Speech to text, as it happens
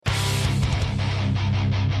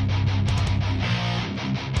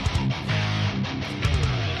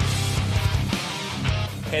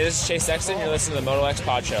Hey, this is Chase Sexton. You're listening to the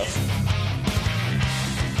MotoXpod show.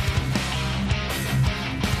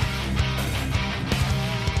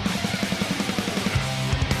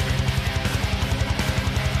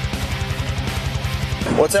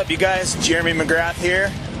 What's up, you guys? Jeremy McGrath here.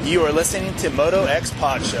 You are listening to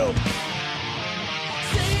MotoXpod show.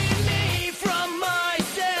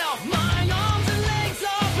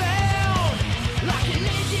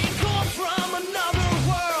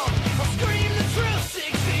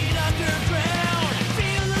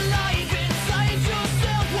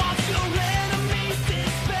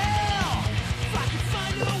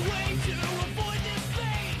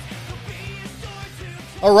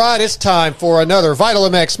 All right, it's time for another Vital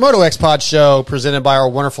MX MotoXpod show presented by our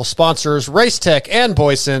wonderful sponsors, Racetech and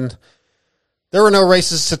Boyson. There were no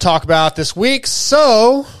races to talk about this week,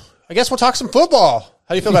 so I guess we'll talk some football.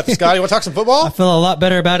 How do you feel about this, Scotty? You want to talk some football? I feel a lot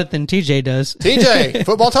better about it than TJ does. TJ,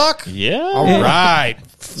 football talk? Yeah. All right.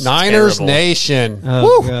 Niners terrible. Nation.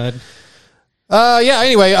 Oh, Woo. God.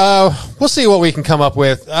 Anyway, we'll see what we can come up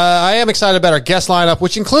with. I am excited about our guest lineup,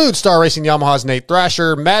 which includes Star Racing Yamaha's Nate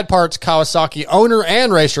Thrasher, Mad Parts Kawasaki owner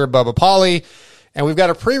and racer Bubba Pauli, and we've got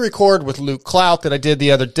a pre-record with Luke Clout that I did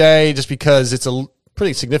the other day just because it's a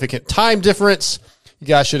pretty significant time difference. You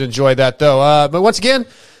guys should enjoy that, though. But once again,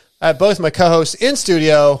 I have both my co-hosts in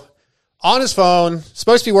studio on his phone,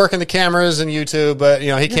 supposed to be working the cameras and YouTube, but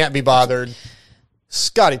he can't be bothered.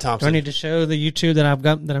 Scotty Thompson. Do I need to show the YouTube that I've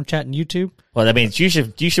got that I'm chatting YouTube? Well, that means you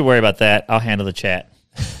should worry about that. I'll handle the chat.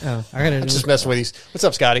 Oh, I gotta I'm just messing with you. What's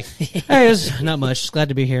up, Scotty? Hey, it's not much. Just glad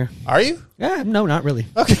to be here. Are you? Yeah, no, not really.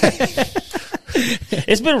 Okay.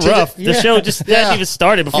 It's been rough. The show just hadn't even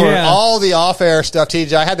started before. Yeah. All the off-air stuff,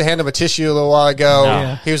 TJ. I had to hand him a tissue a little while ago. No.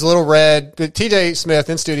 Yeah. He was a little red. But TJ Smith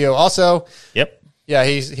in studio also. Yep. Yeah,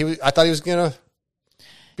 he was. I thought he was gonna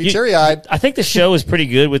be teary-eyed. I think the show is pretty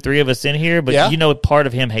good with three of us in here, but Yeah? part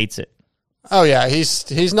of him hates it. Oh yeah,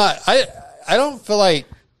 he's not. I don't feel like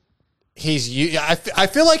he's. I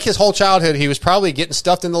feel like his whole childhood he was probably getting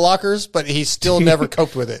stuffed in the lockers, but he still never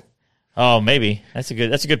coped with it. Oh, maybe that's a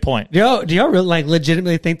good point. Do y'all really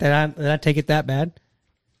legitimately think that I take it that bad?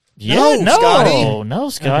 Yeah, No, Scotty. No,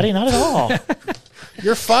 Scotty, not at all.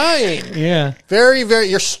 You're fine. Yeah. Very, very.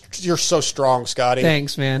 You're so strong, Scotty.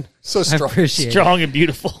 Thanks, man. So I strong. appreciate it. Strong and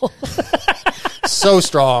beautiful. So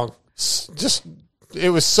strong. Just it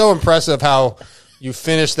was so impressive how you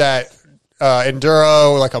finished that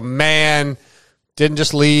enduro like a man. Didn't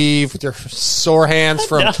just leave with your sore hands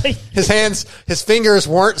from his fingers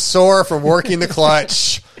weren't sore from working the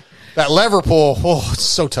clutch. That lever pull, it's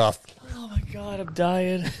so tough. Oh my God, I'm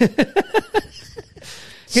dying.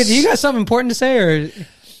 Hey, do you got something important to say, or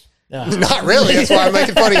Not really. That's why I'm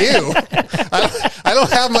making fun of you. I don't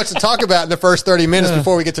have much to talk about in the first 30 minutes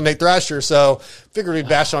before we get to Nate Thrasher, so figured we'd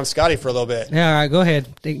bash on Scotty for a little bit. yeah? All right, go ahead.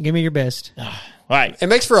 Give me your best. All right. It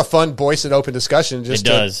makes for a fun Boyson Open discussion just It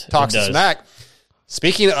does. to talk It some does. smack.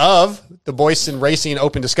 Speaking of the Boyson Racing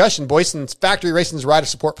Open discussion, Boyson's Factory Racing's Rider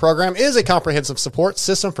Support Program is a comprehensive support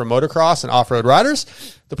system for motocross and off-road riders.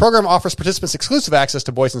 The program offers participants exclusive access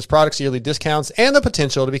to Boyson's products, yearly discounts, and the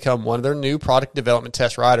potential to become one of their new product development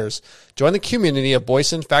test riders. Join the community of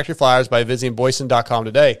Boyson Factory Flyers by visiting boyson.com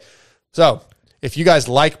today. So, if you guys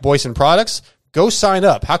like Boyson products, go sign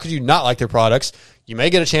up. How could you not like their products? You may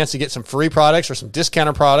get a chance to get some free products or some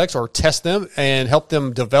discounted products or test them and help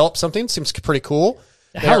them develop something. Seems pretty cool.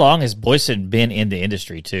 How long has Boyson been in the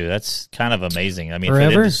industry, too? That's kind of amazing. I mean, for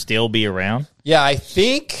them Forever? to still be around. Yeah, I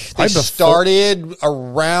think they started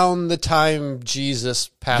around the time Jesus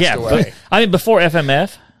passed away. But, before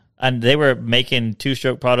FMF, and they were making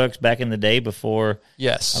two-stroke products back in the day before.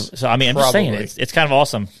 Yes. So, I'm just saying, it's kind of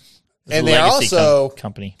awesome. It's and a they're legacy also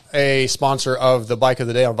company. a sponsor of the Bike of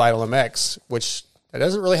the Day on Vital MX, which it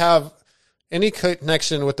doesn't really have any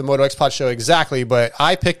connection with the MotoXpod show exactly, but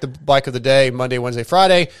I picked the Bike of the Day Monday, Wednesday,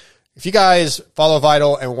 Friday. If you guys follow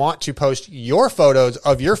Vital and want to post your photos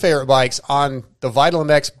of your favorite bikes on the Vital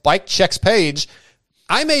MX Bike Checks page,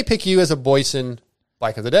 I may pick you as a Boyson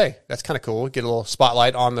Bike of the Day. That's kind of cool. Get a little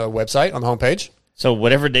spotlight on the website, on the homepage. So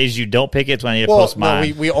whatever days you don't pick it's when I need to post mine.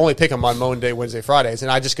 No, we only pick them on Monday, Wednesday, Fridays,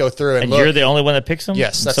 and I just go through and look. You're the only one that picks them?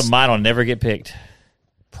 Yes. So mine will never get picked.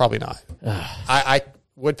 Probably not. I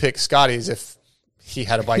would pick Scotty's if he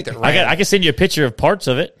had a bike that ran. I can send you a picture of parts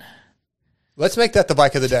of it. Let's make that the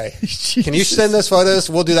Bike of the Day. Can you send those photos?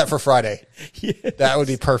 We'll do that for Friday. Yes. That would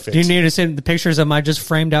be perfect. Do you need to send the pictures of my just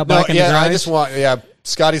framed out bike in the garage? I just want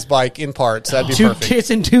Scotty's bike in parts. That'd be perfect.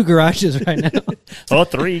 It's in 2 garages right now. Oh,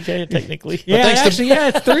 3, technically. Yeah,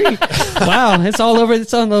 it's 3. Wow, it's all over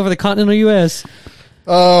the continental U.S.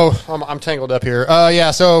 Oh, I'm tangled up here.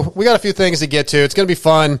 So we got a few things to get to. It's going to be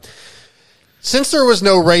fun. Since there was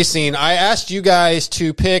no racing, I asked you guys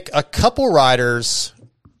to pick a couple riders,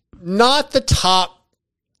 not the top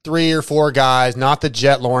 3 or 4 guys, not the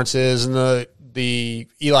Jet Lawrences and the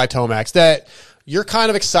Eli Tomacs, that you're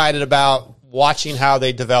kind of excited about watching how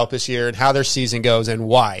they develop this year and how their season goes and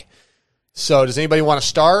why. So does anybody want to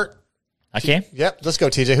start? I can. Yep. Let's go,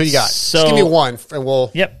 TJ. Who you got? So, just give me one and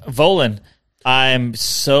we'll. Yep. Volan. I'm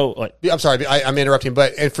sorry. I'm interrupting,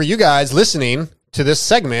 and for you guys listening to this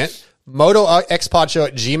segment,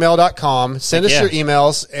 MotoXpod@gmail.com. Send us your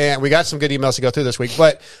emails, and we got some good emails to go through this week.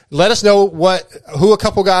 But let us know who a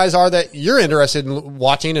couple guys are that you're interested in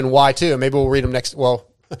watching and why too. And maybe we'll read them next. Well,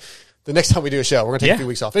 the next time we do a show, we're gonna take a few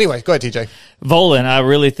weeks off. Anyway, go ahead, TJ. Volan. I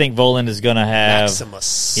really think Volan is gonna have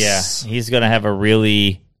Maximus. Yeah, he's gonna have a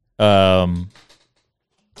really how do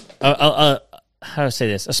I say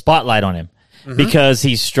this? A spotlight on him because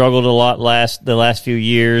he struggled a lot the last few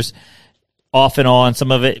years. Off and on.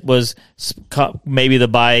 Some of it was maybe the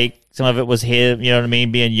bike. Some of it was him, you know what I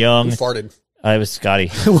mean, being young. Who farted? It was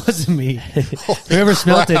Scotty. It wasn't me. Whoever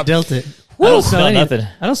smelt it, dealt it. I don't smell nothing.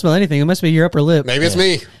 I don't smell anything. It must be your upper lip. Maybe it's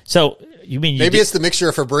me. So you mean maybe it's the mixture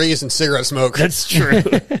of Febreze and cigarette smoke. That's true.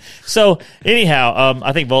 So anyhow,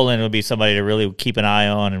 I think Volan will be somebody to really keep an eye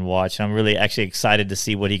on and watch. I'm really actually excited to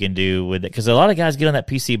see what he can do with it because a lot of guys get on that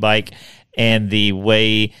PC bike and the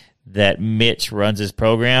way that Mitch runs his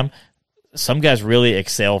program. Some guys really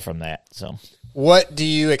excel from that. So, what do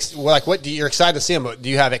you you're excited to see him? Do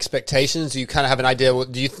you have expectations? Do you kind of have an idea?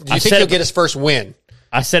 Do you think he'll get his first win?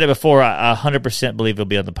 I said it before. I 100% believe he'll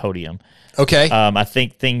be on the podium. Okay. I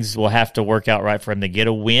think things will have to work out right for him to get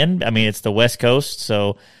a win. I mean, it's the West Coast,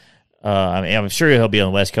 so I'm sure he'll be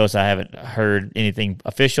on the West Coast. I haven't heard anything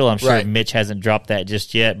official. I'm sure Mitch hasn't dropped that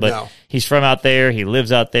just yet, but he's from out there. He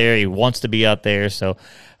lives out there. He wants to be out there. So,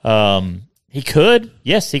 he could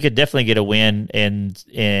definitely get a win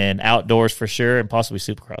in outdoors for sure, and possibly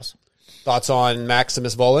Supercross. Thoughts on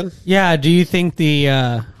Maximus Volan? Yeah. Do you think he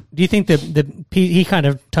kind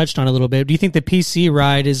of touched on it a little bit? Do you think the PC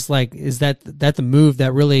ride is that the move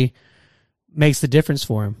that really makes the difference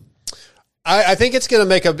for him? I think it's going to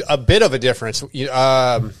make a bit of a difference.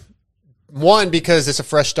 One, because it's a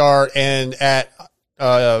fresh start, and at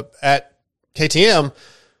KTM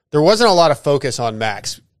there wasn't a lot of focus on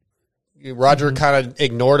Max. Roger kind of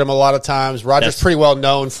ignored him a lot of times. Roger's pretty well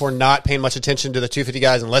known for not paying much attention to the 250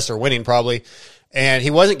 guys unless they're winning, probably. And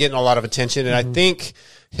he wasn't getting a lot of attention. And I think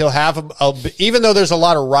he'll have even though there's a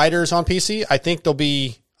lot of riders on PC, I think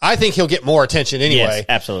he'll get more attention anyway. Yes,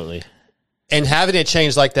 absolutely. And having it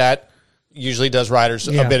change like that usually does riders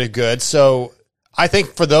a bit of good. So I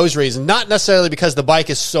think for those reasons, not necessarily because the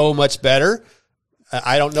bike is so much better.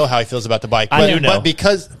 I don't know how he feels about the bike. I do know. But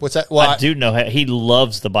because, what's that? Well, I do know he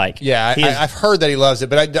loves the bike. Yeah, I've heard that he loves it,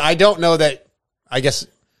 but I don't know that. I guess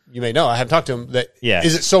you may know. I haven't talked to him.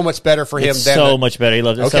 Is it so much better for him? So much better. He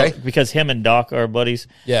loves it. Okay. So, because him and Doc are buddies.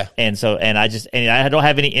 Yeah. And I don't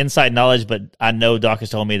have any inside knowledge, but I know Doc has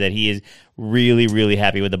told me that he is really, really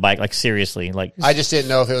happy with the bike. Like, seriously. Like, I just didn't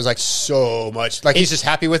know if it was like so much. Like, he's just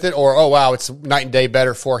happy with it, or, oh, wow, it's night and day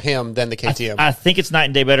better for him than the KTM. I think it's night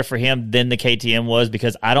and day better for him than the KTM was,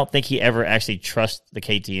 because I don't think he ever actually trusts the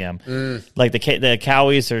KTM. Like, the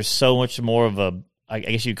Cowies are so much more of a, I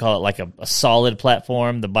guess you'd call it like a solid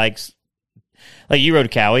platform. The bike's like, you rode a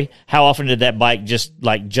Cowie. How often did that bike just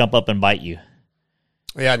like jump up and bite you?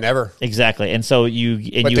 Yeah, never. Exactly. And so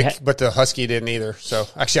but the Husky didn't either. So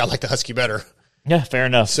actually, I like the Husky better. Yeah, fair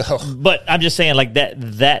enough. So, but I'm just saying, like,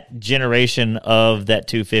 that generation of that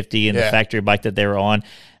 250 and the factory bike that they were on,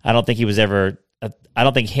 I don't think he was ever. I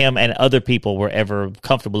don't think him and other people were ever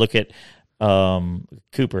comfortable. Look at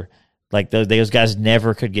Cooper. Like, those guys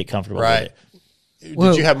never could get comfortable with it.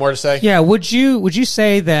 Did you have more to say? Yeah. Would you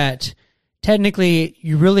say that technically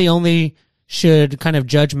you really only should kind of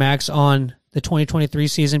judge Max on the 2023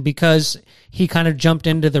 season because he kind of jumped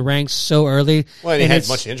into the ranks so early? Well, and he had a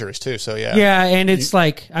bunch of injuries too, so yeah. Yeah, and it's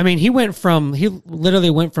he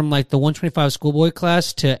literally went from like the 125 schoolboy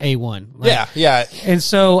class to A1. Yeah. And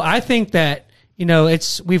so I think that,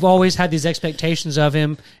 we've always had these expectations of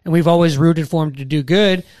him, and we've always rooted for him to do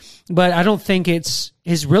good. But I don't think it's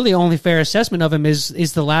his really only fair assessment of him is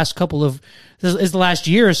the last the last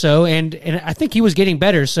year or so, and I think he was getting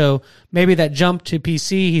better. So maybe that jump to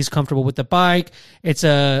PC, he's comfortable with the bike. It's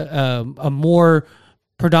a more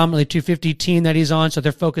predominantly 250 team that he's on, so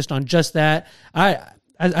they're focused on just that.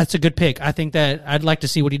 That's a good pick. I think that I'd like to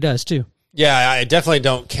see what he does too. Yeah, I definitely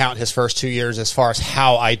don't count his first 2 years as far as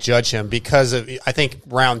how I judge him, because of, I think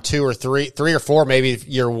round 2 or 3 or 4, maybe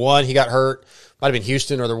year 1, he got hurt. Might have been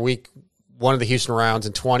Houston or one of the Houston rounds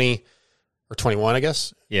in 20 or 21, I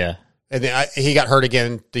guess. Yeah. And then he got hurt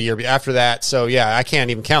again the year after that. So, yeah, I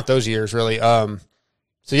can't even count those years, really. So,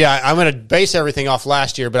 yeah, I'm going to base everything off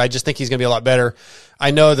last year, but I just think he's going to be a lot better.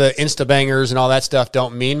 I know the Insta-bangers and all that stuff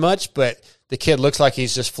don't mean much, but the kid looks like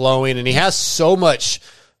he's just flowing, and he has so much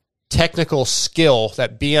technical skill,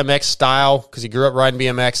 that BMX style, because he grew up riding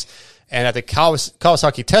BMX. And at the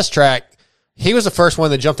Kawasaki test track, he was the first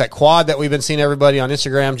one that jumped that quad that we've been seeing everybody on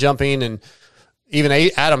Instagram jumping, and even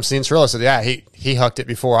Adam Cianciarulo said, yeah, he hucked it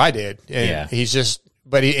before I did. And he's just,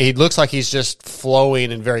 but he looks like he's just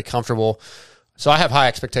flowing and very comfortable. So I have high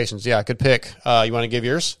expectations. Yeah, good pick. You want to give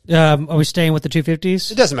yours? Are we staying with the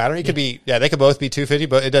 250s? It doesn't matter. It could be, they could both be 250,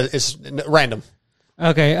 but it's random.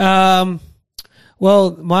 Okay.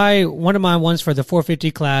 Well, one of my ones for the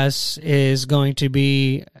 450 class is going to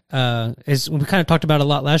be, is we kind of talked about a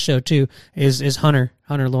lot last show too, is Hunter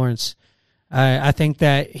Lawrence. I think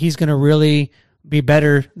that he's going to really be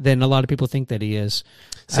better than a lot of people think that he is.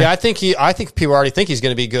 See, I think people already think he's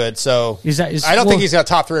going to be good. So I don't think he's got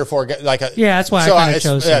top 3 or 4. That's why I kind of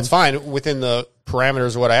chose him. Yeah, it's fine within the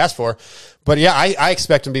parameters of what I asked for. But yeah, I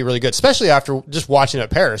expect him to be really good, especially after just watching him at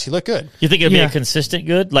Paris. He looked good. You think it'll be a consistent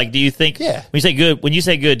good? Like, do you think? Yeah. When you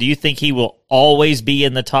say good, do you think he will always be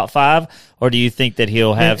in the top 5, or do you think that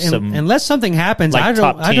he'll have some? Unless something happens, like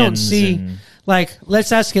I don't see. Like,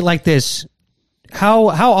 let's ask it like this: How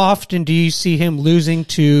often do you see him losing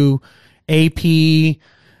to AP,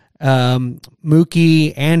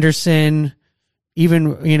 Mookie, Anderson,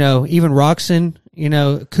 even Roxon,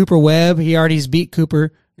 Cooper Webb? He already's beat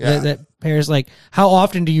Cooper. Yeah. That pairs, like, how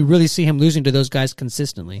often do you really see him losing to those guys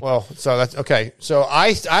consistently? Well, so that's okay. So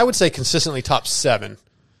I would say consistently top 7.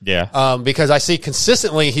 Yeah. Because I see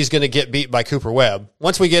consistently he's going to get beat by Cooper Webb.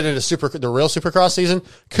 Once we get into the real Supercross season,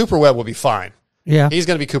 Cooper Webb will be fine. Yeah. He's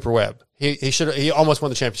going to be Cooper Webb. He almost won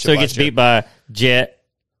the championship. So he gets beat by Jet,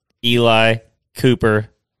 Eli, Cooper,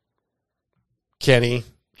 Kenny.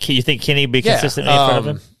 You think Kenny be consistently in front of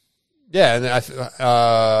him? Yeah, and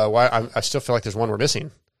I still feel like there's one we're missing.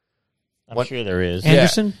 I'm sure there is.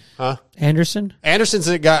 Anderson? Huh? Anderson's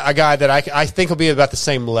a guy that I think will be about the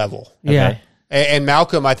same level. Okay. Yeah. And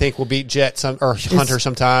Malcolm, I think, will beat Jet or Hunter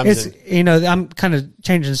sometimes. I'm kind of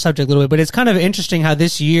changing the subject a little bit, but it's kind of interesting how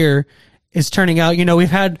this year is turning out. We've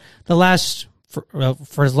had the last,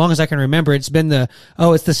 for as long as I can remember, it's been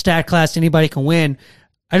it's the stat class, anybody can win.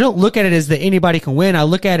 I don't look at it as that anybody can win. I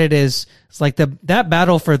look at it as it's like that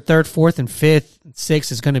battle for 3rd, 4th, and 5th,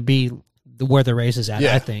 6th is going to be where the race is at,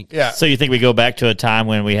 I think. Yeah. So you think we go back to a time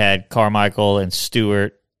when we had Carmichael and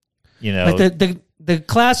Stewart, like the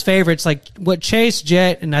class favorites, like what Chase,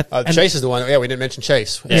 Jet, and Chase is the one. Yeah, we didn't mention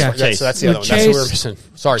Chase. Yeah, Chase. So that's the other one. Chase, that's what we're missing.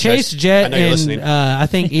 Sorry, Chase, Jet, and I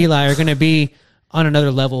think Eli are going to be on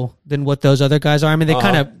another level than what those other guys are. I mean,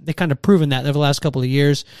 they kind of proven that over the last couple of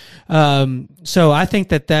years. So I think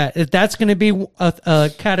that's going to be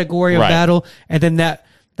a category of battle, and then that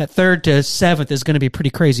 3rd to 7th is going to be pretty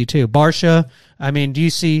crazy too. Barsha. I mean, do you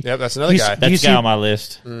see? Yep, that's another guy. That's the guy on my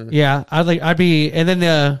list. Yeah, I'd be, and then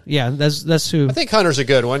that's who. I think Hunter's a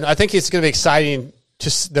good one. I think it's going to be exciting.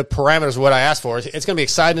 Just the parameters of what I asked for. It's going to be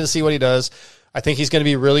exciting to see what he does. I think he's going to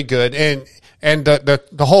be really good. And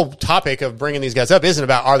the whole topic of bringing these guys up isn't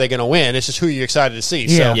about are they going to win. It's just who you're excited to see.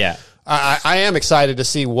 Yeah. So Yeah. I am excited to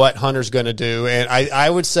see what Hunter's going to do. And I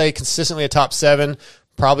would say consistently a top 7,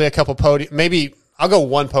 probably a couple podium. Maybe I'll go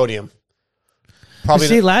 1 podium. Probably.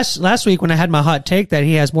 See, last week when I had my hot take that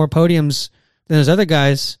he has more podiums than those other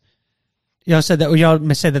guys, y'all said that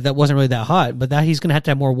wasn't really that hot, but that he's going to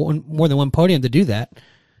have more than 1 podium to do that.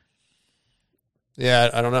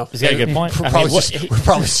 Yeah, I don't know. He's got a good point. We're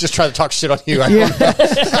probably just trying to talk shit on you. I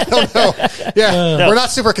don't know. Yeah, we're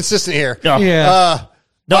not super consistent here. No. Yeah.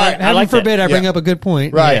 No, all right, I like forbid that. I bring up a good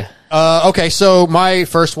point. Right. Okay, so my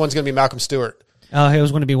first one's going to be Malcolm Stewart. Oh, it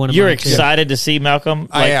was going to be one of You're mine, excited to see Malcolm?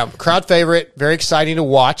 I am. Crowd favorite. Very exciting to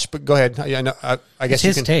watch, but go ahead. I guess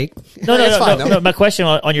it's his take. No. My question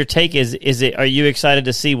on your take is are you excited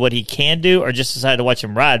to see what he can do or just excited to watch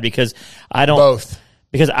him ride? Because I don't. Both.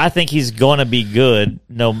 Because I think he's going to be good.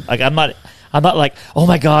 No, like I'm not like, oh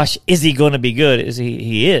my gosh, is he going to be good?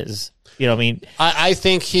 He is. You know what I mean? I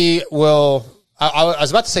think he will. I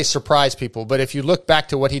was about to say surprise people, but if you look back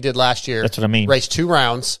to what he did last year, that's what I mean. Raced 2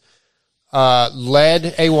 rounds, led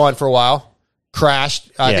A1 for a while,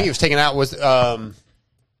 crashed. I think he was taken out with was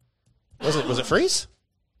it Freeze?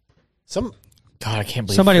 God, I can't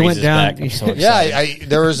believe somebody Freeze went is down. Back. I'm so yeah,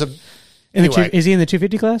 there was a. Anyway. Is he in the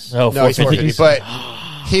 250 class? No, he's 450. But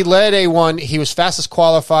he led A1. He was fastest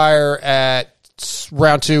qualifier at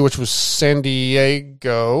round 2, which was San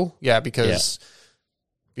Diego. Yeah, because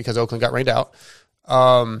Oakland got rained out.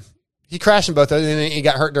 He crashed in both, and then he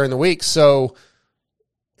got hurt during the week. So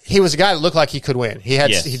he was a guy that looked like he could win. He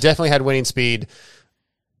definitely had winning speed.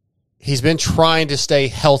 He's been trying to stay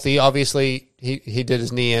healthy. Obviously, he did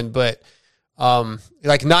his knee in, but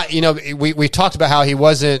we talked about how he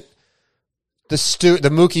wasn't the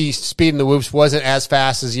Mookie speed in the whoops wasn't as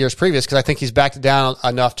fast as years previous because I think he's backed down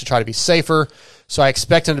enough to try to be safer. So I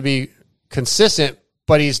expect him to be consistent,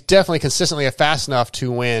 but he's definitely consistently fast enough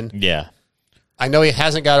to win. Yeah. I know he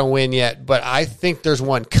hasn't got a win yet, but I think there's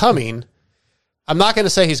one coming. I'm not going to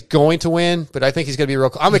say he's going to win, but I think he's going to be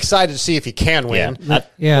real. I'm excited to see if he can win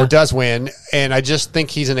or does win, and I just think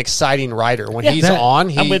he's an exciting rider. When he's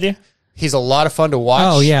on, I'm with you. He's a lot of fun to watch.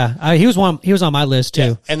 Oh yeah, he was on my list too.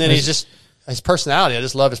 Yeah. And then he's just his personality. I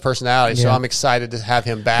just love his personality, so I'm excited to have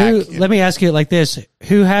him back. Let me ask you it like this: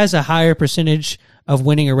 who has a higher percentage of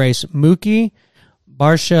winning a race, Mookie,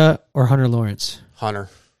 Barcia, or Hunter Lawrence? Hunter.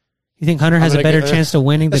 You think Hunter has a better chance to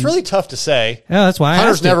winning? It's really tough to say. Yeah, that's why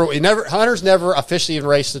Hunter's never officially even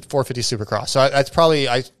raced at 450 Supercross. So I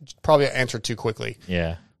probably answered too quickly.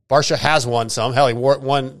 Yeah. Barcia has won some. Hell, he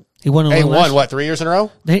won. He won what, 3 years in a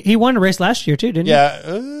row? He won a race last year too, didn't he?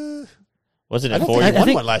 Yeah. Wasn't it 4 years? He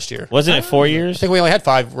won one last year. Wasn't it 4 years? I think we only had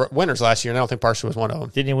 5 winners last year, and I don't think Barcia was one of them.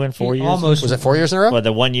 Didn't he win 4 years? Almost. Was it 4 years in a row? Well,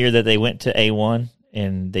 the 1 year that they went to A1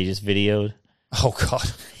 and they just videoed. Oh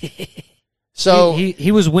God. So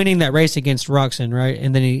he was winning that race against Roxon, right?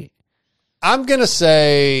 And then I'm gonna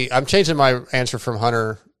say I'm changing my answer from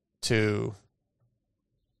Hunter to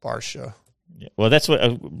Barcia. Yeah. Well, that's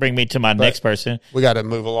what bring me to my next person. We got to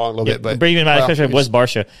move along a little bit, but bring me to my next person was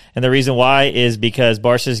Barcia, and the reason why is because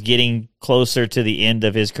Barcia's getting closer to the end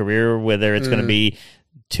of his career, whether it's going to be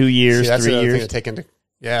 2 years, 3 years.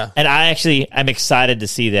 And I'm excited to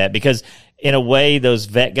see that because in a way, those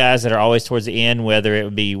vet guys that are always towards the end, whether it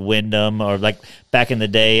would be Wyndham or like back in the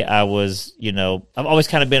day, I've always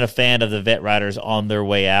kind of been a fan of the vet riders on their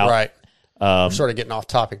way out. Right. We're sort of getting off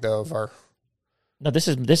topic though of our. No, this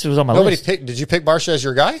was on my list. Did you pick Barcia as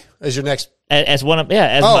your guy? As your next? As one of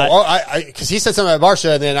because he said something about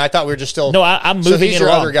Barcia, and then I thought we were just still. No, I'm moving. So he's your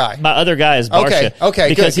other guy. My other guy is Barcia. Okay,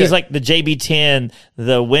 because he's like the JB10,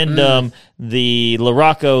 the Wyndham, the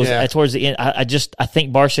Larocos. Towards the end, I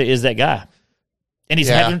think Barcia is that guy.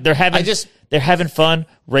 And they're having fun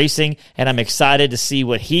racing, and I'm excited to see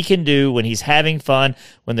what he can do when he's having fun,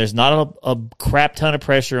 when there's not a crap ton of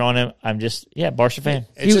pressure on him. I'm Barcia fan.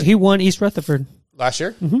 He won East Rutherford last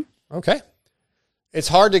year? Mm-hmm. Okay. It's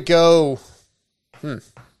hard to go,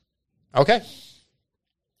 Okay.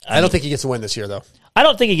 I don't think he gets a win this year, though. I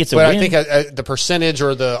don't think he gets a win. But I think the percentage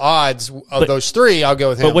or the odds of those three, I'll go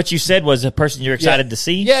with him. But what you said was a person you're excited to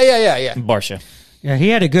see? Yeah. Barcia. Yeah, he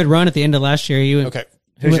had a good run at the end of last year. Okay.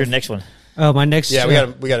 Who's your next one? Oh, my next. Yeah,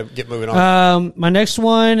 we got to get moving on. My next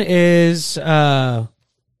one is I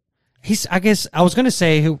guess I was going to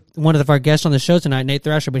say one of our guests on the show tonight, Nate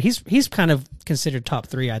Thrasher, but he's kind of considered top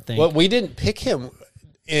 3, I think. Well, we didn't pick him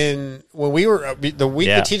when we were the week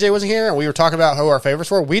that TJ wasn't here, and we were talking about who our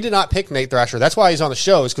favorites were. We did not pick Nate Thrasher. That's why he's on the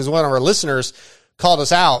show, is because one of our listeners called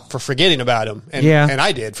us out for forgetting about him, and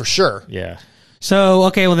I did for sure. Yeah. So,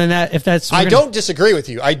 okay, well, then I don't disagree with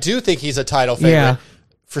you. I do think he's a title favorite. Yeah.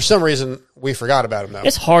 For some reason, we forgot about him, though.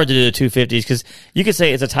 It's hard to do the 250s because you could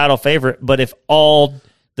say it's a title favorite, but if all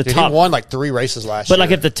the top... He won like 3 races last year. But like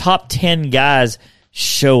if the top 10 guys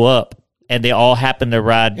show up and they all happen to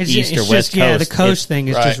ride East or West Coast... Yeah, the coast thing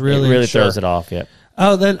is just really... It really throws it off, yeah.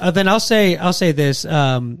 Oh, then I'll say this.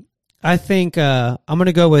 I think I'm going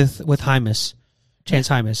to go with Hymas. Chance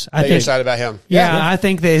Hymas. I think you're excited about him. Yeah, I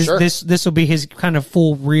think that this will be his kind of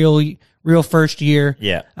full real first year.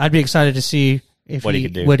 Yeah, I'd be excited to see what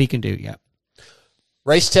he can do. Yeah.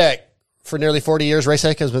 Race Tech, for nearly 40 years, Race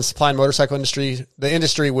Tech has been supplying the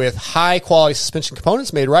industry with high quality suspension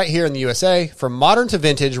components made right here in the USA. From modern to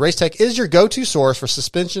vintage, Race Tech is your go-to source for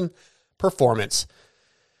suspension performance.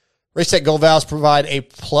 Racetech Gold Valves provide a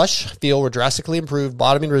plush feel with drastically improved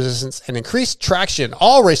bottoming resistance and increased traction.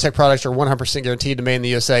 All Racetech products are 100% guaranteed to made in the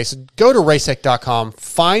USA. So go to racetech.com,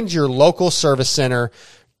 find your local service center,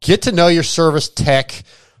 get to know your service tech.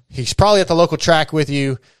 He's probably at the local track with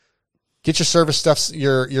you. Get your service stuff,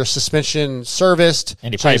 your suspension serviced.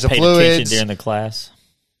 And he probably paid attention during the class.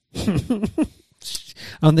 I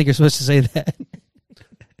don't think you're supposed to say that.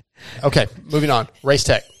 Okay, moving on. Race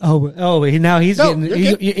Tech. Now he's getting.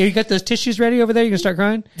 You got those tissues ready over there? You gonna start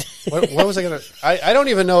crying? What was I gonna? I don't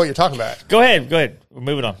even know what you're talking about. Go ahead. We're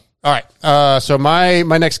moving on. All right. So my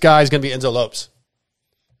next guy is gonna be Enzo Lopes.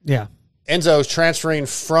 Yeah. Enzo's transferring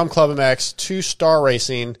from Club MX to Star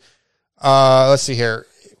Racing. Let's see here.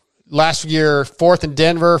 Last year, 4th in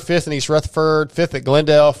Denver, 5th in East Rutherford, 5th at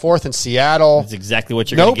Glendale, 4th in Seattle. That's exactly what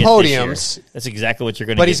you're going to get No podiums. That's exactly what you're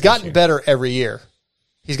going to get. But he's gotten better every year.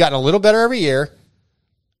 He's gotten a little better every year.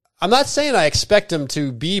 I'm not saying I expect him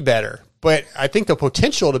to be better, but I think the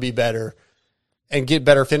potential to be better and get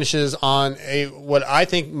better finishes on what I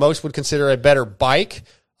think most would consider a better bike,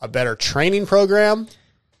 a better training program.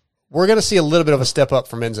 We're going to see a little bit of a step up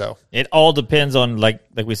from Enzo. It all depends on, like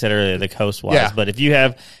we said earlier, the coast-wise. Yeah. But if you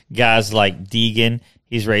have guys like Deegan,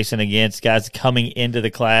 he's racing against guys coming into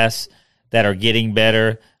the class that are getting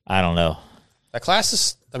better, I don't know. That class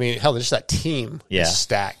is, I mean, hell, just that team Yeah. is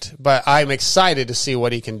stacked. But I'm excited to see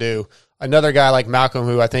what he can do. Another guy like Malcolm,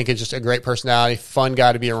 who I think is just a great personality, fun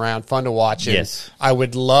guy to be around, fun to watch. And Yes. I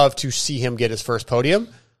would love to see him get his first podium.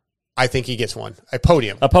 I think he gets one. A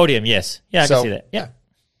podium. A podium, yes. Yeah, I can see that. Yeah.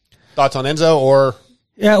 Thoughts on Enzo or...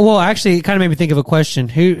 Yeah, well, actually, it kind of made me think of a question.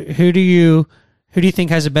 Who do you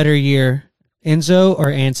think has a better year, Enzo or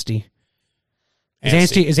Anstie? Is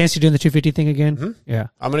Anstie doing the 250 thing again? Mm-hmm. Yeah,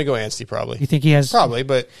 I'm going to go Anstie probably. you think he has? Probably,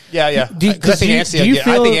 but yeah. I think do you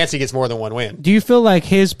feel- Anstie gets more than one win. Do you feel like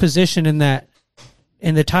his position in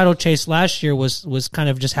the title chase last year was kind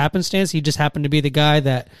of just happenstance? He just happened to be the guy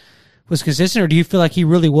that was consistent, or do you feel like he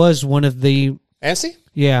really was one of the? Anstie?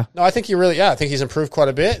 Yeah, No, I think I think he's improved quite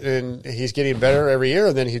a bit, and he's getting better every year.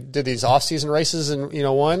 And then he did these off-season races and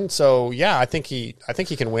won. So yeah, I think he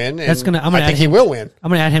can win. And I think he will win. I'm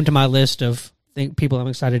going to add him to my list of people I'm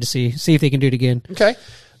excited to see if they can do it again. Okay.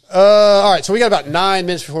 All right. So we got about 9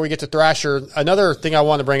 minutes before we get to Thrasher. Another thing I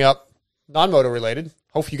want to bring up, non-moto related.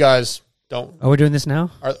 Hope you guys don't. Are we doing this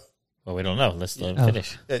now? Well, we don't know. Let's let him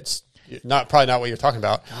finish. It's probably not what you're talking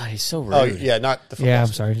about. God, he's so rude. Oh yeah, not the football. Yeah, I'm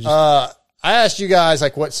sorry. I asked you guys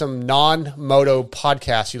what some non-moto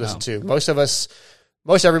podcasts you listen to.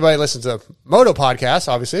 Most everybody listens to moto podcasts,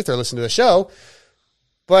 obviously, if they're listening to the show.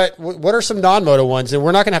 But what are some non-moto ones? And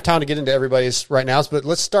we're not going to have time to get into everybody's right now, but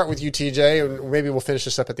let's start with you, TJ, and maybe we'll finish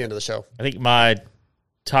this up at the end of the show. I think my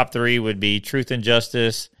top 3 would be Truth and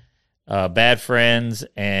Justice, Bad Friends,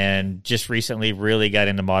 and just recently really got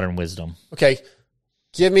into Modern Wisdom. Okay.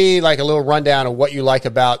 Give me a little rundown of what you like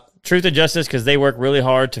about Truth and Justice, because they work really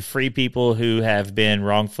hard to free people who have been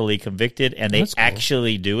wrongfully convicted, and they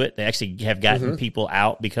actually do it. They actually have gotten people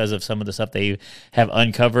out because of some of the stuff they have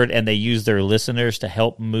uncovered, and they use their listeners to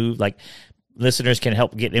help move. Listeners can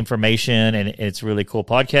help get information, and it's a really cool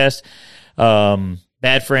podcast.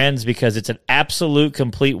 Bad Friends, because it's an absolute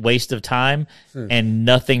complete waste of time and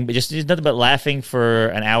nothing but laughing for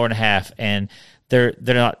an hour and a half, and they're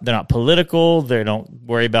not political. They don't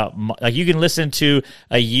worry about you can listen to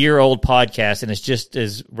a year-old podcast and it's just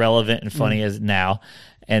as relevant and funny as now.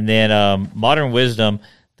 And then Modern Wisdom,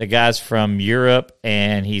 the guy's from Europe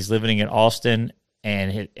and he's living in Austin,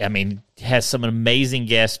 and has some amazing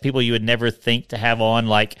guests, people you would never think to have on,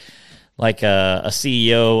 like a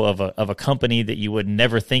CEO of a company that you would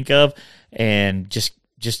never think of, and just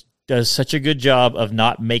does such a good job of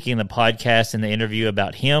not making the podcast and the interview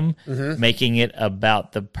about him, making it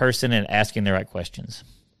about the person and asking the right questions.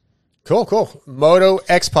 Cool.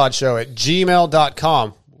 MotoXpod show at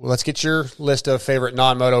gmail.com. Let's get your list of favorite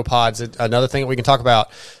non-moto pods. Another thing that we can talk about,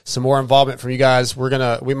 some more involvement from you guys.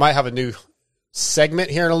 We might have a new segment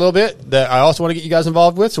here in a little bit that I also want to get you guys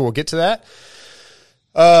involved with, so we'll get to that.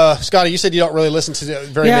 Scotty, you said you don't really listen to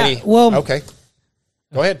very many. Well, okay.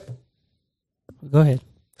 Go ahead. Go ahead.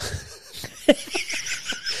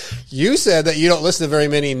 You said that you don't listen to very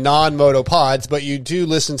many non-moto pods, but you do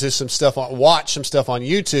listen to watch some stuff on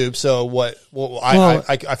YouTube. So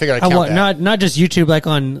I figured I'd count that. Not just YouTube,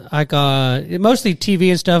 mostly TV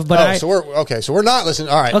and stuff. But so we're not listening.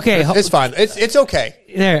 All right. Okay. It's fine. It's okay.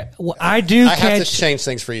 There, I have to change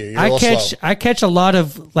things for you. You're a little slow. I catch a lot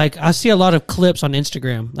of I see a lot of clips on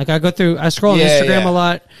Instagram. I scroll on Instagram a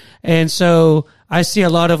lot, and so I see a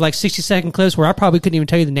lot of 60-second clips where I probably couldn't even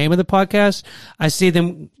tell you the name of the podcast. I see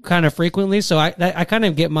them kind of frequently, so I kind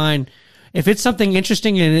of get mine. If it's something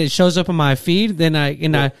interesting and it shows up in my feed, then all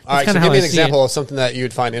right. So give me an example of something that you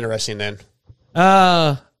would find interesting. Then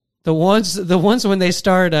the ones when they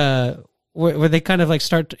start where they kind of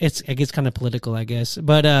start. It gets kind of political, I guess,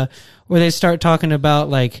 but where they start talking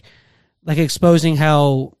about exposing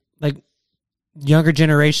how younger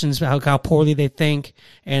generations, how poorly they think,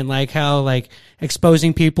 and how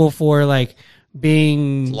exposing people for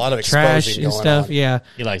being a lot of trash and stuff. On. Yeah,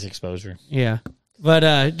 He likes exposure. yeah.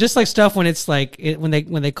 But just stuff when it's when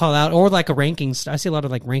they call out, or a ranking. I see a lot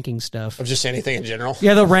of ranking stuff of just anything in general.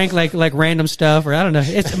 Yeah, they'll rank like random stuff, or I don't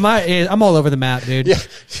know. I'm all over the map, dude. Yeah,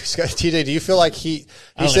 TJ, do you feel like he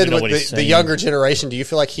said with the younger generation? Do you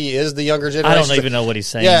feel like he is the younger generation? I don't even know what he's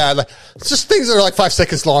saying. Yeah, it's just things that are 5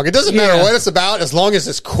 seconds long. It doesn't matter what it's about as long as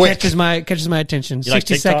it's quick. Catches my attention. You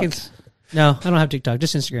 60 seconds. No, I don't have TikTok.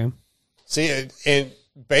 Just Instagram. See, and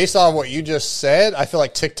based on what you just said, I feel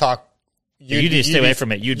like TikTok. You just stay away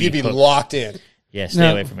from it. You'd be hooked. Locked in. Yeah,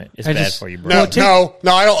 stay away from it. It's bad for you, bro.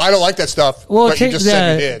 No, I don't like that stuff. Well, but you just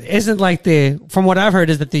said you did. Isn't like from what I've heard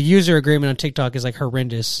is that the user agreement on TikTok is like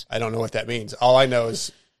horrendous. I don't know what that means. All I know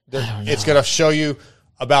is it's going to show you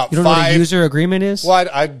about You don't 5. know what a user agreement is? Well,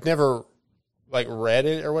 I've never like read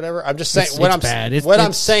it or whatever. I'm just saying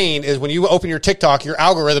I'm saying is when you open your TikTok, your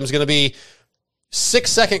algorithm is going to be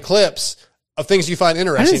 6-second clips of things you find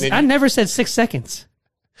interesting. I never said 6 seconds.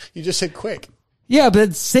 You just said quick. Yeah,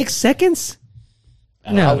 but 6 seconds?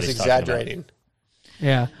 I was exaggerating.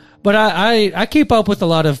 Yeah, but I keep up with a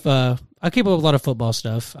lot of football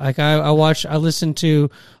stuff. Like I listen to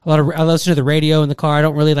the radio in the car. I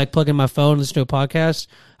don't really like plug in my phone and listen to a podcast.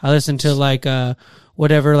 I listen to like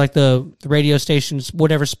whatever, like the radio stations,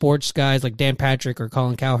 whatever sports guys like Dan Patrick or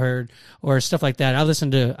Colin Cowherd or stuff like that. I listen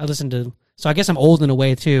to. So I guess I'm old in a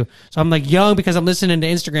way too. So I'm like young because I'm listening to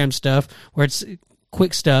Instagram stuff where it's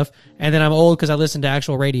quick stuff, and then I'm old because I listen to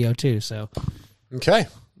actual radio too. So. Okay.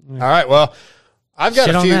 All right. Well, I've got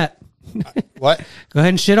shit a few. On that. What? Go ahead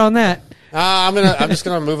and shit on that. I'm just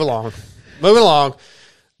gonna move along. Moving along.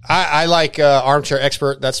 I like Armchair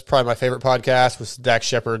Expert. That's probably my favorite podcast. Was Dax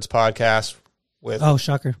Shepard's podcast with. Oh,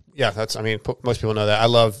 shocker. Yeah, most people know that.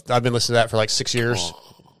 I've been listening to that for like 6 years.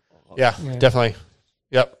 Yeah, definitely.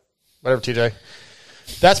 Yep. Whatever, TJ.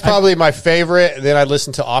 That's probably my favorite. And then I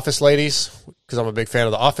listen to Office Ladies because I'm a big fan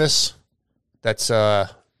of The Office. That's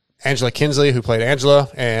Angela Kinsley, who played Angela,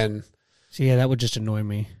 and that would just annoy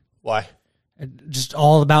me. Why? Just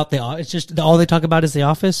all about it's just all they talk about is The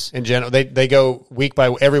Office. In general, they go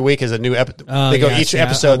every week is a new episode. Each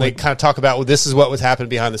episode. They kind of talk about this is what was happening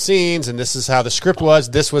behind the scenes, and this is how the script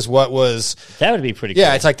was. This was what was. That would be pretty. Cool.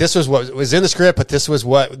 Yeah, it's like this was what was in the script, but this was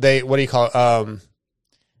what do you call it?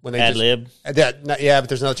 When they ad lib. But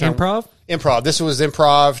there's another term. Improv. This was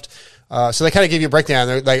improv. So they kind of give you a breakdown.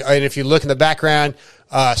 They're like, and if you look in the background,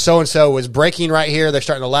 so and so was breaking right here. They're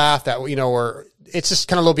starting to laugh. That or it's just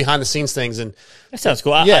kind of little behind the scenes things. And that sounds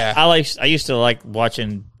cool. I used to like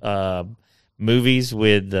watching movies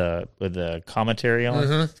with the commentary on.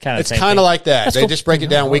 Mm-hmm. It's kind of like that. They just break it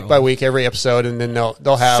down week by week, every episode, and then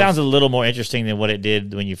they'll have. Sounds a little more interesting than what it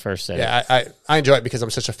did when you first said it. Yeah, I enjoy it because I'm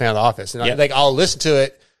such a fan of The Office, and I'll listen to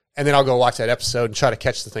it. And then I'll go watch that episode and try to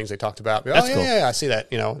catch the things they talked about. That's cool. Yeah, I see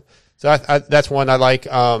that. So that's one I like.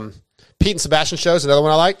 Pete and Sebastian show is another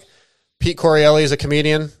one I like. Pete Corielli is a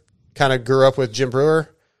comedian, kind of grew up with Jim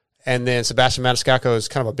Brewer, and then Sebastian Maniscalco is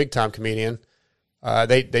kind of a big time comedian.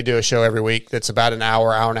 They do a show every week that's about an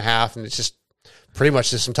hour and a half, and it's just pretty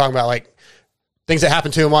much just them talking about like things that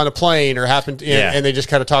happened to him on a plane or happened, and they just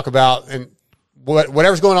kind of talk about and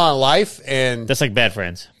whatever's going on in life. And that's like Bad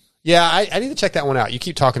Friends. Yeah, I need to check that one out. You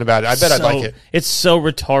keep talking about it. I bet I'd like it. It's so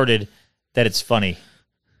retarded that it's funny.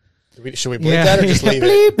 Should we bleep that or just leave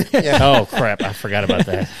it? Yeah. Oh crap! I forgot about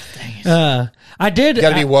that. Dang it. I did. You got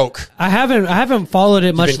to be woke. I haven't followed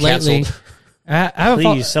it much lately.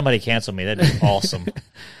 Please, somebody cancel me. That'd be awesome.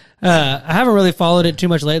 I haven't really followed it too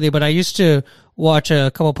much lately, but I used to watch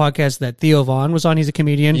a couple podcasts that Theo Vaughn was on. He's a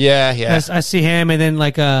comedian. Yeah. I see him, and then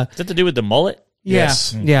like Is that to do with the mullet? Yeah,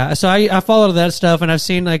 yes. Yeah. So I followed that stuff, and I've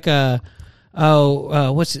seen like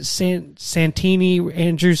what's it? Santini,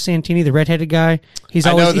 Andrew Santini, the redheaded guy. He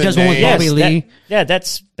does one with Bobby Lee.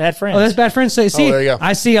 That's Bad Friends. Oh, that's Bad Friends. So, see, there you go.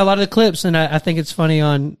 I see a lot of the clips, and I think it's funny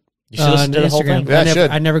on. You should listen to the whole thing. Yeah,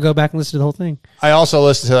 I never go back and listen to the whole thing. I also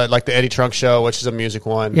listen to like the Eddie Trunk show, which is a music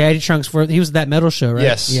one. Yeah, Eddie Trunk's he was that metal show, right?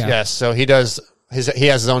 Yes. So he has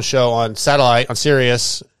his own show on satellite on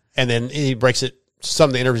Sirius, and then he breaks it.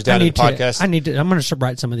 Some of the interviews down in the podcast. I'm going to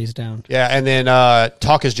write some of these down. Yeah, and then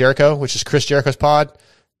Talk is Jericho, which is Chris Jericho's pod.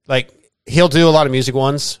 Like he'll do a lot of music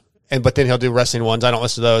ones, but then he'll do wrestling ones. I don't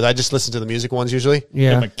listen to those. I just listen to the music ones usually.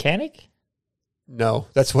 Yeah, the mechanic. No,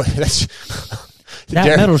 that's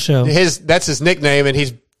metal show. That's his nickname, and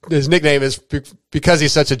his nickname is because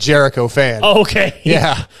he's such a Jericho fan. Oh, okay.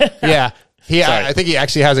 Yeah. I think he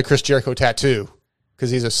actually has a Chris Jericho tattoo. Because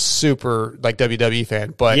he's a super like WWE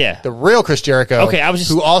fan, but the real Chris Jericho,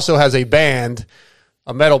 who also has a band,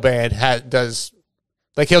 a metal band, does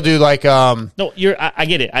like he'll do like No, I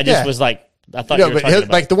get it. I just was like I thought you were talking about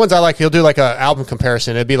like the ones I like. He'll do like a album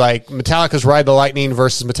comparison. It'd be like Metallica's "Ride the Lightning"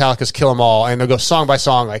 versus Metallica's "Kill 'Em All," and they'll go song by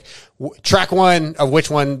song. Like track one of which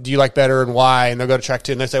one do you like better and why? And they'll go to track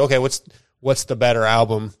two, and they say, okay, what's the better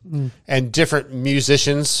album? And different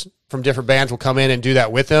musicians from different bands will come in and do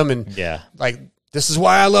that with them, and like. This is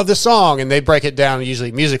why I love this song, and they break it down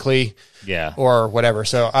usually musically, or whatever.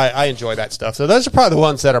 So I enjoy that stuff. So those are probably the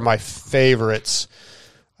ones that are my favorites.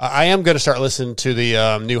 I am going to start listening to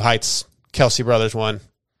the New Heights Kelsey Brothers one.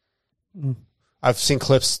 I've seen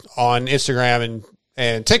clips on Instagram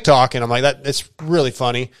and TikTok, and I'm like, it's really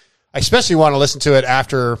funny. I especially want to listen to it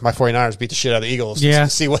after my 49ers beat the shit out of the Eagles to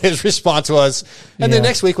see what his response was. And then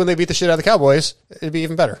next week when they beat the shit out of the Cowboys, it'd be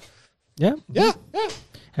even better. Yeah. Yeah.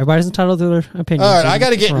 Everybody's entitled to their opinion. All right, I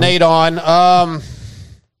got to get Nate on.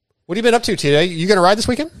 What have you been up to today? You going to ride this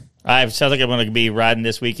weekend? I sounds like I'm going to be riding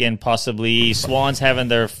this weekend. Possibly Swans having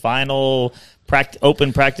their final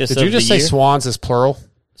open practice. Did you just say Swans is plural?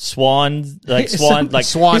 Swans, like Swan, like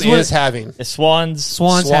Swan is having. Swans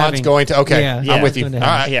having. Going to. Okay, yeah, I'm with you. All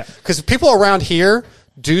right, yeah. Because people around here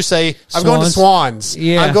do say, I'm going to Swans.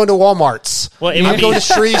 Yeah. I'm going to Walmart's. Well, I'm going to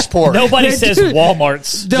Shreveport. Nobody says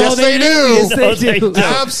Walmart's. No, yes, they do. Yes, they do.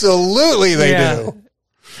 Absolutely, they do.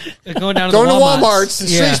 Going down to Walmart's in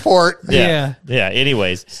Shreveport. Yeah.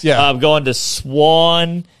 Anyways, yeah. I'm going to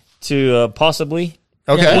Swan to possibly.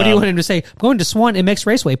 Okay. Yeah, what do you want him to say? I'm going to Swan MX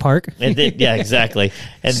Raceway Park. And then, exactly.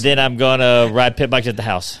 And then I'm going to ride pit bikes at the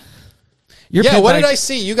house. What did I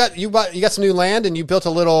see? You got some new land and you built a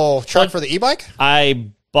little truck for the e-bike? I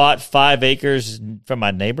bought 5 acres from my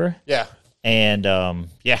neighbor. Yeah. And Cool.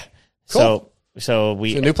 So it's a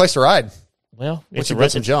new place to ride. Well, Once you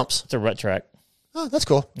build some jumps. It's a rut track. Oh, that's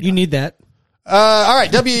cool. You need that. All right,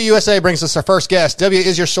 WUSA brings us our first guest. W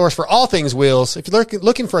is your source for all things wheels. If you're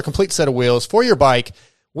looking for a complete set of wheels for your bike,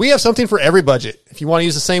 we have something for every budget. If you want to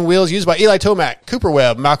use the same wheels used by Eli Tomac, Cooper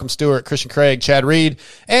Webb, Malcolm Stewart, Christian Craig, Chad Reed,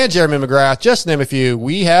 and Jeremy McGrath, just to name a few,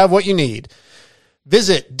 we have what you need.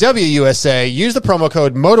 Visit WUSA. Use the promo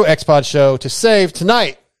code MotoXpod Show to save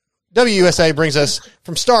tonight. WUSA brings us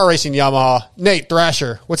from Star Racing Yamaha, Nate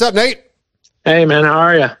Thrasher. What's up, Nate? Hey, man. How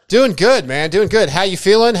are you? Doing good, man. Doing good. How you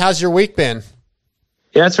feeling? How's your week been?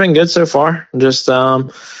 Yeah, it's been good so far. Just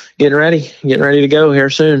getting ready to go here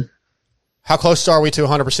soon. How close are we to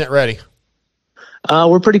 100% ready?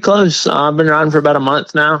 We're pretty close. I've been riding for about a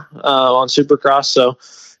month now on Supercross. So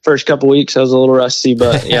first couple weeks I was a little rusty,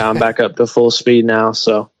 but yeah, I'm back up to full speed now.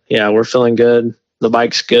 So yeah, we're feeling good. The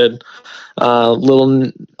bike's good. A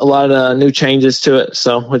lot of new changes to it,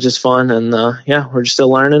 so which is fun. And yeah, we're just still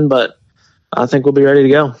learning, but I think we'll be ready to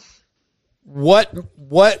go. What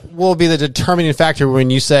will be the determining factor when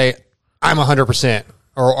you say I'm 100%,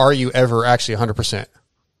 or are you ever actually 100%?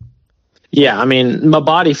 Yeah, I mean, my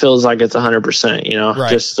body feels like it's 100%, you know, right.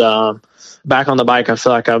 Just back on the bike, I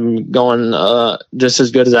feel like I'm going just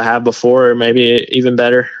as good as I have before, or maybe even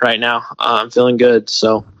better right now. I'm feeling good.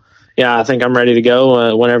 So, yeah, I think I'm ready to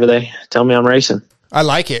go whenever they tell me I'm racing. I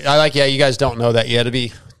like it. Yeah, you guys don't know that yet.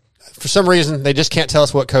 For some reason, they just can't tell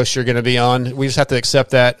us what coast you're going to be on. We just have to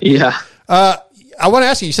accept that. Yeah. I want to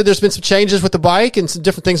ask you said there's been some changes with the bike and some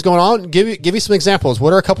different things going on. Give me some examples.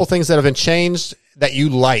 What are a couple things that have been changed that you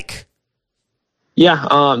like?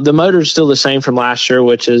 Yeah, the motor's still the same from last year,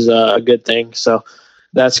 which is a good thing. So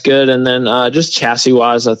that's good. And then just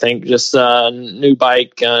chassis-wise, I think just new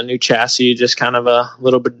bike, new chassis, just kind of a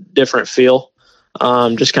little bit different feel.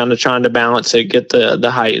 Just kind of trying to balance it, get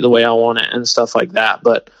the height the way I want it and stuff like that.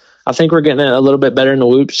 But I think we're getting it a little bit better in the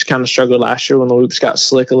whoops. Kind of struggled last year when the whoops got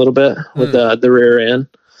slick a little bit with the rear end.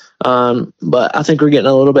 But I think we're getting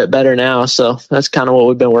a little bit better now. So that's kind of what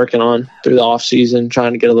we've been working on through the off season,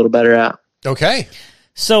 trying to get a little better at. Okay.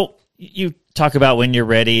 So you talk about when you're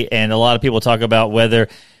ready, and a lot of people talk about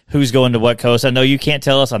who's going to what coast. I know you can't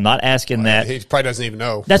tell us. I'm not asking that. He probably doesn't even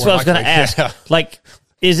know. That's what I was going to ask. Yeah. Like,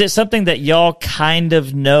 is it something that y'all kind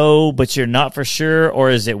of know, but you're not for sure? Or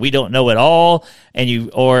is it we don't know at all,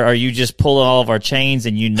 or are you just pulling all of our chains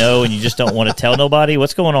and you know and you just don't want to tell nobody?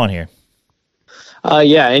 What's going on here?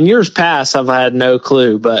 Yeah, in years past, I've had no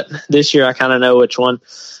clue, but this year I kind of know which one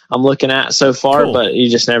I'm looking at so far, cool. But you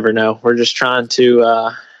just never know. We're just trying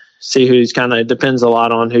to see who's depends a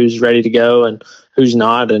lot on who's ready to go and who's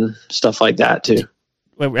not and stuff like that too.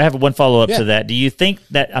 I have one follow-up to that. Do you think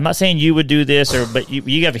that, I'm not saying you would do this, but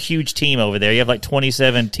you have a huge team over there. You have like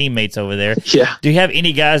 27 teammates over there. Yeah. Do you have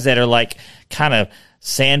any guys that are like kind of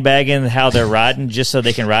sandbagging how they're riding just so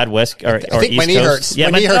they can ride West or I think East my knee Coast? hurts. Yeah,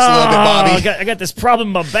 my knee hurts a little bit, Bobby. I got this problem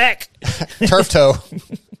in my back. Turf toe.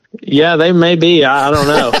 Yeah, they may be. I don't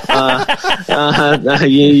know.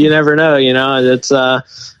 You never know. You know, it's I'm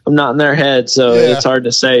not in their head, so it's hard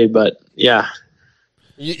to say. But yeah,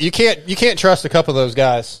 you can't trust a couple of those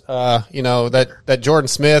guys. You know that Jordan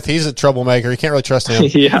Smith, he's a troublemaker. You can't really trust him.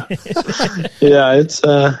 yeah,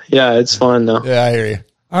 it's fun though. Yeah, I hear you.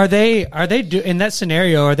 Are they in that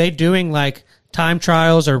scenario? Are they doing like time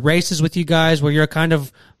trials or races with you guys where you're kind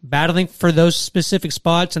of battling for those specific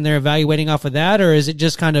spots and they're evaluating off of that, or is it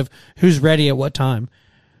just kind of who's ready at what time?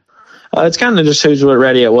 It's kind of just who's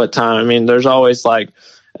ready at what time. I mean, there's always like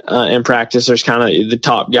in practice, there's kind of the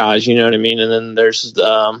top guys, you know what I mean, and then there's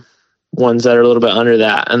ones that are a little bit under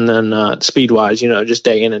that. And then speed wise, just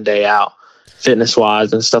day in and day out, fitness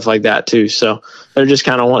wise and stuff like that too. So they're just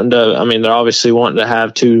kind of wanting to, they're obviously wanting to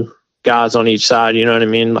have two guys on each side, you know what I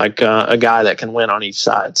mean? Like a guy that can win on each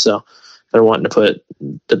side. So they're wanting to put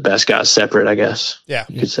the best guys separate, I guess. Yeah.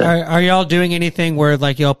 You could say. Are y'all doing anything where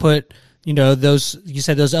like y'all put, those, you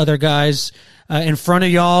said those other guys in front of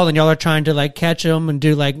y'all and y'all are trying to like catch them and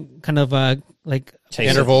do like kind of like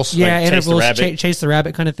intervals? Yeah, like intervals, chase the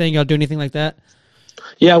rabbit kind of thing. Y'all do anything like that?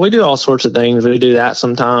 Yeah, we do all sorts of things. We do that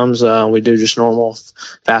sometimes. We do just normal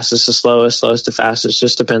fastest to slowest, slowest to fastest.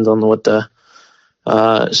 Just depends on what the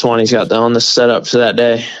Swanee's got on the setup for that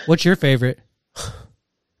day. What's your favorite?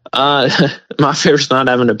 My favorite's not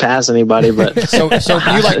having to pass anybody, but so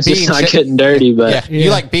you like it's being just not getting dirty. But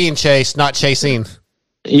you like being chased, not chasing.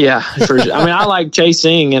 Yeah, for sure. I like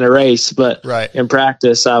chasing in a race, but right. in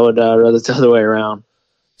practice, I would rather the other way around.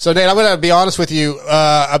 So, Nate, I'm going to be honest with you.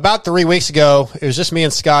 About 3 weeks ago, it was just me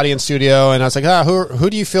and Scotty in studio, and I was like, who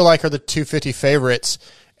do you feel like are the 250 favorites?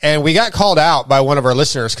 And we got called out by one of our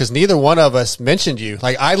listeners because neither one of us mentioned you.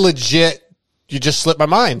 Like, you just slipped my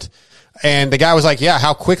mind. And the guy was like, yeah,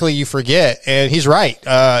 how quickly you forget. And he's right.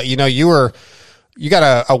 You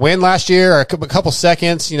got a win last year, a couple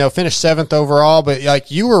seconds, finished 7th overall, but like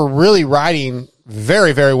you were really riding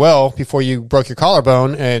very, very well before you broke your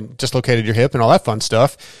collarbone and dislocated your hip and all that fun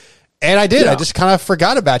stuff. And I did. Yeah. I just kind of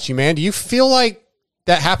forgot about you, man. Do you feel like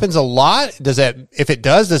that happens a lot? If it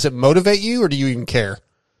does it motivate you or do you even care?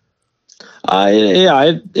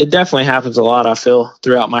 It definitely happens a lot. I feel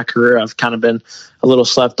throughout my career, I've kind of been a little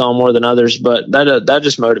slept on more than others, but that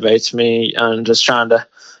just motivates me and just trying to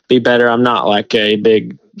be better. I'm not like a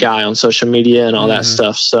big guy on social media and all that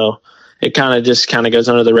stuff. So it kind of goes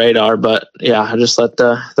under the radar, but yeah, I just let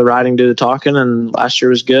the riding do the talking, and last year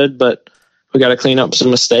was good, but we got to clean up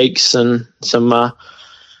some mistakes and some,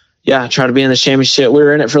 try to be in the championship. We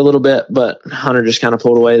were in it for a little bit, but Hunter just kind of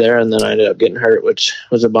pulled away there, and then I ended up getting hurt, which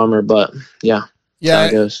was a bummer, but yeah. Yeah.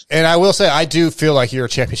 It goes. And I will say, I do feel like you're a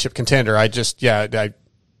championship contender. It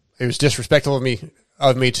was disrespectful of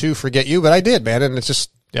me to forget you, but I did, man. And it's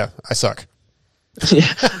just, I suck.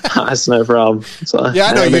 Yeah, that's no problem. So, yeah,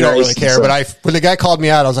 I know you don't really care, but when the guy called me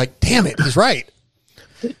out, I was like, damn it, he's right.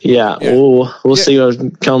 Yeah. We'll see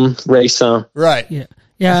what come race time. Right. Yeah.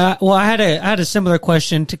 Yeah. Well, I had a similar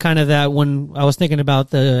question to kind of that when I was thinking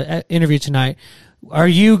about the interview tonight. Are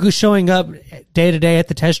you showing up day to day at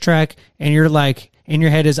the test track and you're like, in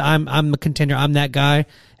your head is I'm a contender, I'm that guy?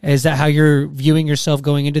 Is that how you're viewing yourself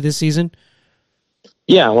going into this season?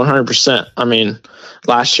 Yeah, 100%.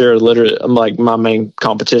 Last year, literally, like my main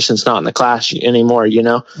competition's not in the class anymore.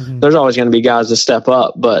 There's always going to be guys that step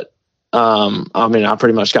up, but I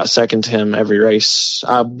pretty much got second to him every race.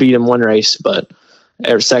 I beat him one race, but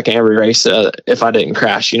every race if I didn't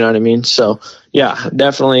crash. You know what I mean? So yeah,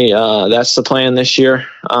 definitely that's the plan this year.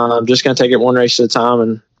 I'm just going to take it one race at a time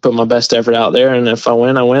and put my best effort out there. And if I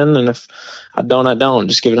win, I win. And if I don't, I don't.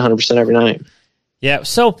 Just give it 100% every night. Yeah.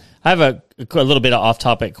 So I have a little bit of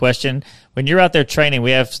off-topic question. When you're out there training,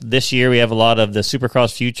 this year we have a lot of the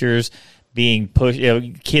Supercross futures being pushed,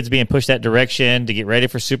 kids being pushed that direction to get ready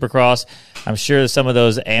for Supercross. I'm sure some of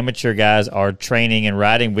those amateur guys are training and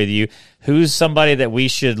riding with you. Who's somebody that we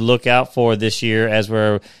should look out for this year as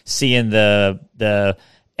we're seeing the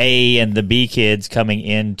A and the B kids coming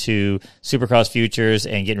into Supercross futures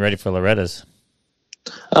and getting ready for Loretta's?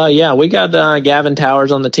 We got Gavin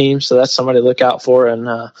Towers on the team, so that's somebody to look out for.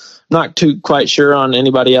 And not quite sure on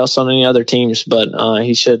anybody else on any other teams, but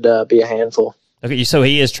he should be a handful. Okay, so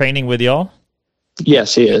he is training with y'all?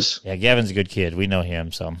 Yes, he is. Yeah, Gavin's a good kid. We know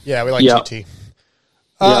him. So yeah, we like GT.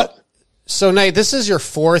 So, Nate, this is your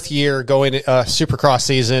 4th year going Supercross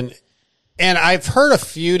season, and I've heard a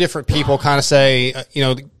few different people kind of say,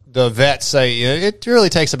 the vets say it really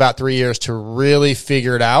takes about 3 years to really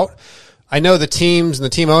figure it out. I know the teams and the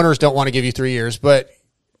team owners don't want to give you 3 years, but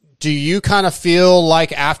do you kind of feel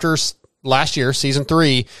like after last year, season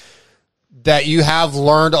 3, that you have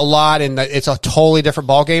learned a lot and that it's a totally different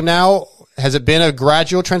ballgame now? Has it been a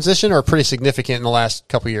gradual transition or pretty significant in the last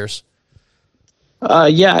couple of years?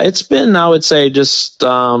 It's been, I would say, just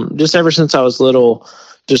ever since I was little,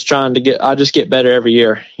 just trying to I just get better every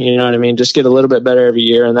year. You know what I mean? Just get a little bit better every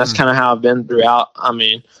year. And that's kind of how I've been throughout.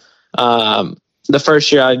 The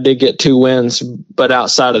first year I did get 2 wins, but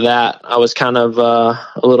outside of that, I was kind of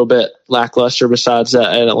a little bit lackluster besides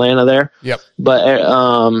that at Atlanta there. Yep. But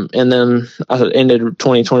and then I ended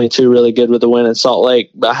 2022 really good with the win in Salt Lake.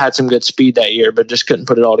 I had some good speed that year, but just couldn't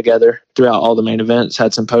put it all together throughout all the main events.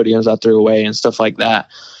 Had some podiums I threw away and stuff like that.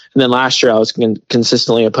 And then last year I was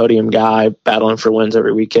consistently a podium guy, battling for wins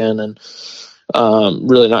every weekend. And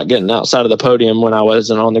really not getting outside of the podium when I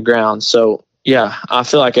wasn't on the ground. So yeah, I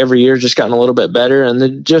feel like every year just gotten a little bit better, and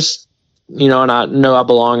then just, and I know I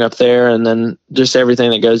belong up there, and then just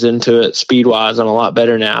everything that goes into it speed wise, I'm a lot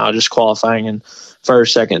better now, just qualifying in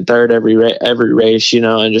first, second, third, every race,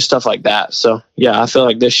 and just stuff like that. So yeah, I feel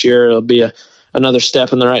like this year it'll be another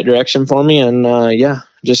step in the right direction for me, and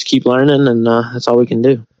just keep learning, and that's all we can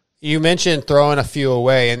do. You mentioned throwing a few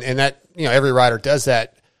away, and that, every rider does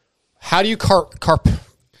that. How do you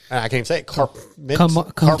I can't even say it.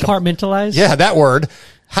 Compartmentalize? Yeah, that word.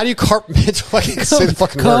 How do you compartmentalize? I can't say the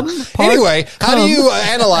fucking word. Anyway, how do you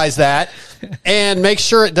analyze that and make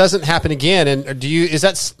sure it doesn't happen again? And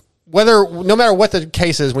no matter what the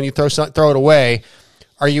case is, when you throw it away,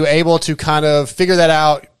 are you able to kind of figure that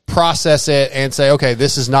out, process it, and say, okay,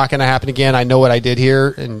 this is not going to happen again. I know what I did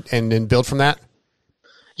here, and then build from that?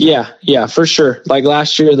 Yeah, for sure. Like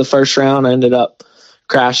last year, the first round, I ended up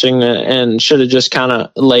crashing and should have just kind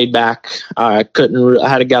of laid back. I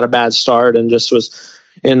had got a bad start and just was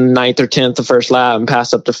in 9th or 10th the first lap and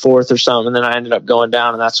passed up to 4th or something. And then I ended up going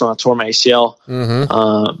down, and that's when I tore my ACL.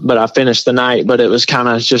 But I finished the night, but it was kind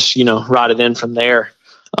of just, rotted in from there.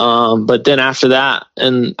 But then after that,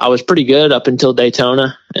 and I was pretty good up until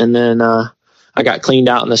Daytona. And then I got cleaned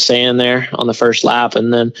out in the sand there on the first lap.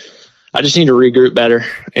 And then I just need to regroup better.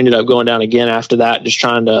 Ended up going down again after that, just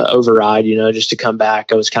trying to override, just to come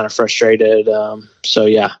back. I was kind of frustrated. So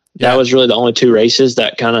that was really the only 2 races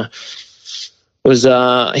that kind of was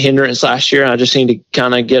a hindrance last year. I just need to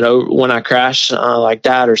kind of get over when I crash like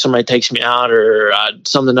that, or somebody takes me out, or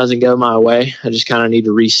something doesn't go my way. I just kind of need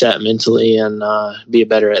to reset mentally and be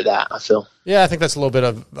better at that, I feel. Yeah, I think that's a little bit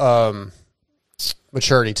of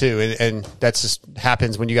maturity too. And that just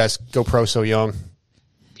happens when you guys go pro so young.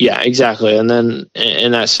 Yeah, exactly. And then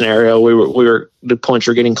in that scenario, the points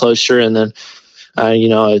were getting closer, and then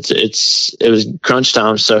it was crunch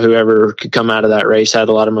time. So whoever could come out of that race had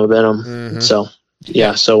a lot of momentum. So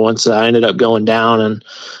once I ended up going down, and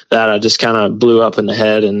that I just kind of blew up in the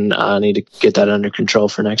head, and I need to get that under control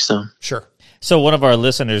for next time. Sure. So one of our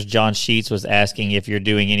listeners, John Sheets, was asking if you're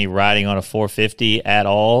doing any riding on a 450 at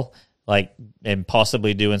all, and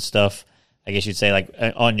possibly doing stuff, I guess you'd say,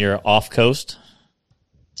 on your off coast.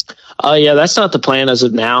 Yeah, that's not the plan as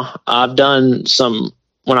of now. I've done some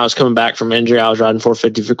when I was coming back from injury. I was riding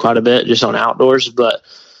 450 for quite a bit, just on outdoors. But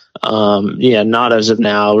not as of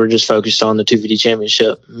now. We're just focused on the 250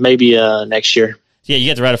 championship. Maybe next year. Yeah, you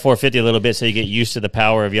get to ride a 450 a little bit, so you get used to the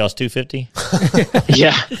power of y'all's 250.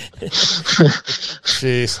 Yeah.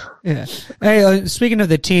 Jeez. Yeah. Hey, speaking of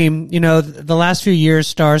the team, the last few years,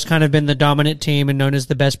 Star's kind of been the dominant team and known as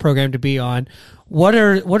the best program to be on. What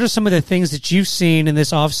are some of the things that you've seen in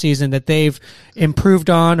this off season that they've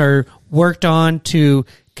improved on or worked on to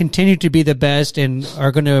continue to be the best and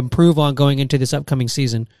are going to improve on going into this upcoming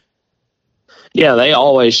season? Yeah, they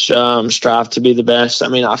always strive to be the best. I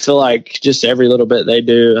mean, I feel like just every little bit they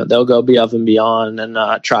do, they'll go above and beyond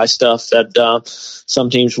and try stuff that some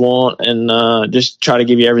teams won't, and just try to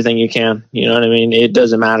give you everything you can. You know what I mean? It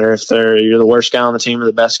doesn't matter if you're the worst guy on the team or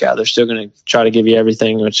the best guy. They're still going to try to give you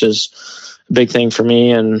everything, which is a big thing for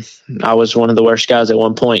me. And I was one of the worst guys at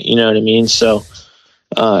one point. You know what I mean? So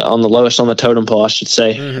on the lowest on the totem pole, I should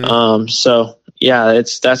say. So yeah,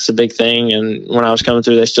 that's the big thing. And when I was coming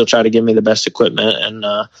through, they still try to give me the best equipment, and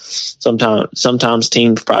sometimes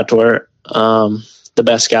teams try to the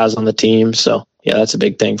best guys on the team. So yeah, that's a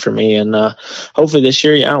big thing for me. And hopefully this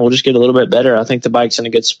year, we'll just get a little bit better. I think the bike's in a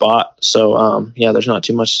good spot. So there's not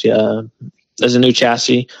too much. There's a new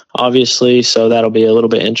chassis, obviously, so that'll be a little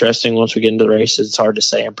bit interesting once we get into the races. It's hard to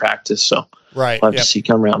say in practice, so right. We'll have to see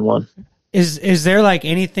come round one. Is there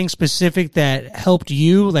anything specific that helped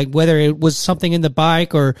you, whether it was something in the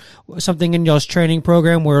bike or something in y'all's training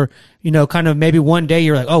program where, kind of maybe one day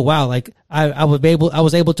you're like, oh wow, I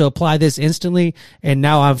was able to apply this instantly and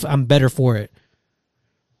now I'm better for it?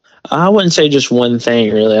 I wouldn't say just one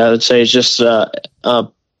thing really. I would say it's just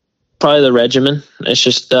probably the regimen. It's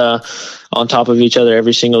just on top of each other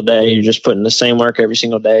every single day. You're just putting the same work every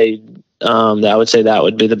single day. I would say that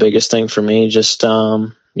would be the biggest thing for me. Just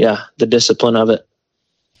the discipline of it.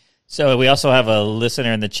 So we also have a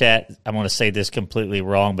listener in the chat. I'm going to say this completely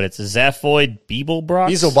wrong, but it's Zaffoid Beeblebrock.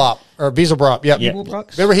 Beeblebrock. Yep. Yeah.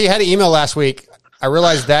 Remember, he had an email last week. I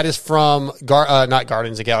realized that is from not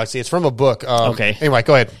Guardians of the Galaxy. It's from a book. Okay. Anyway,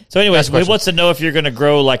 go ahead. So anyways, he wants to know if you're going to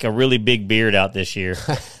grow a really big beard out this year.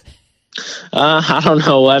 I don't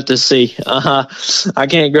know. We'll have to see. I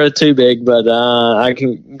can't grow too big, but I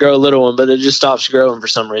can grow a little one, but it just stops growing for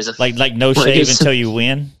some reason. Like no shave until you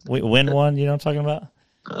win one, you know what I'm talking about?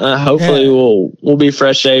 Hopefully we'll be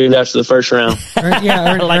fresh shaved after the first round.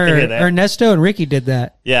 Ernesto and Ricky did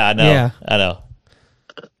that. Yeah, I know. Yeah. I know.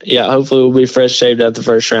 Yeah, hopefully we'll be fresh shaved after the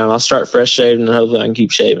first round. I'll start fresh shaved and hopefully I can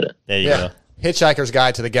keep shaving it. There you go. Hitchhiker's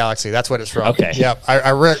Guide to the Galaxy. That's what it's from. Okay. Yep.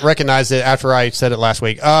 I recognized it after I said it last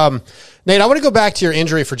week. Nate, I want to go back to your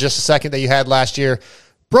injury for just a second that you had last year.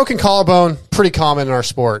 Broken collarbone, pretty common in our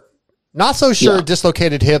sport. Not so sure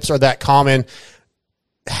dislocated hips are that common.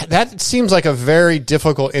 That seems like a very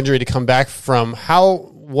difficult injury to come back from.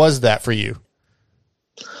 How was that for you?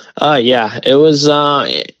 It was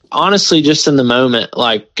honestly just in the moment.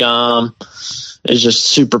 Like, it's just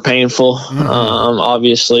super painful,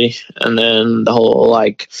 obviously. And then the whole,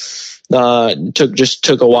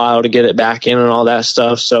 took a while to get it back in and all that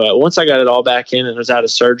stuff. So once I got it all back in and was out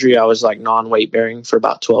of surgery, I was non-weight bearing for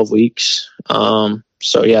about 12 weeks.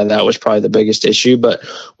 So yeah, that was probably the biggest issue. But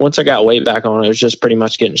once I got weight back on, it was just pretty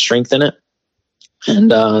much getting strength in it. And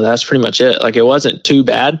that's pretty much it. Like, it wasn't too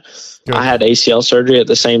bad. Good. I had ACL surgery at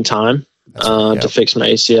the same time to fix my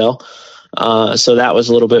ACL. So that was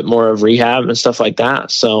a little bit more of rehab and stuff like that.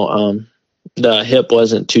 So the hip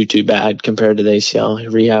wasn't too bad compared to the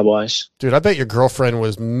ACL rehab wise. Dude, I bet your girlfriend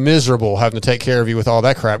was miserable having to take care of you with all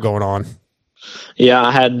that crap going on. Yeah,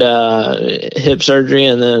 I had hip surgery,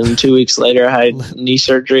 and then 2 weeks later I had knee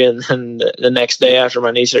surgery, and then the next day after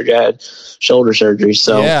my knee surgery I had shoulder surgery.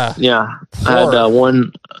 So I had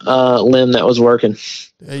one limb that was working.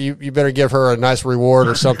 You better give her a nice reward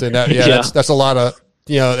or something. That's a lot of,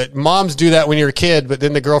 moms do that when you're a kid, but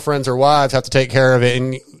then the girlfriends or wives have to take care of it.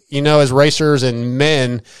 And, as racers and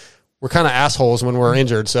men, we're kind of assholes when we're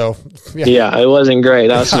injured. So, yeah, it wasn't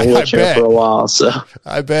great. I was in a wheelchair for a while. So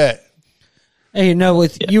I bet. Hey,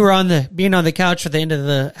 you were being on the couch at the end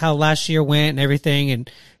of how last year went and everything, and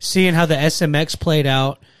seeing how the SMX played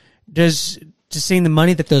out, just seeing the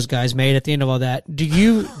money that those guys made at the end of all that, do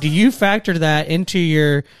you factor that into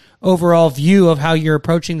your overall view of how you're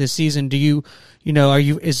approaching the season? Do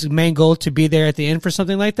is the main goal to be there at the end for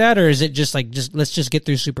something like that, or is it just let's just get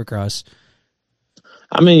through Supercross?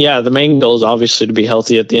 I mean, yeah, the main goal is obviously to be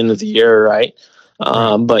healthy at the end of the year, right?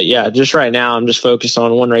 But yeah, just right now I'm just focused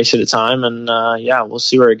on one race at a time, and we'll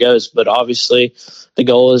see where it goes. But obviously the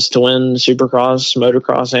goal is to win Supercross,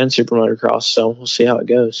 Motocross, and Super Motocross. So we'll see how it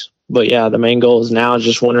goes. But yeah, the main goal is now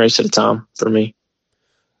just one race at a time for me.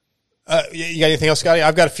 You got anything else, Scotty?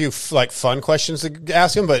 I've got a few fun questions to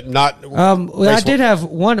ask him, but not. I did have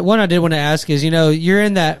one. One I did want to ask is, you're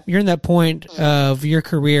in that point of your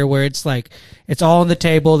career where it's like it's all on the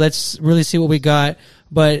table. Let's really see what we got.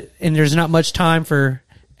 And there's not much time for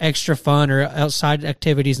extra fun or outside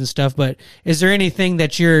activities and stuff. But is there anything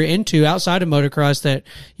that you're into outside of motocross that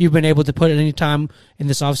you've been able to put any time in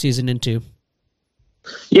this off season into?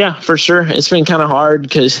 Yeah, for sure. It's been kind of hard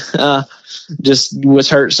because just was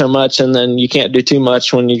hurt so much, and then you can't do too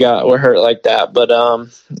much when we're hurt like that. But I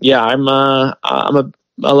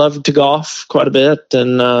love to golf quite a bit,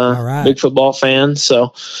 and big football fan.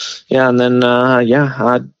 So yeah, and then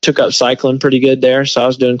I took up cycling pretty good there. So I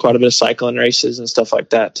was doing quite a bit of cycling races and stuff like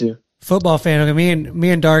that too. Football fan. Okay, me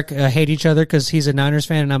and Dark hate each other because he's a Niners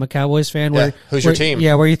fan and I'm a Cowboys fan. Yeah. Who's your team?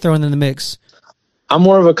 Yeah, where are you throwing in the mix? I'm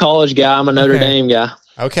more of a college guy. I'm a Notre Dame guy.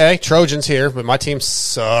 Okay, Trojans here, but my team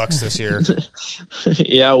sucks this year.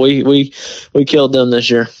 Yeah, we killed them this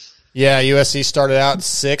year. Yeah, USC started out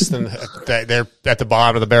 6th, and they're at the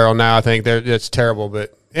bottom of the barrel now. I think it's terrible,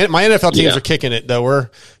 but my NFL teams are kicking it though. We're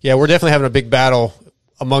definitely having a big battle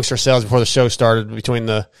amongst ourselves before the show started between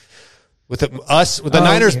the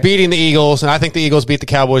Niners beating the Eagles, and I think the Eagles beat the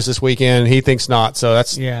Cowboys this weekend. He thinks not, so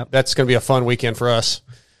that's going to be a fun weekend for us.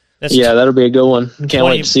 That'll be a good one. Can't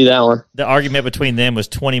wait to see that one. The argument between them was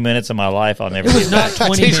 20 minutes of my life. I'll never. It was not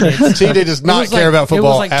 20 minutes. TJ does not care about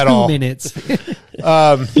football at all. 2 minutes.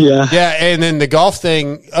 And then the golf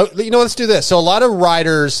thing. Let's do this. So a lot of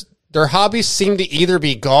riders, their hobbies seem to either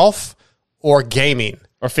be golf or gaming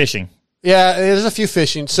or fishing. Yeah, there's a few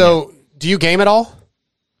fishing. So do you game at all?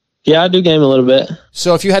 Yeah, I do game a little bit.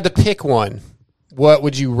 So if you had to pick one, what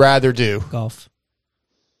would you rather do? Golf.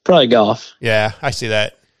 Probably golf. Yeah, I see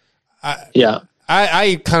that.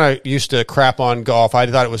 I kind of used to crap on golf. I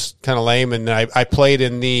thought it was kind of lame, and I played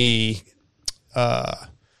in the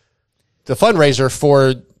fundraiser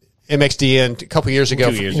for MXDN a couple years ago.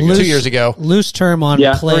 2 years ago. Loose term on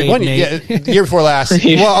play. The year before last.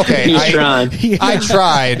 Well, okay. I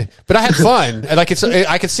tried, but I had fun. I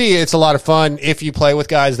could see it's a lot of fun if you play with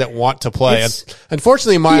guys that want to play.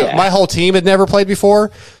 Unfortunately, my whole team had never played before,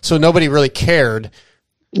 so nobody really cared.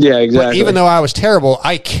 Yeah, exactly. But even though I was terrible,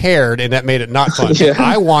 I cared, and that made it not fun.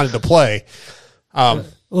 I wanted to play. But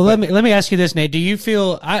Well, let me ask you this, Nate. Do you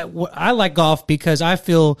feel I like golf because I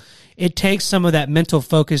feel it takes some of that mental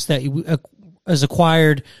focus that is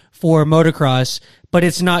acquired for motocross, but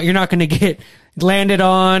it's not. You're not going to get landed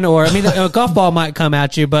on, or I mean, a golf ball might come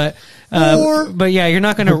at you, but yeah, you're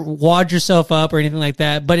not going to wad yourself up or anything like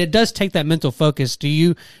that. But it does take that mental focus. Do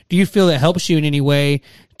you feel it helps you in any way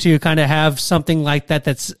to kind of have something like that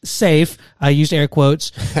that's safe? I used air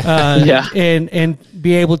quotes. Yeah, and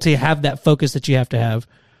be able to have that focus that you have to have.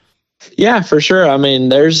 Yeah, for sure. I mean,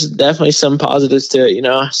 there's definitely some positives to it. You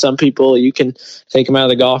know, some people, you can take them out of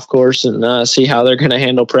the golf course and see how they're going to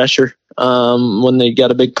handle pressure. When they got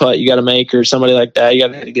a big putt you got to make, or somebody like that, you got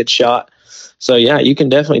to hit a good shot. So yeah, you can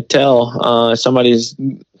definitely tell if somebody's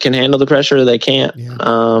can handle the pressure or they can't.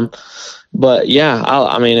 Yeah. But yeah,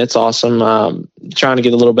 I mean, it's awesome. Trying to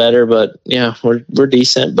get a little better, but yeah, we're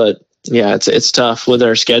decent, but yeah, it's tough with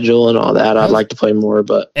our schedule and all that. I'd like to play more,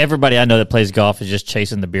 but everybody I know that plays golf is just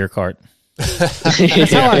chasing the beer cart.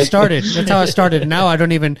 That's how I started. And now I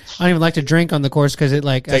don't even like to drink on the course because it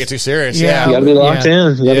like take it too serious. Yeah, you gotta be locked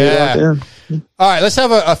in. You gotta be locked in. All right, let's have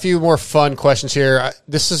a few more fun questions here.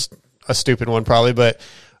 This is a stupid one probably, but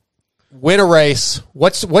win a race.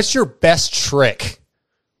 What's your best trick?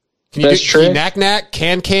 Can you do knack,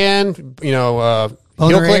 can,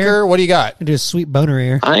 heel clicker? What do you got? I do a sweet boner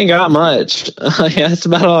air. I ain't got much. Yeah, that's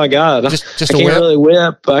about all I got. Just I a can't whip? really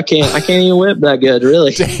whip. I can't even whip that good,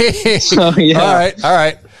 really. So, yeah. All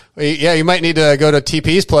right. Yeah, you might need to go to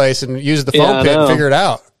TP's place and use the foam pit and figure it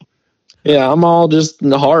out. Yeah, I'm all just in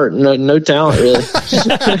the heart. No talent, really.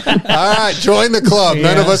 All right, join the club.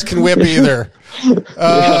 None of us can whip either.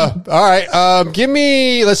 All right, give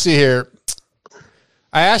me. Let's see here.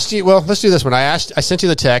 I asked you. Well, let's do this one. I sent you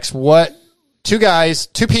the text. What? Two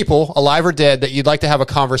people, alive or dead, that you'd like to have a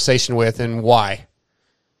conversation with, and why?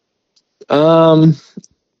 I'm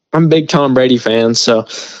a big Tom Brady fan, so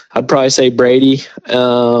I'd probably say Brady.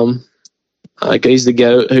 Like he's the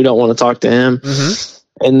GOAT. Who don't want to talk to him?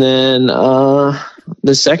 Mm-hmm. And then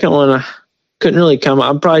the second one, I couldn't really come.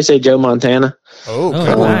 I'd probably say Joe Montana. Oh,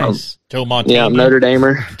 nice. Joe Montana. Yeah, Notre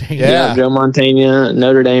Damer. Yeah, Joe Montana,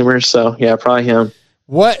 Notre Damer. So yeah, probably him.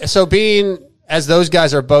 What? So being as those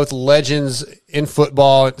guys are both legends in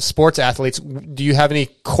football, sports athletes, do you have any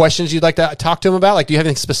questions you'd like to talk to them about? Like, do you have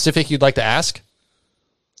anything specific you'd like to ask?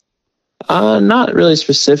 Not really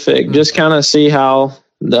specific. Just kind of see how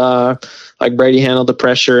like Brady handled the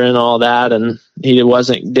pressure and all that, and he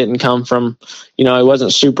didn't come from, he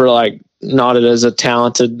wasn't super like nodded as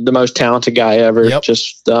the most talented guy ever. Yep.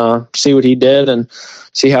 Just see what he did and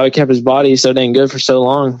see how he kept his body so dang good for so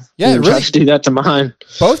long. Yeah, really tried to do that to mine.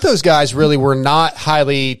 Both those guys really were not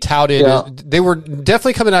highly touted. Yeah. They were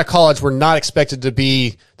definitely coming out of college, were not expected to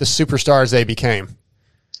be the superstars they became.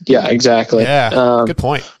 Yeah, exactly. Yeah, good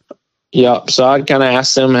point. Yeah, so I'd kind of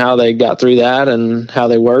ask them how they got through that and how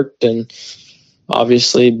they worked, and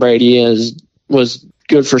obviously Brady was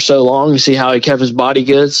good for so long to see how he kept his body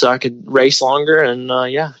good so I could race longer, and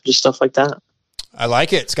just stuff like that. I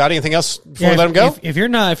like it. Scott, anything else before we let him go? If you're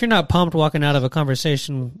not pumped walking out of a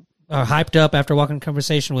conversation, hyped up after walking a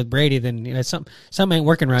conversation with Brady, then something ain't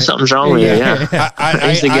working right. Something's wrong with you. Yeah.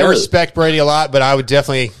 I respect Brady a lot, but I would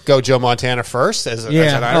definitely go Joe Montana first as an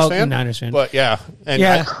Niners fan. Niners fan. But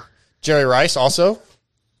Jerry Rice also.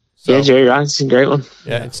 So, yeah, Jerry Rice is a great one.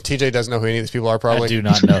 Yeah, TJ doesn't know who any of these people are. Probably I do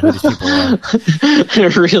not know who these people are.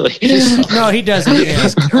 Really? No, he doesn't. Yeah.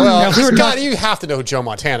 Well, Scott, you have to know who Joe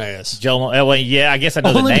Montana is. I guess I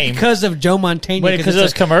know the name because of Joe Montana. Because of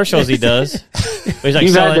those commercials he does. He's like,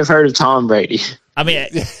 you've had to have heard of Tom Brady. I mean,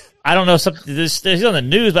 I don't know something. He's on the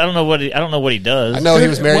news, but I don't know what he does. I know he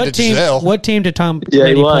was married to Giselle. What team did Tom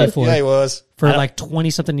Brady play for? Yeah, he was for like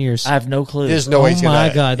 20-something years. I have no clue. There's no way he's gonna. Oh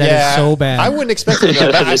my god, that is so bad. I wouldn't expect him to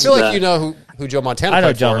know that. I feel like you know who Joe Montana. I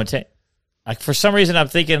know Joe Montana. Like for some reason, I'm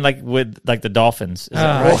thinking like with like the Dolphins. Is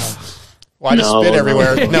that right? Well, I just spit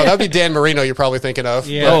everywhere. No, that'd be Dan Marino. You're probably thinking of.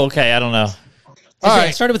 Yeah. Oh, okay. I don't know. All right.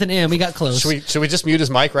 It started with an M. We got close. Should we just mute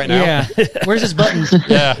his mic right now? Yeah. Where's his button?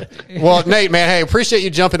 Yeah. Well, Nate, man, hey, appreciate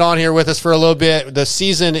you jumping on here with us for a little bit. The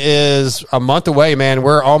season is a month away, man.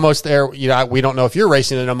 We're almost there. We don't know if you're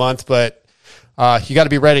racing in a month, but you got to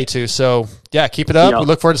be ready to. So, yeah, keep it up. We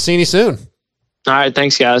look forward to seeing you soon. All right.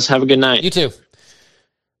 Thanks, guys. Have a good night. You too.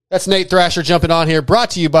 That's Nate Thrasher jumping on here,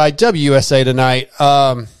 brought to you by WUSA tonight.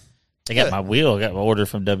 I got my wheel. I got my order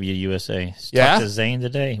from WUSA. Talked to Zane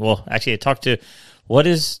today. Well, actually, I talked to, what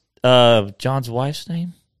is John's wife's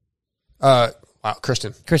name?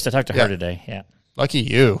 Kristen. Kristen, I talked to her today. Yeah. Lucky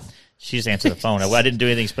you. She just answered the phone. I didn't do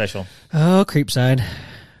anything special. Oh, Creepside.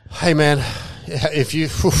 Hey, man, if you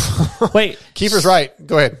wait, Kiefer's right.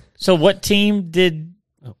 Go ahead. So, what team did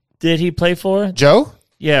he play for? Joe?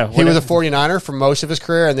 Yeah. He was a 49er for most of his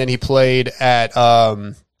career, and then he played at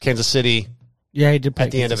Kansas City Yeah, he did play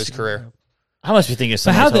at the end of his career. I must be thinking of But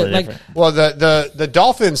something how totally the, like, different. Well, the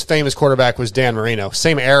Dolphins' famous quarterback was Dan Marino,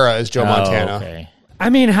 same era as Joe Montana. Okay. I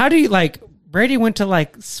mean, how do you, like, Brady went to,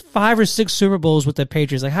 like, 5 or 6 Super Bowls with the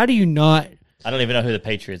Patriots. Like, how do you not... I don't even know who the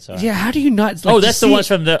Patriots are. Yeah, how do you not... Like, That's the ones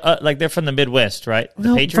from the like they're from the Midwest, right? The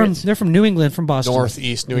No, Patriots. they're from New England, from Boston.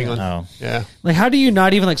 Northeast New England. Oh. Yeah. Like, how do you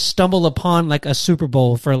not even, like, stumble upon, like, a Super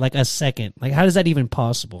Bowl for, like, a second? Like, how is that even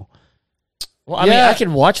possible? Well, I mean, I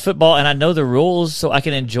can watch football and I know the rules, so I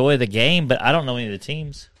can enjoy the game, but I don't know any of the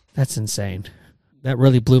teams. That's insane. That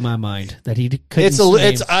really blew my mind that he couldn't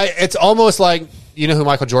It's almost like, you know who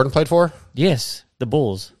Michael Jordan played for? Yes, the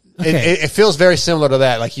Bulls. Okay. It feels very similar to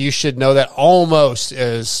that. Like, you should know that almost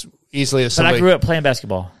as easily as But somebody. I grew up playing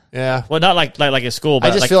basketball. Yeah. Well, not like at school,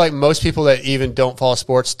 but I just feel like most people that even don't follow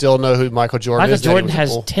sports still know who Michael Jordan Michael is. Jordan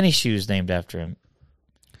has tennis shoes named after him.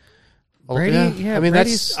 Brady, yeah, I mean,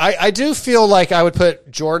 Brady's- I do feel like I would put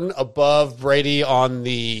Jordan above Brady on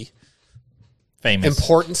the Famous.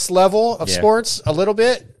 importance level of Yeah. sports a little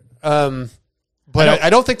bit. But I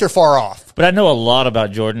don't think they're far off. But I know a lot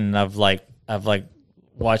about Jordan. I've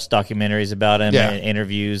watched documentaries about him Yeah. and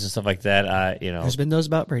interviews and stuff like that. There's been those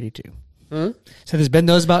about Brady, too. So there's been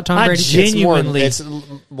those about Tom I Brady, gen- too. Genuinely. It's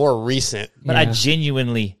more recent. But I Yeah.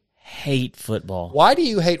 genuinely hate football. Why do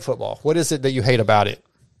you hate football? What is it that you hate about it?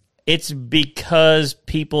 It's because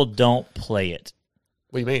people don't play it.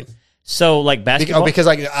 What do you mean? So, like basketball. Because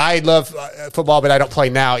I love football, but I don't play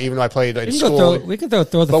now, even though I played in We can go school. throw, we can throw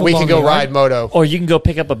the But football we can in go the yard. ride moto. or you can go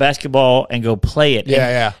pick up a basketball and go play it.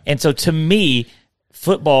 Yeah. And so to me,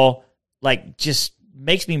 football like just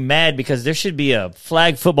makes me mad because there should be a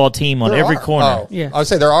flag football team on There every are. corner. Oh, Yeah. I would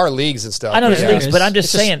say there are leagues and stuff. I know there's Yeah. leagues, but I'm just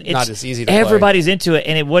It's just saying it's not as easy to play. everybody's into it,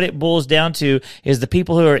 and what it boils down to is the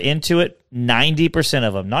people who are into it. 90%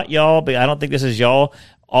 of them, not y'all, but I don't think this is y'all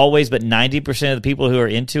always, but 90% of the people who are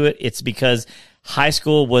into it, it's because high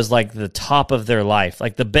school was like the top of their life.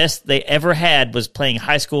 Like the best they ever had was playing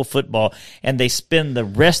high school football, and they spend the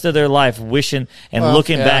rest of their life wishing and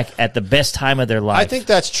looking back at the best time of their life. I think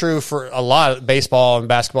that's true for a lot of baseball and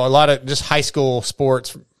basketball, a lot of just high school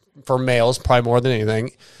sports for males, probably more than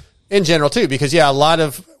anything in general too. Because a lot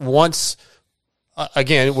of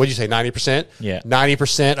again, what'd you say, 90%? Yeah.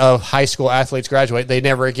 90% of high school athletes graduate. They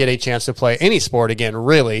never get a chance to play any sport again,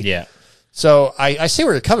 really. Yeah. So I see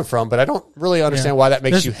where you're coming from, but I don't really understand why that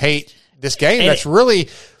makes you hate this game. That's really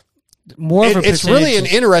More of a it's really an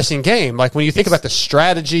percentage. interesting game. Like when you think about the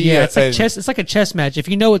strategy. Yeah, it's like and- chess. It's like a chess match. If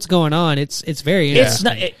you know what's going on, it's very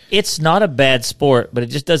interesting. It's not a bad sport, but it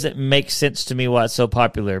just doesn't make sense to me why it's so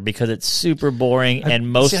popular because it's super boring and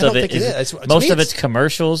most I of don't it think it is is. To most me, of it's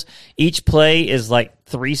commercials. Each play is like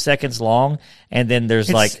 3 seconds long, and then there's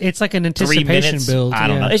It's like an 3 anticipation minutes. build. I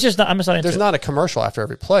don't know. It's just not. I'm just not into There's it. not a commercial after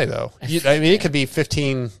every play, though. I mean, it could be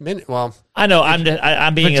 15 minutes. Well, I know.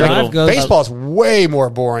 I'm being a drive little. goes- baseball's way more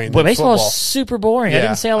boring Well, than baseball football. is super boring. I Yeah.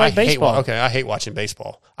 didn't say I like hate baseball. I hate watching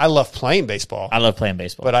baseball. I love playing baseball, I love playing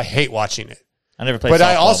baseball, but I hate watching it. I never played. But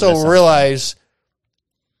I softball, also that sounds realize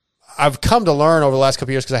I've come to learn over the last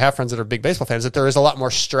couple of years because I have friends that are big baseball fans that there is a lot more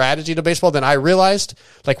strategy to baseball than I realized,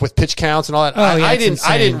 like with pitch counts and all that. I it's didn't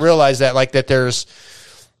insane. realize that that there's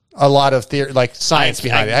a lot of theory, like science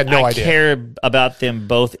behind it. I had no idea. I care about them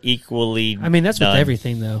both equally. I mean, that's done. with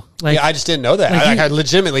everything, though. Like, Yeah, I just didn't know that. Like I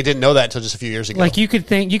legitimately didn't know that until just a few years ago. like you could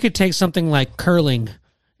take something like curling,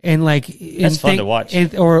 and That's fun to watch.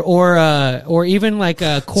 or even like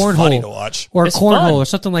a cornhole, funny to watch. or It's cornhole, fun. or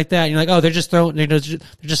something like that. You're like, oh, they're just throwing, they're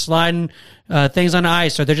just sliding things on the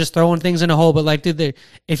ice, or they're just throwing things in a hole. But like, dude,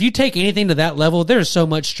 if you take anything to that level, there's so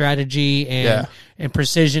much strategy and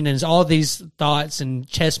precision, and all these thoughts and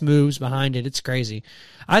chess moves behind it. It's crazy.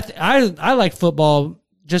 I like football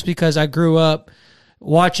just because I grew up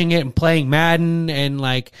watching it and playing Madden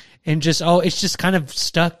and just it's just kind of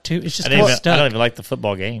stuck to. It's just I kind of don't stuck. even like the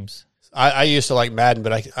football games. I used to like Madden,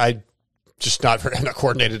 but I just not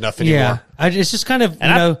coordinated enough anymore. Yeah, it's just kind of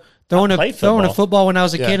And throwing played a football. football when I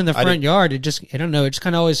was a Yeah, kid in the I front did. yard. It just I don't know. It just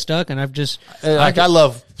kind of always stuck, and I've just I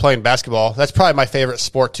love playing basketball. That's probably my favorite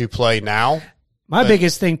sport to play now. my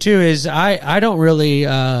biggest thing too is I don't really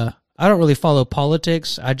follow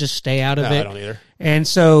politics. I just stay out of No, it. I don't either. And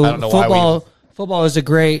so I don't know why football is a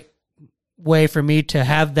great way for me to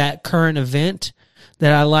have that current event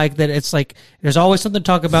that I like, that it's like there's always something to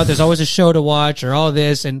talk about, there's always a show to watch or all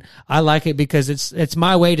this, and I like it because it's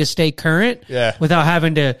my way to stay current without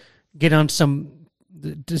having to get on some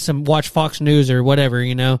watch Fox News or whatever,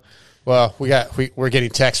 Well, we're getting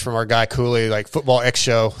texts from our guy Cooley, like Football X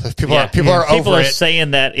Show. People are over People are it.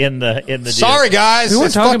 saying that in the Sorry, guys. We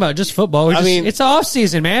weren't talking about just football. It's off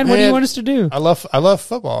season, man. What do you want us to do? I love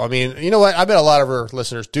football. I mean, you know what? I bet a lot of our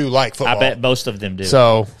listeners do like football. I bet most of them do.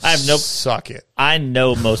 So suck it. I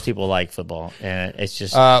know most people like football, and it's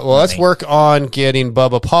just. Let's work on getting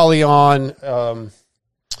Bubba Pauli on. Did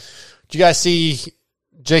you guys see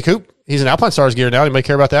Jay Coop? He's in Alpine Stars gear now. Anybody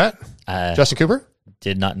care about that? Justin Cooper?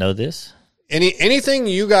 Did not know this. Anything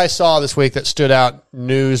you guys saw this week that stood out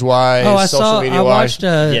news-wise, social media-wise?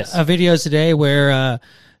 I watched a video today where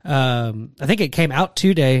I think it came out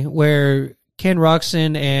today where Ken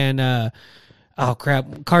Roxon and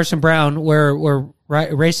Carson Brown were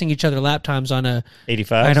racing each other lap times on a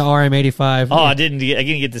 85, an RM85. Oh, I didn't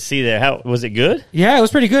get to see that. How was it good? Yeah, it was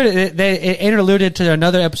pretty good. It interluded to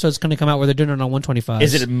another episode that's going to come out where they're doing it on 125.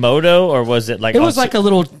 Is it a moto or was it like? It was like a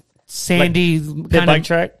little sandy pit bike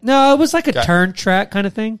track. No, it was like a turn track kind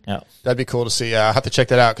of thing. Oh. That'd be cool to see. I'll have to check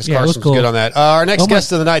that out because Carson's cool. good on that. Our next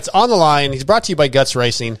guest of the night's on the line. He's brought to you by Guts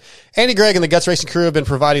Racing. Andy Gregg and the Guts Racing crew have been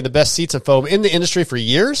providing the best seats and foam in the industry for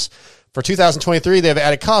years. For 2023, they have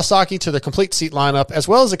added Kawasaki to their complete seat lineup, as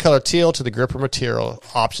well as the color teal to the gripper material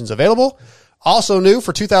options available. Also new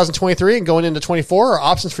for 2023 and going into 24 are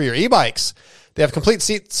options for your e-bikes. They have complete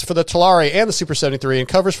seats for the Talari and the Super 73 and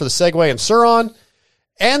covers for the Segway and Sur-Ron.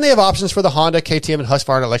 And they have options for the Honda, KTM, and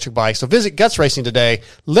Husqvarna electric bikes. So visit Guts Racing today.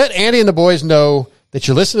 Let Andy and the boys know that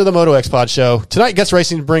you listen to the MotoXpod show. Tonight, Guts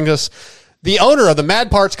Racing brings us the owner of the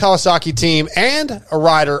Mad Parts Kawasaki team and a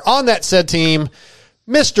rider on that said team,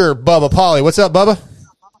 Mr. Bubba Pauli. What's up, Bubba?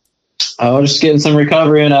 Oh, just getting some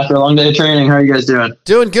recovery in after a long day of training. How are you guys doing?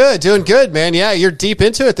 Doing good, man. Yeah, you're deep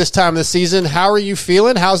into it this time of the season. How are you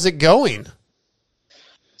feeling? How's it going?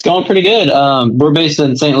 It's going pretty good. We're based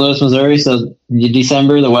in St. Louis, Missouri, so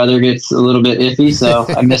December, the weather gets a little bit iffy, so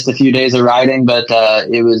I missed a few days of riding, but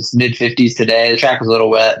it was mid-50s today. The track was a little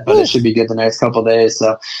wet, but it should be good the next couple of days.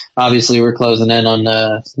 So obviously we're closing in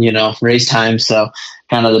on, race time, so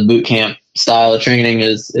kind of the boot camp style of training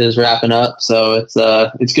is wrapping up. So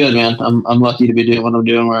it's good, man. I'm lucky to be doing what I'm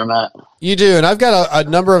doing where I'm at. You do, and I've got a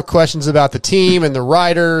number of questions about the team and the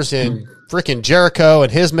riders and freaking Jericho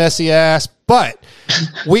and his messy ass, but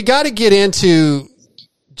we got to get into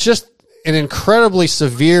just an incredibly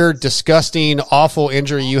severe, disgusting, awful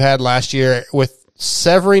injury you had last year with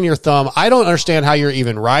severing your thumb. I don't understand how you're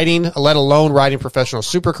even riding, let alone riding professional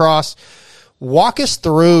supercross. Walk us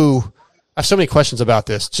through. I have so many questions about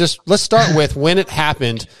this. Just let's start with when it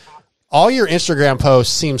happened. All your Instagram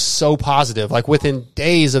posts seem so positive, like within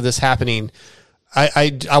days of this happening.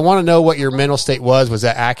 I want to know what your mental state was. Was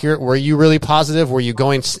that accurate? Were you really positive? Were you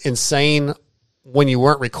going insane when you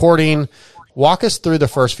weren't recording? Walk us through the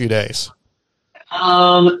first few days.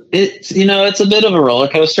 It's a bit of a roller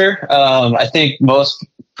coaster. I think most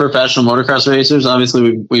professional motocross racers,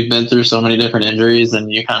 obviously we've been through so many different injuries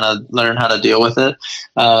and you kind of learn how to deal with it.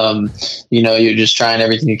 You're just trying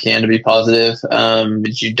everything you can to be positive.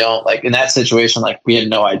 But you don't in that situation, we had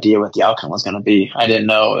no idea what the outcome was going to be. I didn't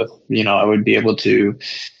know if, I would be able to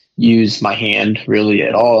use my hand really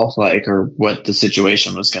at all, or what the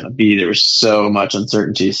situation was going to be. There was so much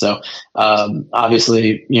uncertainty. So,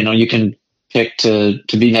 obviously, you can pick to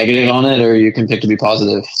be negative on it or you can pick to be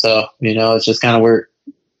positive. So, it's just kind of where,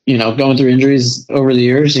 going through injuries over the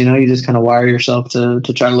years, you just kind of wire yourself to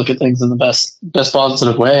try to look at things in the best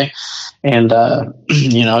positive way. And,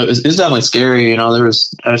 it was definitely scary.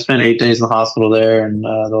 I spent 8 days in the hospital there and,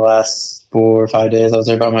 the last 4 or 5 days I was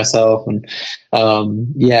there by myself. And,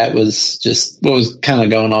 it was just what was kind of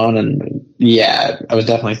going on. And I was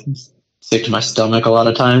definitely sick to my stomach a lot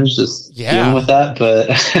of times, just dealing with that. But,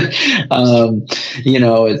 I don't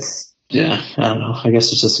know. I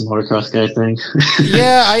guess it's just a motocross guy thing.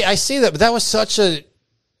 I see that, but that was such a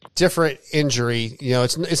different injury.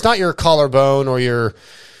 It's not your collarbone or your,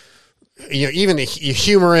 even your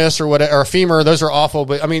humerus or whatever, or femur. Those are awful.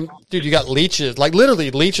 But I mean, dude, you got leeches,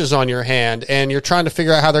 literally leeches on your hand, and you're trying to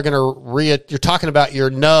figure out how they're going to you're talking about your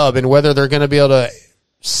nub and whether they're going to be able to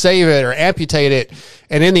save it or amputate it.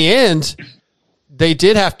 And in the end, they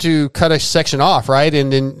did have to cut a section off, right?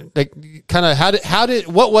 And then they kind of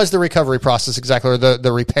what was the recovery process exactly, or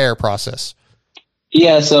the repair process?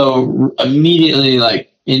 Yeah, so immediately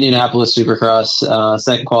Indianapolis Supercross,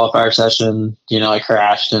 second qualifier session, I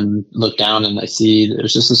crashed and looked down and I see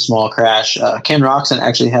there's just a small crash. Ken Roxon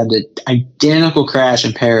actually had the identical crash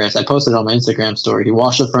in Paris. I posted it on my Instagram story. He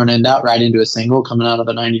washed the front end out right into a single coming out of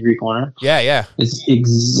a 90-degree corner. Yeah. It's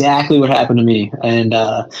exactly what happened to me. And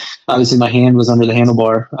obviously my hand was under the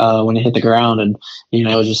handlebar when it hit the ground, and,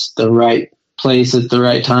 just the right place at the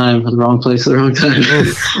right time, the wrong place at the wrong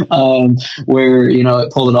time. Where, you know,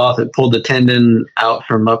 it pulled it off. It pulled the tendon out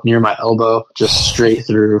from up near my elbow, just straight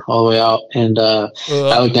through all the way out. And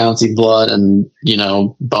I look down, see blood and, you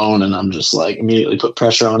know, bone, and I'm just like immediately put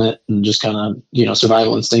pressure on it and just kind of, you know,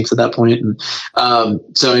 survival instincts at that point. And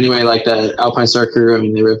so anyway, like the Alpine Star crew, I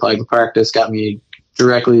mean, they were like the practice, got me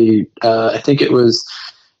directly, I think it was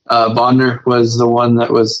Bodner was the one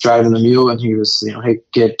that was driving the mule, and he was, you know, hey,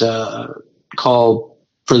 get call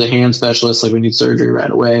for the hand specialist, like we need surgery right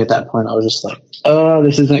away. At that point I was just like, oh,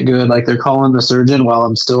 this isn't good. Like they're calling the surgeon while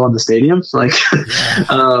I'm still on the stadium. Like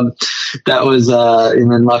that was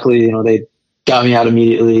and then luckily, you know, they got me out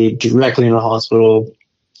immediately, directly in the hospital.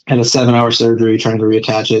 Had a 7-hour surgery trying to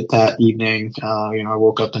reattach it that evening. You know, I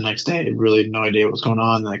woke up the next day, really had no idea what was going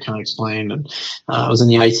on. And I kind of explained, and I was in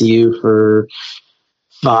the ICU for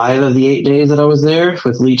 5 of the 8 days that I was there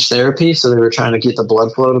with leech therapy. So they were trying to get the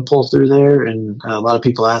blood flow to pull through there. And a lot of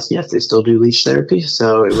people asked, yes, they still do leech therapy.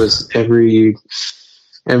 So it was every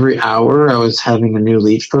hour I was having a new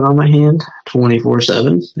leech put on my hand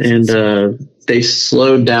 24/7. And they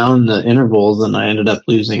slowed down the intervals, and I ended up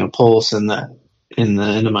losing a pulse in the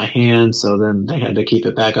end of my hand. So then they had to keep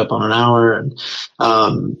it back up on an hour. And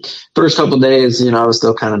first couple of days, you know, I was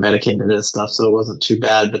still kind of medicated and stuff, so it wasn't too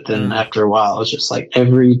bad. But then after a while, it was just like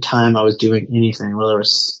every time I was doing anything, whether it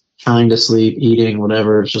was trying to sleep, eating,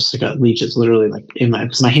 whatever, it's just I got leeches literally like in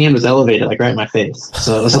my hand was elevated like right in my face.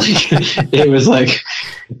 So it was like it was like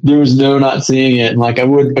there was no not seeing it. And like I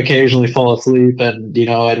would occasionally fall asleep, and you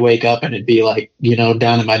know, I'd wake up and it'd be like, you know,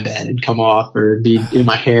 down in my bed, it'd come off, or it'd be in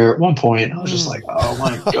my hair at one point. I was just like, oh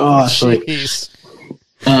my gosh. Like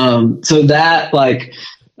so that, like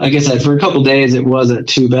I said, for a couple of days it wasn't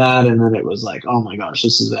too bad, and then it was like, oh my gosh,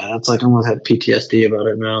 this is bad. It's like I almost had PTSD about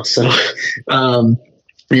it now. So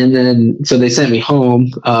and then, so they sent me home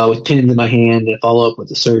with pins in my hand to follow up with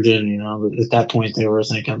the surgeon. You know, at that point they were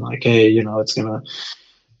thinking like, hey, you know, it's gonna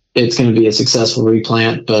be a successful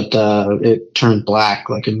replant, but it turned black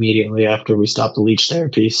like immediately after we stopped the leech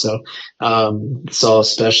therapy. So saw a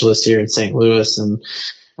specialist here in St. Louis, and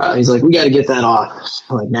he's like, we got to get that off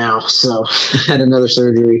like now. So had another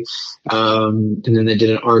surgery, and then they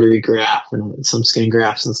did an artery graft and some skin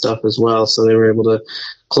grafts and stuff as well. So they were able to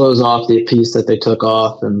close off the piece that they took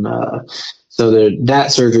off. And so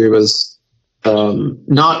that surgery was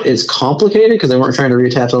not as complicated because they weren't trying to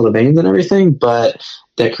reattach all the veins and everything, but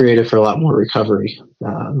that created for a lot more recovery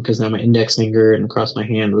because now my index finger and across my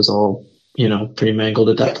hand was all, you know, pretty mangled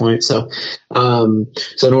at that point. So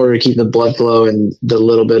in order to keep the blood flow and the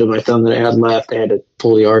little bit of my thumb that I had left, I had to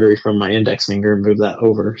pull the artery from my index finger and move that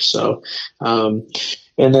over. So,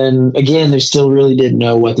 and then again, they still really didn't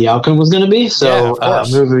know what the outcome was going to be. So,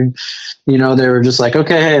 moving, you know, they were just like,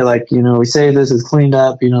 okay, hey, like, you know, we say this is cleaned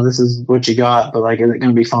up, you know, this is what you got, but like, is it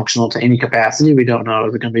going to be functional to any capacity? We don't know.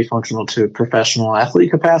 Is it going to be functional to professional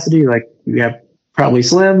athlete capacity? Like, we have probably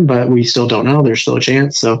slim, but we still don't know. There's still a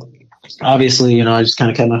chance. So, obviously, you know, I just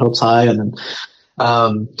kind of kept my hopes high. And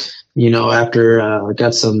then, you know, after I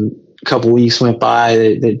got a couple weeks went by,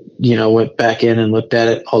 they, you know, went back in and looked at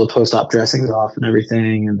it, all the post-op dressings off and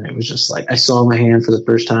everything. And it was just like, I saw my hand for the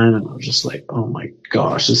first time and I was just like, oh my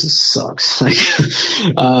gosh, this sucks. Like,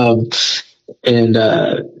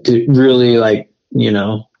 it really, like, you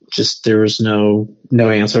know, just there was no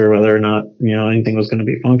answer whether or not, you know, anything was going to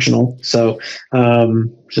be functional. So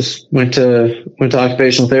just went to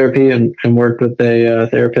occupational therapy and worked with a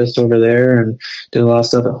therapist over there and did a lot of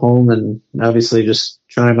stuff at home, and obviously just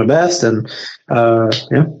trying my best, and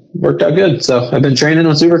worked out good. So I've been training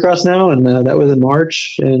on Supercross now, and that was in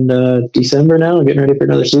March and December now. I'm getting ready for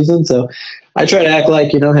another season. So I try to act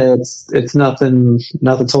like, you know, hey, it's nothing's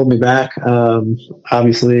holding me back.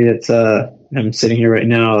 Obviously it's I'm sitting here right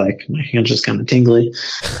now, like my hand's just kind of tingly.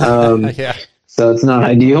 Yeah. So it's not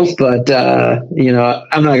ideal, but, you know,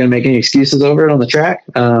 I'm not going to make any excuses over it on the track.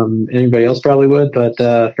 Anybody else probably would, but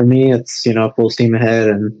for me, it's, you know, full steam ahead.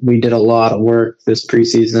 And we did a lot of work this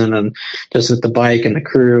preseason, and just with the bike and the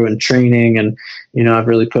crew and training. And, you know, I've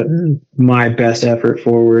really put in my best effort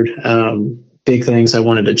forward. Big things I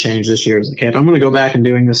wanted to change this year is, like, if I'm going to go back and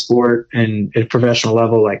doing this sport and at a professional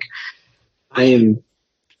level, like, I am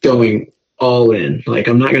going all in. Like,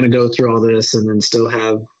 I'm not going to go through all this and then still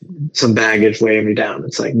have some baggage weighing me down.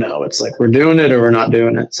 It's like, no, it's like, we're doing it or we're not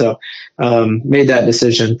doing it. So, made that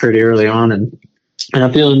decision pretty early on, and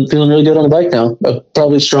I'm feeling really good on the bike now,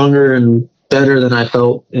 probably stronger and better than I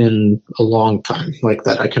felt in a long time, like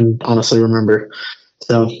that I can honestly remember.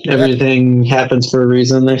 So everything happens for a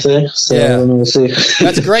reason, they say. So we'll see.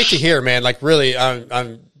 That's great to hear, man. Like, really,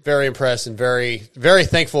 I'm very impressed and very, very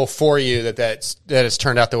thankful for you that it's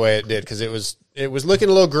turned out the way it did, because it was looking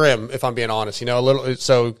a little grim, if I'm being honest. A little.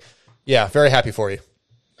 So, yeah, very happy for you.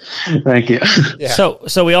 Thank you. Yeah.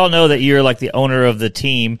 So we all know that you're like the owner of the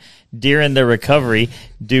team. During the recovery,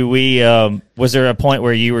 was there a point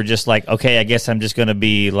where you were just like, okay, I guess I'm just going to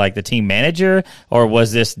be like the team manager, or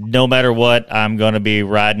was this no matter what, I'm going to be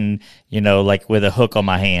riding, like with a hook on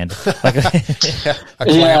my hand?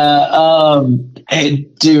 Hey,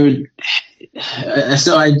 dude.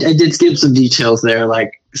 So I did skip some details there.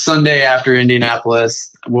 Like Sunday after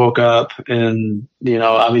Indianapolis, woke up and,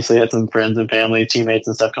 obviously had some friends and family, teammates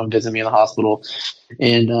and stuff come visit me in the hospital.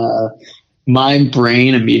 And, my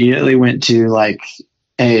brain immediately went to like,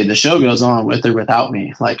 hey, the show goes on with or without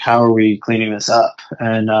me. Like, how are we cleaning this up?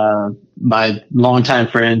 And my longtime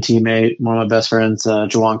friend, teammate, one of my best friends,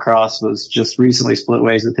 Juwan Cross, was just recently split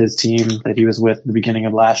ways with his team that he was with at the beginning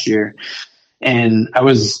of last year. And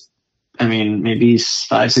maybe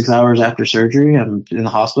 5-6 hours after surgery, I'm in the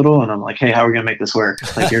hospital and I'm like, hey, how are we going to make this work?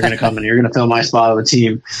 Like, you're going to come and you're going to fill my spot on the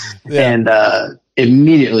team. Yeah. And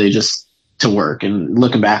immediately just to work. And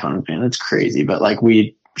looking back on it, man, that's crazy. But like,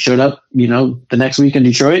 we showed up, the next week in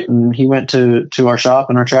Detroit, and he went to our shop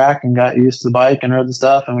and our track and got used to the bike and rode the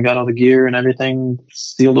stuff, and we got all the gear and everything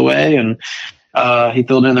sealed away, and he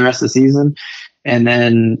filled in the rest of the season. And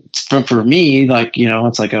then for me, like,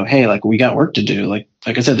 it's like, oh, hey, like, we got work to do. Like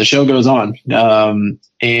I said, the show goes on. And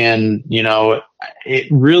it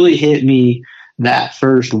really hit me that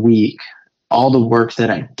first week, all the work that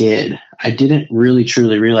I did. I didn't really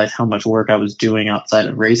truly realize how much work I was doing outside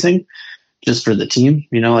of racing, just for the team,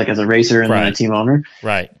 like as a racer and then a team owner.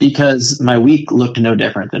 Right. Because my week looked no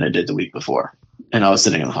different than it did the week before. And I was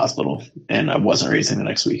sitting in the hospital and I wasn't racing the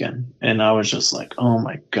next weekend. And I was just like, oh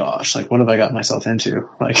my gosh, like, what have I got myself into?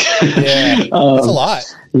 Like, yeah, that's a lot.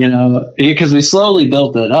 Because we slowly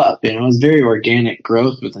built it up. It was very organic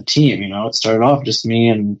growth with the team. It started off just me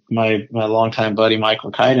and my longtime buddy,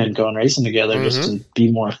 Michael Kaiden, going racing together just to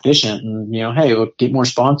be more efficient. And, hey, we'll get more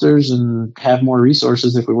sponsors and have more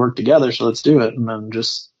resources if we work together. So let's do it. And then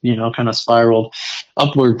just, kind of spiraled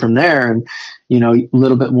upward from there. And, a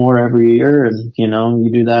little bit more every year. And, you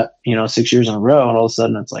do that, 6 years in a row, and all of a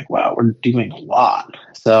sudden it's like, wow, we're doing a lot.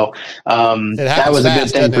 So that was a good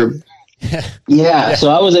thing for yeah. So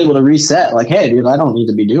I was able to reset, like, hey, dude, I don't need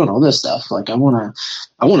to be doing all this stuff. Like, I want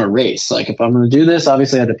to race. Like, if I'm going to do this,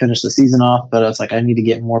 obviously I had to finish the season off, but it's like, I need to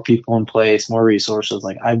get more people in place, more resources.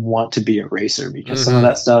 Like, I want to be a racer, because some of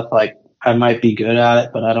that stuff, like, I might be good at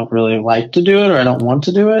it, but I don't really like to do it, or I don't want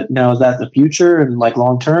to do it. Now, is that the future and like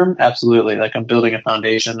long term? Absolutely. Like, I'm building a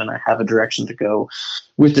foundation and I have a direction to go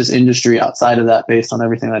with this industry outside of that based on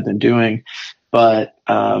everything I've been doing. But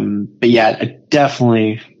yeah, I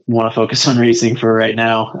definitely want to focus on racing for right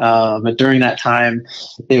now. But during that time,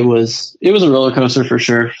 it was a roller coaster for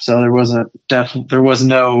sure. So there was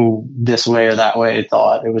no this way or that way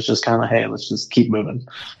thought. It was just kind of, hey, let's just keep moving.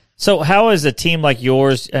 So how is a team like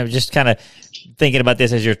yours, just kind of thinking about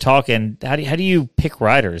this as you're talking, how do you pick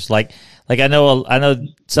riders? Like I know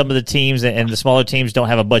some of the teams and the smaller teams don't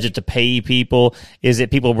have a budget to pay people. Is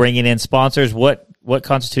it people bringing in sponsors? What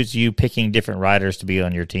constitutes you picking different riders to be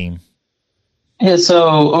on your team? Yeah,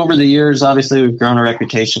 so over the years, obviously we've grown a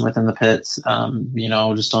reputation within the pits,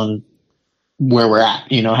 just on where we're at,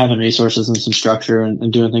 having resources and some structure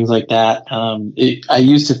and doing things like that. I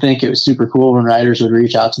used to think it was super cool when riders would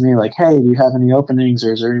reach out to me like, hey, do you have any openings,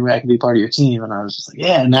 or is there any way I can be part of your team? And I was just like,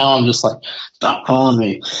 yeah. Now I'm just like, stop calling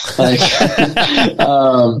me. Like,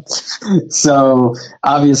 so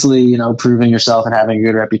obviously, proving yourself and having a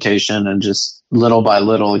good reputation, and just little by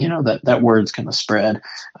little, that word's going to spread.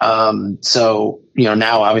 So,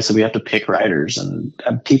 now obviously we have to pick riders, and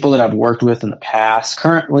people that I've worked with in the past.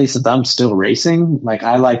 Currently, since I'm still racing, like,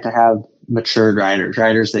 I like to have matured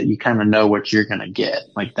riders that you kind of know what you're going to get.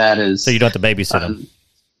 Like, that is, so you don't have to babysit them.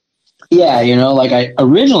 Yeah, like, I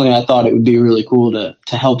thought it would be really cool to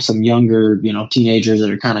help some younger, teenagers that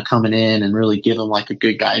are kind of coming in and really give them like a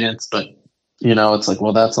good guidance. But it's like,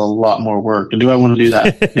 well, that's a lot more work. And do I want to do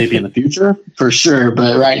that maybe in the future? For sure.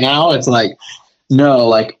 But right now it's like, no,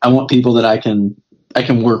 like, I want people that I can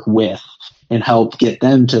work with and help get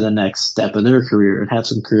them to the next step of their career and have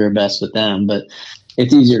some career best with them. But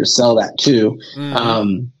it's easier to sell that too.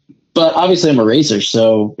 Mm-hmm. But obviously I'm a racer,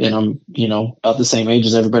 so, and I'm, about the same age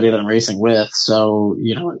as everybody that I'm racing with. So,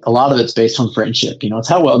 a lot of it's based on friendship. It's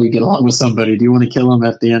how well do you get along with somebody? Do you want to kill them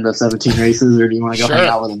at the end of 17 races, or do you want to go hang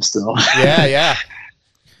out with them still? Yeah.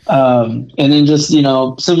 And then just,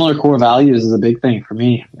 similar core values is a big thing for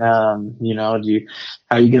me. How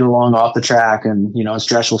you get along off the track and, in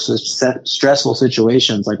stressful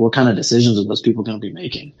situations, like what kind of decisions are those people going to be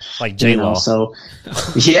making? Like J-Law. So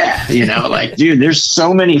yeah, dude, there's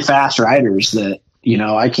so many fast riders that,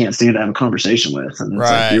 I can't stand to have a conversation with. And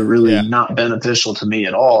it's like, you're really not beneficial to me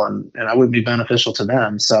at all. And I wouldn't be beneficial to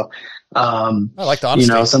them. So, I like the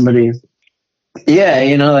honesty. Somebody,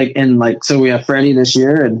 so we have Freddie this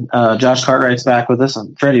year, and Josh Cartwright's back with us,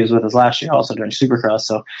 and Freddie was with us last year also during Supercross.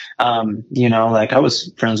 So, I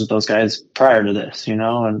was friends with those guys prior to this,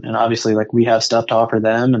 and obviously like we have stuff to offer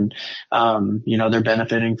them, and they're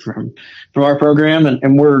benefiting from our program,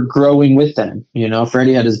 and we're growing with them.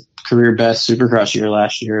 Freddie had his career best Supercross year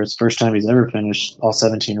last year. It's the first time he's ever finished all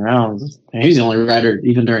 17 rounds. And he's the only rider,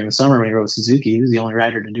 even during the summer when he rode Suzuki, he was the only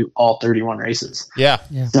rider to do all 31 races. Yeah.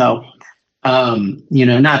 So,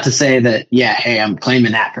 not to say that, hey, I'm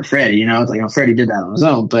claiming that for Freddie, it's like, Freddie did that on his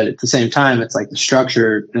own, but at the same time, it's like the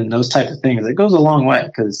structure and those types of things, it goes a long way.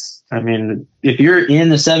 Cause if you're in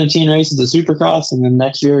the 17 races of Supercross and then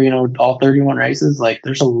next year, all 31 races, like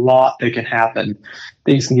there's a lot that can happen.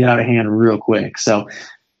 Things can get out of hand real quick. So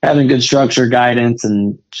having good structure, guidance,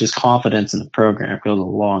 and just confidence in the program goes a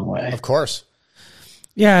long way. Of course.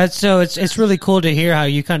 Yeah, so it's really cool to hear how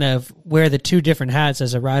you kind of wear the two different hats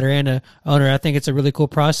as a rider and a owner. I think it's a really cool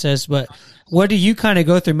process. But what do you kind of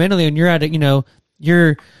go through mentally when you're at it?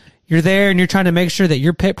 You're there and you're trying to make sure that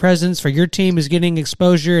your pit presence for your team is getting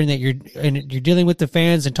exposure, and that you're dealing with the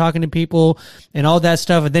fans and talking to people and all that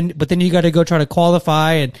stuff. But then you got to go try to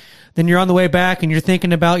qualify, and then you're on the way back and you're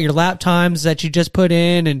thinking about your lap times that you just put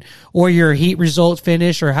in, or your heat result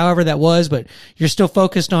finish, or however that was. But you're still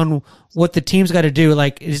focused on what the team's got to do.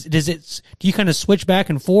 Like, do you kind of switch back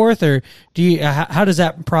and forth, or how does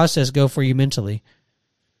that process go for you mentally?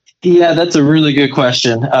 Yeah, that's a really good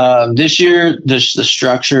question. This year, the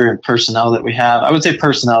structure and personnel that we have, I would say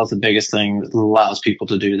personnel is the biggest thing that allows people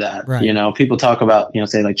to do that. Right. People talk about,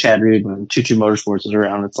 say like Chad Reed when Choo Choo Motorsports is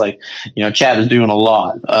around. It's like, Chad is doing a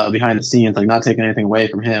lot behind the scenes, like not taking anything away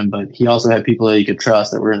from him, but he also had people that he could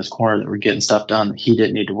trust that were in his corner that were getting stuff done that he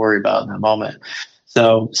didn't need to worry about in that moment.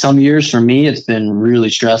 So some years for me, it's been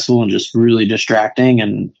really stressful and just really distracting.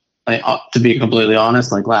 And to be completely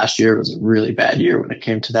honest, like last year was a really bad year when it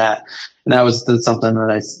came to that. And that's something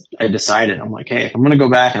that I decided. I'm like, hey, if I'm going to go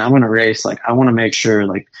back and I'm going to race, like I want to make sure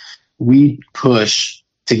like we push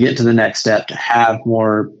to get to the next step, to have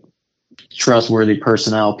more trustworthy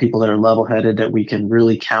personnel, people that are level headed that we can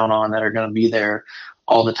really count on, that are going to be there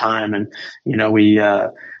all the time. And, we,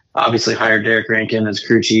 obviously hired Derek Rankin as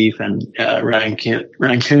crew chief, and Ryan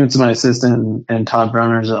Kuntz, my assistant, and Todd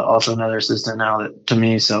Brunner's also another assistant now to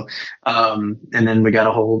me. So, and then we got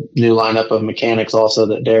a whole new lineup of mechanics also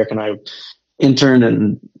that Derek and I interned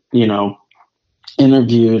and,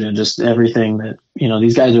 interviewed, and just everything that,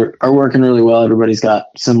 these guys are working really well. Everybody's got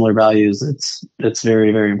similar values. It's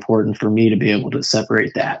very, very important for me to be able to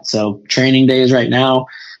separate that. So training days right now,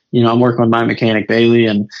 I'm working with my mechanic Bailey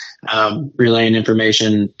and relaying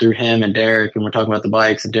information through him and Derek, and we're talking about the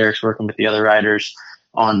bikes, and Derek's working with the other riders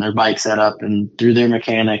on their bike setup and through their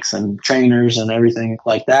mechanics and trainers and everything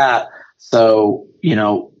like that. So,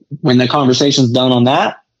 when the conversation's done on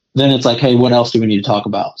that, then it's like, hey, what else do we need to talk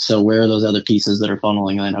about? So where are those other pieces that are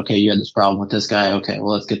funneling in? Okay, you had this problem with this guy. Okay,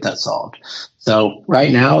 well, let's get that solved. So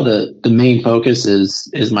right now, the main focus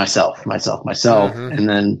is myself. Mm-hmm. And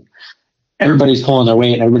then everybody's pulling their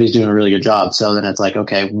weight and everybody's doing a really good job. So then it's like,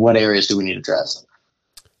 okay, what areas do we need addressed?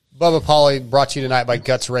 Bubba Pauli, brought to you tonight by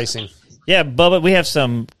Guts Racing. Yeah, Bubba, we have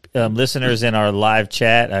some listeners in our live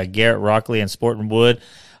chat. Garrett Rockley and Sporting Wood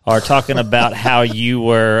are talking about how you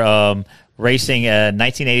were racing a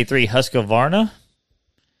 1983 Husqvarna.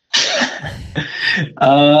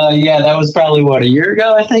 Yeah, that was probably a year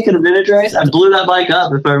ago, I think, in a vintage race. I blew that bike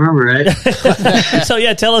up, if I remember right. So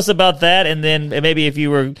yeah, tell us about that, and then maybe if you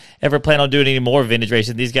were ever planning on doing any more vintage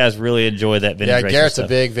racing. These guys really enjoy that vintage racing. Garrett's stuff. a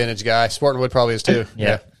big vintage guy. Sporting Wood probably is too.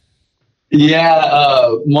 Yeah.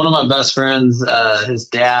 One of my best friends, his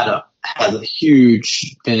dad has a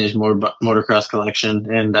huge vintage motocross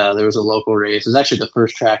collection, and there was a local race. It was actually the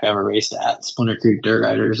first track I ever raced at, Splinter Creek Dirt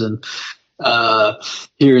Riders, and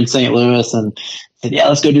here in St. Louis, and said, yeah,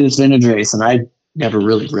 let's go do this vintage race. And I never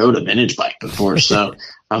really rode a vintage bike before, so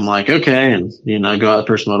I'm like, okay. And I go out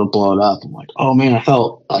first moto, blow it up. I'm like, oh man, I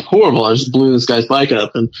felt like horrible. I just blew this guy's bike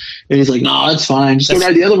up, and he's like, no, it's fine. Just go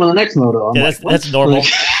ride the other one on the next moto. I'm like, that's normal.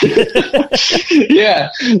 Yeah.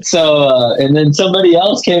 So, and then somebody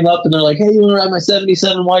else came up and they're like, hey, you want to ride my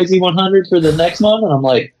 77 YZ100 for the next one? And I'm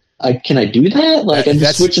like, can I do that? Like, I'm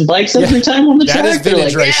just switching bikes every time on the track. That is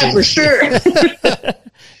vintage racing. Yeah, for sure.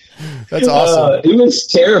 That's awesome. It was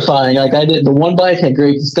terrifying. Like the one bike had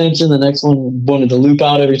great suspension. The next one wanted to loop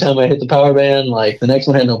out every time I hit the power band. Like the next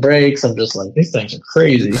one had no brakes. I'm just like, these things are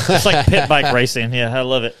crazy. It's like pit bike racing. Yeah, I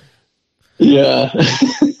love it. Yeah.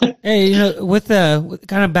 Hey, with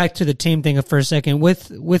kind of back to the team thing for a second, with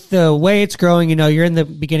the way it's growing, you're in the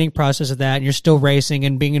beginning process of that and you're still racing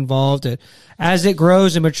and being involved. As it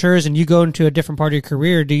grows and matures and you go into a different part of your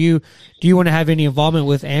career, do you want to have any involvement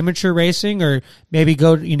with amateur racing, or maybe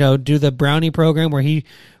go, do the Brownie program where you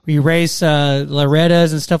race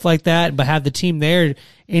Loretta's and stuff like that, but have the team there?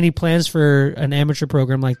 Any plans for an amateur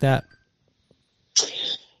program like that?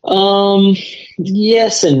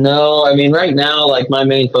 Yes and no. I mean, right now, like my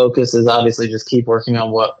main focus is obviously just keep working on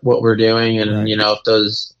what we're doing. And, right. If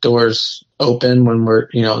those doors open when we're,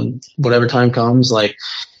 whatever time comes, like,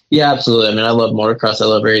 yeah, absolutely. I mean, I love motocross. I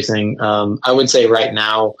love racing. I would say right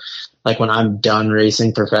now, like when I'm done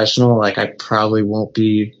racing professional, like I probably won't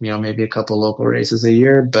be, maybe a couple local races a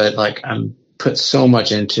year, but like I'm put so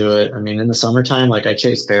much into it. I mean, in the summertime, like I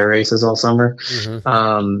chase fair races all summer.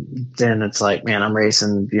 Mm-hmm. Then it's like, man, I'm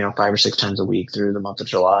racing, 5 or 6 times a week through the month of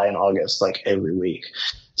July and August, like every week.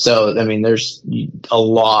 So, I mean, there's a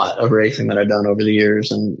lot of racing that I've done over the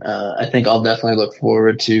years. And, I think I'll definitely look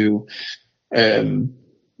forward to,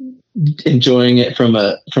 enjoying it from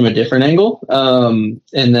a different angle. And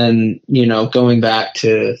then, going back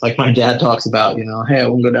to like my dad talks about, hey, I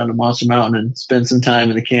want to go down to Monster Mountain and spend some time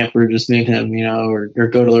in the camper, just me and him, or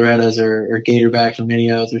go to Loretta's or Gatorback and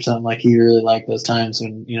Minios or something. Like he really liked those times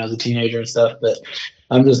when, as a teenager and stuff. But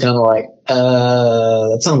I'm just kind of like,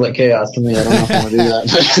 that sounds like chaos to me. I don't know if I want to do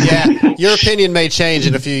that. Yeah, your opinion may change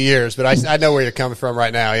in a few years, but I know where you're coming from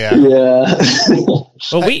right now. Yeah. Yeah.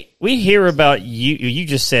 Well, we hear about you. You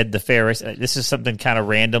just said the fair race. This is something kind of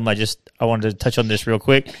random. I wanted to touch on this real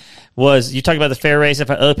quick. Was you talking about the fair race? If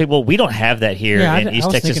other people, we don't have that here in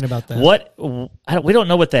East Texas. Thinking about that. We don't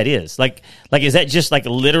know what that is. Like is that just like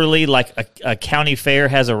literally like a county fair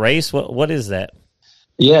has a race? What is that?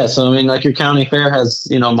 Yeah, so I mean, like your county fair has,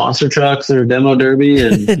 monster trucks or demo derby,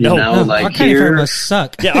 and like our county fair must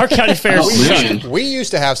suck. Yeah, our county fair suck. We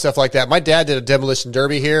used to have stuff like that. My dad did a demolition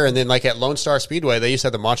derby here, and then like at Lone Star Speedway, they used to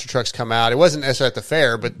have the monster trucks come out. It wasn't necessarily at the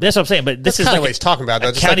fair, but that's what I'm saying. But this is kind like of what he's talking about.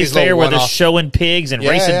 A county fair where they're showing pigs and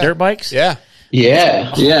racing dirt bikes. Yeah,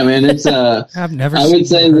 man. It's I've never. I would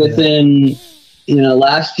say within.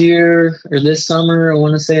 Last year or this summer, I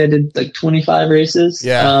want to say I did like 25 races.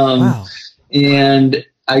 Yeah. Wow. And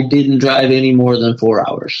I didn't drive any more than 4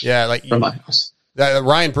 hours. Yeah, like from my house.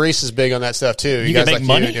 Ryan Brees is big on that stuff too. You guys make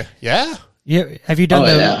money? Yeah. Yeah. Have you done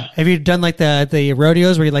Have you done like the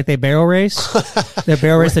rodeos where they barrel race? They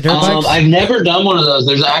barrel race the dirt bikes? I've never done one of those.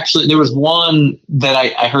 There was one that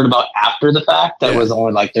I heard about after the fact that was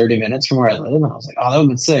only like 30 minutes from where I live, and I was like, oh, that would have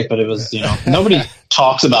been sick. But it was, nobody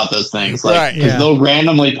talks about those things, like because they'll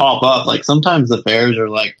randomly pop up. Like sometimes the fairs are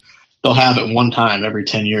like they'll have it one time every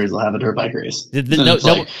 10 years. They'll have a dirt bike race.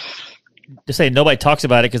 Just say nobody talks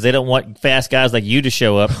about it because they don't want fast guys like you to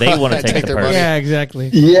show up. They want to take the purse. Yeah, exactly.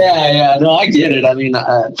 Yeah. No, I get it. I mean,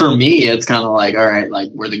 for me, it's kind of like, all right, like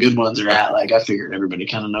where the good ones are at. Like I figured everybody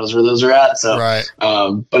kind of knows where those are at. So, right.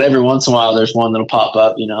 But every once in a while, there's one that'll pop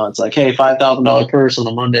up. It's like, hey, $5,000 purse on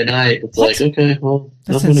a Monday night. It's like, okay, well,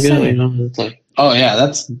 that's I'm gonna insane. go. It's like, oh yeah,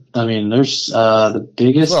 there's the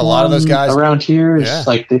biggest a lot of those guys around here is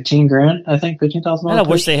like $15,000. I think $15,000. I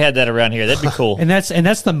wish they had that around here. That'd be cool. And that's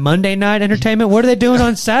the Monday night entertainment. What are they doing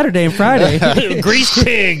on Saturday and Friday? Grease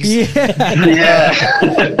pigs. Yeah.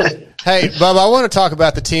 Hey, Bubba, I want to talk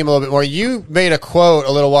about the team a little bit more. You made a quote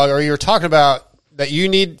a little while ago. You were talking about that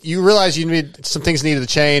you realize you need some things needed to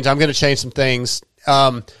change. I'm going to change some things.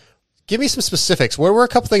 Give me some specifics. What were a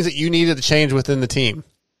couple things that you needed to change within the team?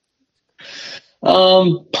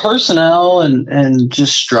 Personnel and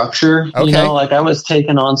just structure. Okay. Like I was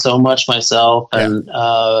taking on so much myself, and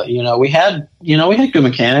we had good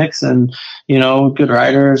mechanics and good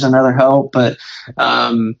riders and other help, but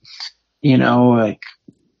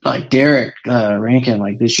like Derek Rankin,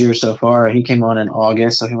 like this year so far, he came on in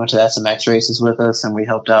August, so he went to the SMX races with us, and we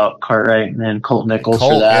helped out Cartwright and then Colt Nichols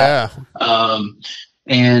for that. Yeah.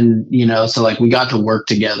 And, so like we got to work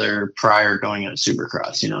together prior going into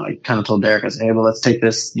Supercross. I kind of told Derek, I said, hey, well, let's take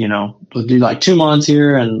this, let's do like 2 months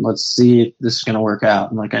here and let's see if this is going to work out.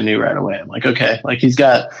 And like I knew right away, I'm like, okay, like he's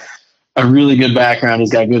got a really good background.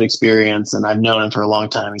 He's got good experience, and I've known him for a long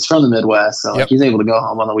time. He's from the Midwest, so like he's able to go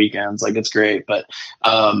home on the weekends. Like it's great. But,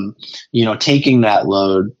 taking that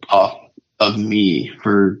load off of me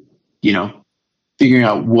for, figuring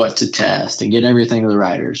out what to test and get everything to the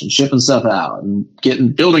riders and shipping stuff out and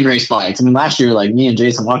building race bikes. I mean, last year, like me and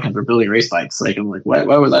Jason Watkins were building race bikes. Like, I'm like, why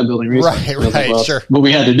was I building race bikes? Right, Well, sure. what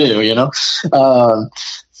we had to do, you know?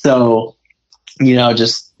 So, you know,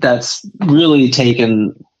 just that's really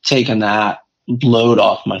taken that load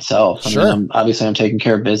off myself. Sure. I mean, I'm taking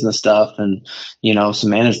care of business stuff and, you know,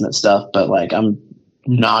 some management stuff, but like I'm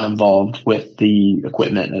not involved with the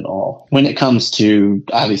equipment at all when it comes to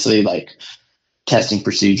obviously like testing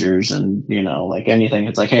procedures and, you know, like anything.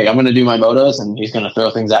 It's like, hey, I'm going to do my motos and he's going to throw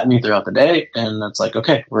things at me throughout the day. And that's like,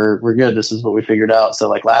 okay, we're good. This is what we figured out. So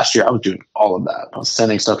like last year I was doing all of that. I was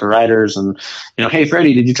sending stuff to riders and, you know, hey,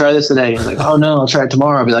 Freddie, did you try this today? And he's like, oh no, I'll try it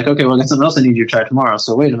tomorrow. I'll be like, okay, well, I got something else I need you to try tomorrow.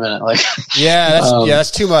 So wait a minute. Like,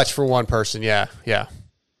 that's too much for one person. Yeah. Yeah.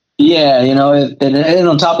 You know, and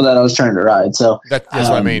on top of that, I was trying to ride. So That's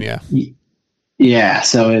what I mean. Yeah. Yeah.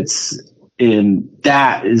 So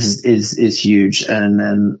that is huge. And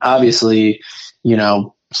then obviously, you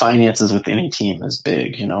know, finances with any team is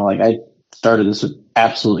big, you know, like I started this with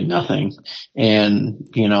absolutely nothing. And,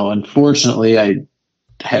 you know, unfortunately I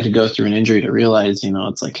had to go through an injury to realize, you know,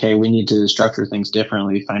 it's like, hey, we need to structure things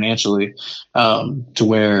differently financially, to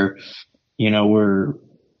where, you know, we're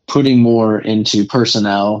putting more into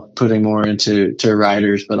personnel, putting more into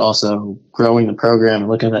riders, but also growing the program and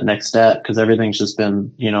looking at that next step, because everything's just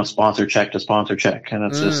been, you know, sponsor check to sponsor check. And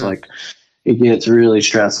it's just like, it gets really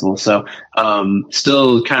stressful. So,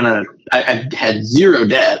 still kind of, I had zero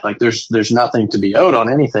debt. Like there's nothing to be owed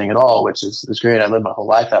on anything at all, which is great. I lived my whole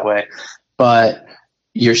life that way, but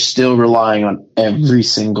you're still relying on every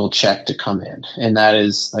single check to come in. And that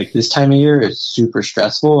is like this time of year is super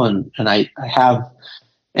stressful. And I have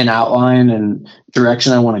an outline and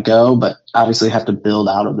direction I want to go, but obviously have to build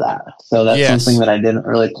out of that. So that's something that I didn't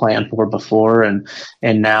really plan for before. And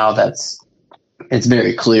now it's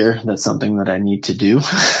very clear that's something that I need to do.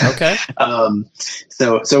 Okay.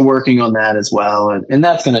 So working on that as well. And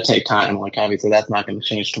that's going to take time. Like obviously that's not going to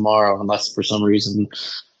change tomorrow unless for some reason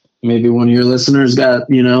maybe one of your listeners got,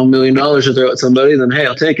 you know, $1 million to throw at somebody, then hey,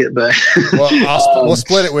 I'll take it. But we'll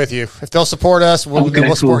split it with you if they'll support us. We'll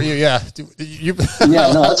support you. Yeah,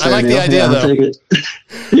 that's I like the idea though.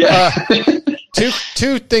 Yeah.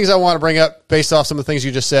 Two things I want to bring up based off some of the things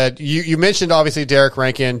you just said. You mentioned obviously Derek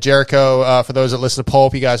Rankin, Jericho. For those that listen to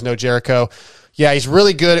Pulp, you guys know Jericho. Yeah, he's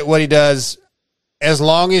really good at what he does. As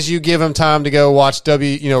long as you give him time to go watch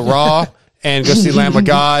Raw and go see Lamb of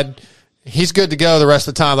God. He's good to go the rest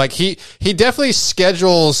of the time. Like he definitely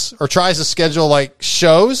schedules or tries to schedule like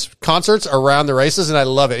concerts around the races. And I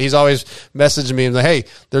love it. He's always messaging me and like, hey,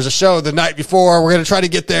 there's a show the night before. We're going to try to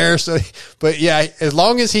get there. So, but yeah, as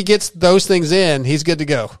long as he gets those things in, he's good to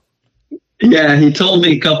go. Yeah. He told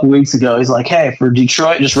me a couple weeks ago, he's like, hey, for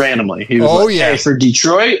Detroit, just randomly. He was hey, for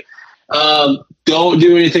Detroit, don't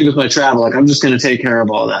do anything with my travel. Like I'm just going to take care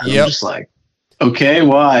of all that. Yep. I'm just like, okay,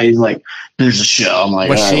 why? He's like, there's a show. I'm like,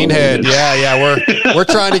 Machine Head. Yeah. We're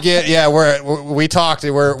trying to get, we talked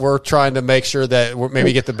and we're trying to make sure that we're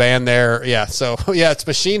maybe get the band there. Yeah. So yeah, it's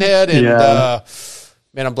Machine Head and,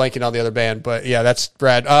 man, I'm blanking on the other band, but yeah, that's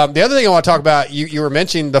rad. The other thing I want to talk about, you were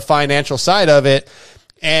mentioning the financial side of it,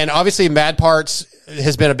 and obviously Mad Parts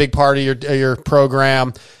has been a big part of your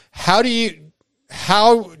program. How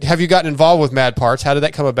have you gotten involved with Mad Parts? How did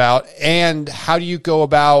that come about? And how do you go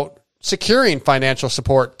about securing financial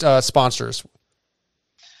support sponsors?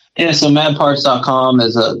 Yeah, so madparts.com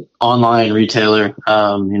is an online retailer,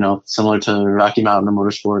 similar to Rocky Mountain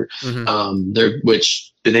Motorsport.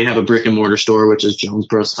 Which they have a brick and mortar store, which is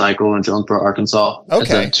Jonesboro Cycle in Jonesboro, Arkansas.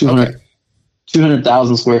 Okay. It's a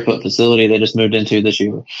 200,000 square foot facility they just moved into this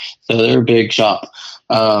year. So they're a big shop.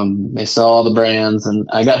 They sell all the brands, and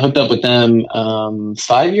I got hooked up with them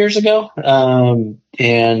 5 years ago.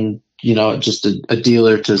 And just a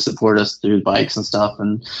dealer to support us through bikes and stuff,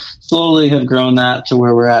 and slowly have grown that to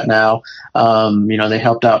where we're at now. They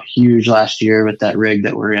helped out huge last year with that rig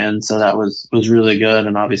that we're in. So that was really good.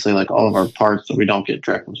 And obviously like all of our parts that we don't get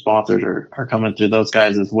direct from sponsors are coming through those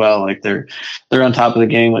guys as well. Like they're on top of the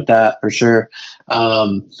game with that for sure.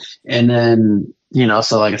 And then,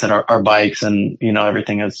 so like I said, our bikes and,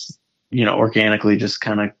 everything has, organically just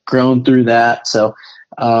kind of grown through that. So,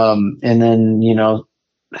 and then,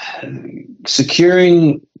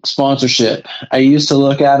 securing sponsorship, I used to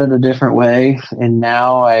look at it a different way, and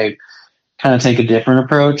now I kind of take a different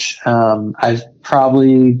approach. I've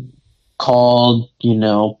probably called,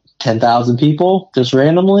 10,000 people just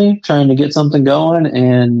randomly trying to get something going.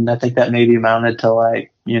 And I think that maybe amounted to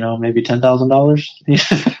like, maybe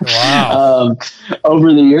 $10,000 Wow.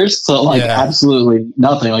 over the years. So like absolutely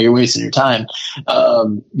nothing, like you're wasting your time.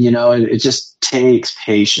 It just takes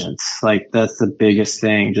patience. Like that's the biggest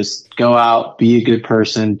thing. Just go out, be a good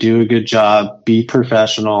person, do a good job, be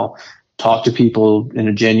professional, talk to people in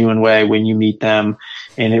a genuine way when you meet them,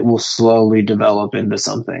 and it will slowly develop into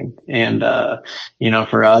something. And,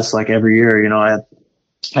 for us, like every year, I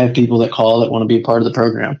have people that call that want to be a part of the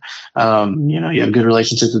program. You have good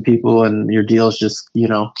relationships with people and your deals just,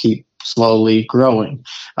 keep slowly growing.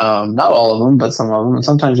 Not all of them, but some of them. And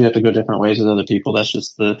sometimes you have to go different ways with other people. That's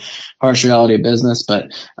just the harsh reality of business.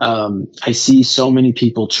 But I see so many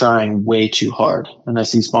people trying way too hard, and I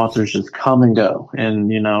see sponsors just come and go.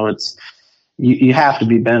 And, it's, you have to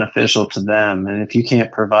be beneficial to them. And if you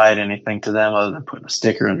can't provide anything to them other than putting a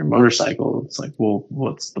sticker on your motorcycle, it's like, well,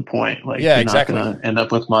 what's the point? Like, you're exactly. not going to end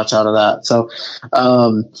up with much out of that. So,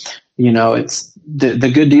 it's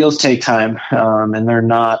the good deals take time, and they're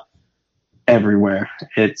not everywhere.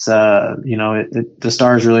 It's, the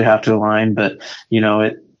stars really have to align, but,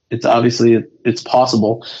 it's obviously, it's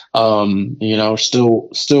possible.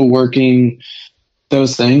 Still working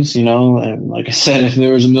those things, and like I said, if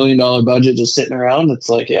there was $1 million budget just sitting around, it's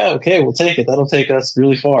like, yeah, okay, we'll take it. That'll take us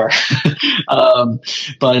really far.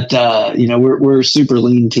 We're a super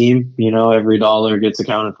lean team. Every dollar gets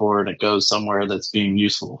accounted for and it goes somewhere that's being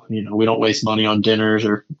useful. We don't waste money on dinners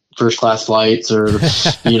or first class flights or,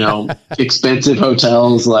 expensive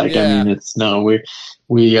hotels. Like,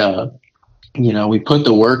 we put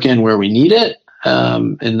the work in where we need it,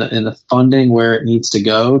 in the funding where it needs to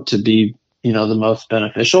go to be, the most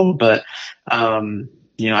beneficial. But,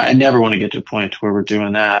 I never want to get to a point where we're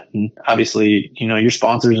doing that. And obviously, your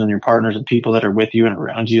sponsors and your partners and people that are with you and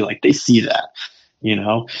around you, like they see that,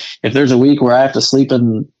 if there's a week where I have to sleep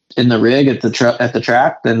in the rig at the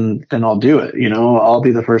track, then I'll do it. I'll be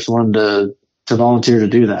the first one to volunteer to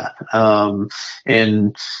do that.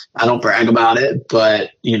 And I don't brag about it,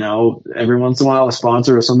 but every once in a while a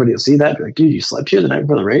sponsor or somebody will see that, be like, dude, you slept here the night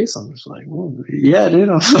before the race? I'm just like, well, yeah, dude,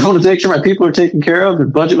 I want to make sure my people are taken care of. The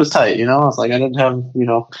budget was tight. I was like, I didn't have,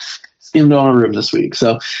 skimmed on a room this week.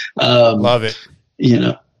 So, love it.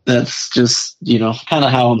 That's just, kind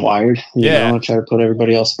of how I'm wired. I try to put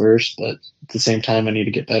everybody else first, but at the same time, I need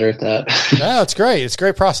to get better at that. No, it's great. It's a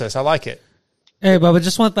great process. I like it. Hey, Bubba,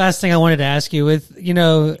 just one last thing I wanted to ask you. With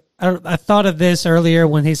I thought of this earlier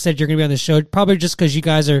when he said you're going to be on the show, probably just because you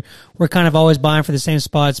guys we're kind of always buying for the same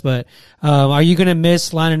spots. But are you going to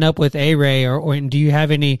miss lining up with A-Ray, or do you have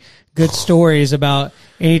any good stories about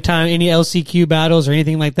any LCQ battles or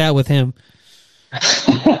anything like that with him?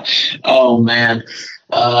 Oh man,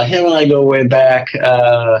 him and I go way back.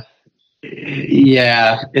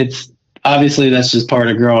 It's. Obviously, that's just part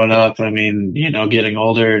of growing up. I mean, getting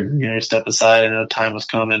older, you step aside and time was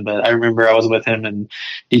coming. But I remember I was with him in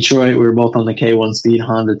Detroit. We were both on the K1 Speed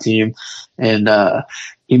Honda team. And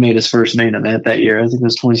he made his first main event that year. I think it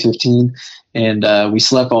was 2015. And we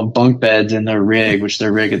slept on bunk beds in their rig, which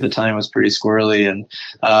their rig at the time was pretty squirrely. And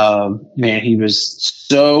man, he was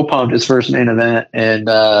so pumped, his first main event. And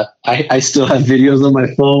I still have videos on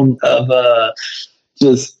my phone of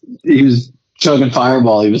he was chugging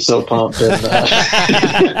Fireball. He was so pumped. And,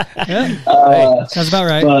 sounds about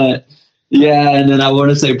right. But yeah, and then I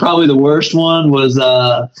want to say probably the worst one was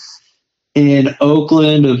in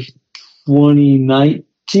Oakland of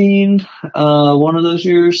 2019. One of those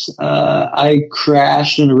years, I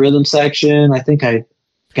crashed in a rhythm section. I think I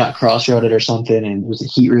got cross-roaded or something, and it was a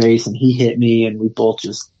heat race, and he hit me, and we both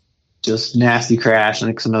just nasty crash. I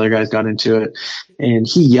think some other guys got into it, and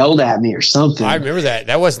he yelled at me or something. I remember that.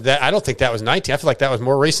 That wasn't that. I don't think that was 19. I feel like that was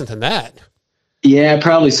more recent than that. Yeah,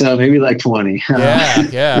 probably so. Maybe like 20.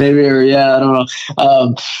 Yeah. Maybe, or I don't know.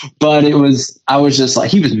 But I was just like,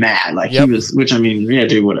 he was mad. Like he was, which I mean,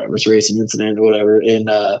 dude, whatever. It's a racing incident or whatever. And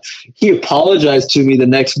he apologized to me the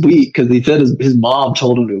next week because he said his mom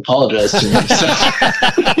told him to apologize to me. So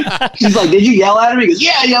she's like, did you yell at him? He goes,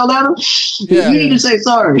 yeah, I yelled at him. You need to say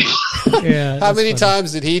sorry. Yeah. How many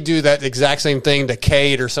times did he do that exact same thing to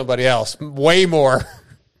Cade or somebody else? Way more.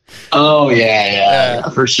 Oh yeah,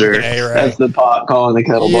 for sure. That's the pot calling the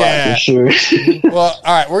kettle black for sure. Well,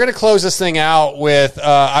 all right, we're going to close this thing out with.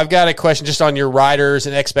 I've got a question just on your riders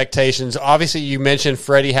and expectations. Obviously, you mentioned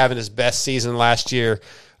Freddie having his best season last year.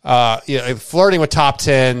 Flirting with top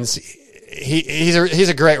tens. He's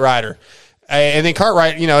a great rider. And then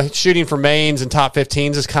Cartwright, shooting for mains and top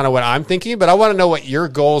 15s is kind of what I'm thinking. But I want to know what your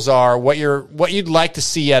goals are, what you'd like to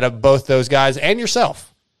see out of both those guys and yourself.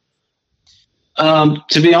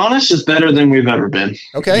 To be honest, just better than we've ever been.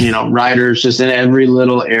 Okay. Riders just in every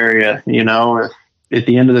little area, at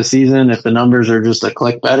the end of the season, if the numbers are just a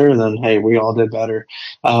click better, then hey, we all did better.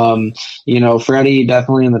 Freddie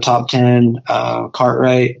definitely in the top 10,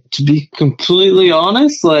 Cartwright, to be completely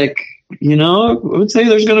honest, I would say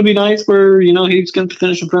there's going to be nights where, he's going to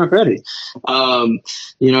finish in front of Freddie.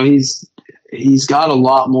 He's got a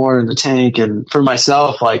lot more in the tank. And for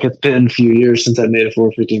myself, it's been a few years since I've made a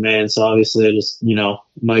 450 main. So obviously I just,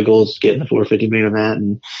 my goal is to get in the 450 main event,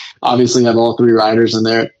 and obviously have all three riders in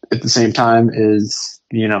there at the same time is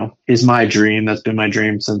my dream. That's been my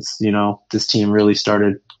dream since, this team really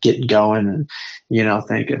started getting going. And, I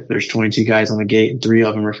think if there's 22 guys on the gate and 3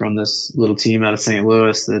 of them are from this little team out of St.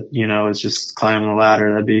 Louis that, is just climbing the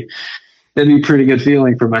ladder, that'd be a pretty good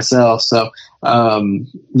feeling for myself. So,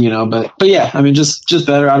 but yeah, I mean, just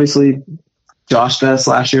better. Obviously, Josh Best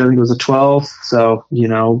last year, I think it was a 12. So,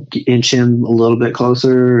 inch him a little bit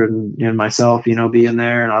closer, and myself, being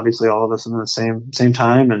there, and obviously all of us in the same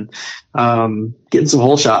time, and getting some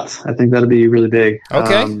hole shots. I think that'd be really big.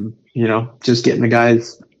 Okay. Just getting the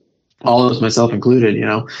guys, all of us, myself included,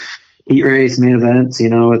 heat race, main events,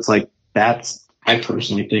 it's I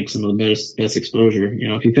personally think some of the best exposure.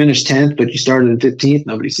 If you finish 10th, but you started in 15th,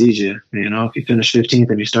 nobody sees you. If you finish 15th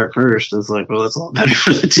and you start first, it's well, that's a lot better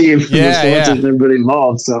for the team, for the sponsors, and everybody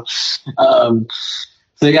involved. So,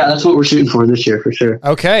 yeah, that's what we're shooting for this year for sure.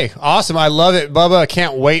 Okay, awesome. I love it, Bubba. I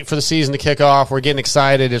can't wait for the season to kick off. We're getting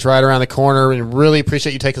excited. It's right around the corner, and really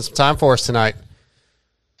appreciate you taking some time for us tonight.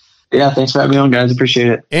 Yeah, thanks for having me on, guys. Appreciate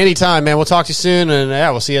it. Anytime, man. We'll talk to you soon, and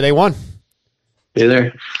we'll see you day one. See you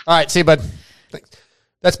there. All right, see you, bud. Thanks.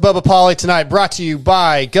 That's Bubba Pauli tonight, brought to you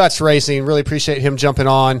by Guts Racing. Really appreciate him jumping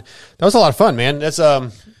on. That was a lot of fun, man. That's I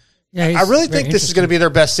really think this is going to be their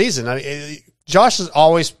best season. I mean, Josh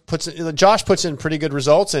puts in pretty good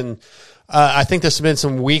results, and I think there's been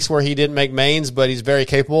some weeks where he didn't make mains, but he's very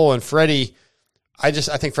capable. And Freddie, I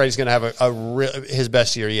think Freddie's going to have his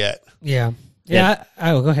best year yet. Yeah. Yeah.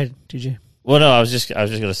 Go ahead, TJ. Well, no, I was just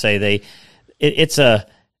going to say it's a.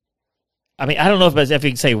 I mean, I don't know if you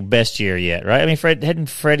can say best year yet, right? I mean, hadn't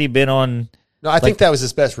Freddie been on? No, I think that was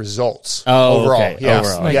his best results overall. Okay. Yeah.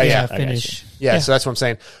 Overall. Finish. Yeah, so that's what I'm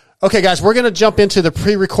saying. Okay, guys, we're going to jump into the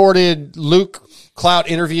pre-recorded Luke Clout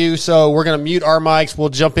interview. So we're going to mute our mics. We'll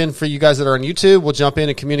jump in for you guys that are on YouTube. We'll jump in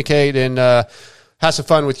and communicate and have some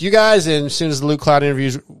fun with you guys. And as soon as the Luke Clout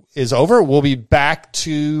interview is over, we'll be back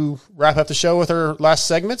to wrap up the show with our last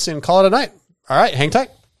segments and call it a night. All right, hang tight.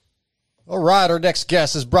 All right, our next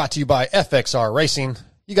guest is brought to you by FXR Racing.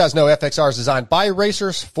 You guys know FXR is designed by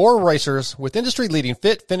racers for racers with industry-leading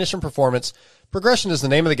fit, finish, and performance. Progression is the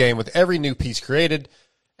name of the game with every new piece created.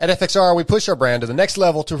 At FXR, we push our brand to the next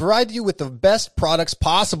level to provide you with the best products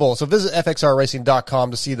possible. So visit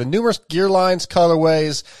fxrracing.com to see the numerous gear lines,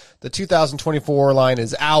 colorways. The 2024 line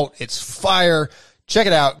is out. It's fire. Check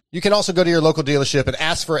it out. You can also go to your local dealership and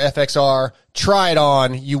ask for FXR. Try it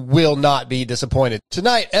on. You will not be disappointed.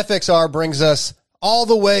 Tonight, FXR brings us all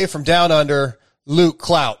the way from down under, Luke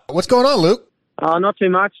Clout. What's going on, Luke? Not too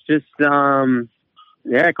much. Just, kind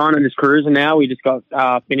of just cruising now. We just got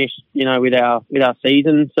finished, with our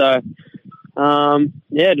season. So,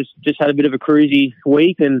 just had a bit of a cruisy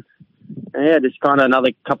week, and just kind of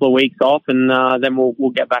another couple of weeks off, and then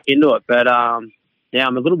we'll get back into it. But I'm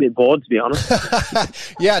a little bit bored, to be honest.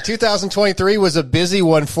 Yeah, 2023 was a busy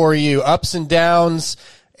one for you, ups and downs,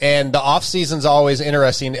 and the off season's always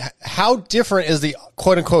interesting. How different is the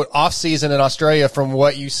quote unquote off season in Australia from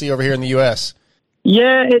what you see over here in the US?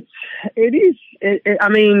 Yeah, it is. I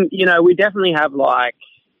mean, we definitely have a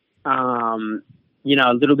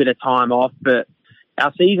little bit of time off, but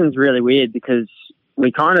our season's really weird because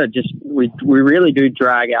we kind of we really do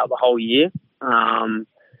drag out the whole year. And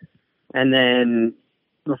then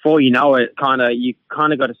before you know it, you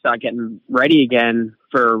kind of got to start getting ready again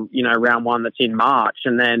for, round one that's in March.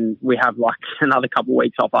 And then we have another couple of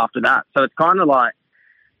weeks off after that. So it's kind of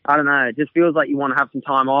I don't know, it just feels like you want to have some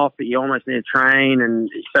time off, but you almost need to train. And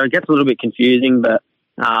so it gets a little bit confusing, but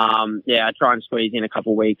I try and squeeze in a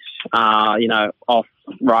couple of weeks, off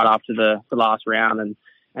right after the last round. And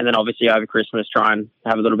then obviously over Christmas, try and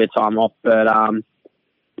have a little bit of time off. But,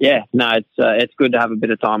 it's good to have a bit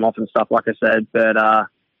of time off and stuff, like I said. But,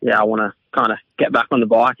 I want to kind of get back on the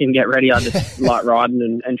bike and get ready. I just like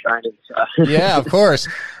riding and training. So. Yeah, of course.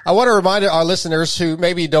 I want to remind our listeners who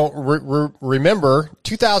maybe don't remember,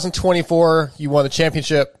 2024, you won the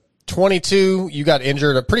championship. 22, you got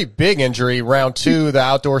injured, a pretty big injury, round 2, the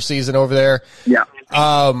outdoor season over there. Yeah.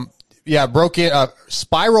 Broke in a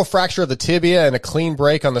spiral fracture of the tibia and a clean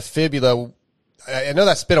break on the fibula. I know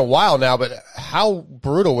that's been a while now, but how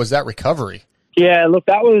brutal was that recovery? Yeah, look,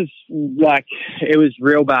 that was like, it was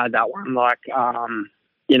real bad, that one. Like,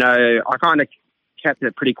 you know, I kind of kept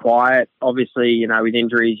it pretty quiet. Obviously, you know, with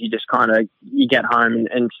injuries, you just kind of, you get home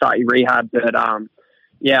and start your rehab. But,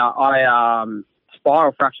 yeah, I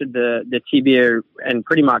spiral fractured the tibia and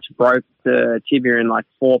pretty much broke the tibia in like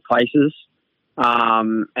 4 places.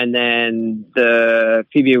 And then the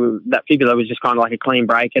fibula was just kind of like a clean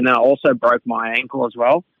break. And then I also broke my ankle as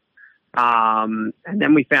well. And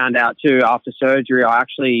then we found out too, after surgery, I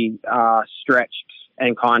actually stretched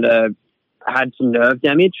and kind of had some nerve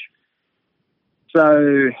damage.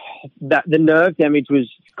 So that the nerve damage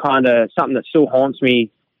was kind of something that still haunts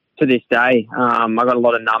me to this day. I got a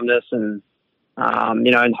lot of numbness and,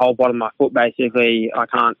 you know, in the whole bottom of my foot, basically, I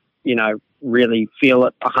can't, you know, really feel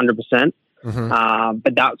it 100%.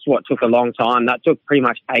 But that's what took a long time. That took pretty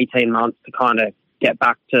much 18 months to kind of get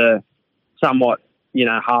back to somewhat, you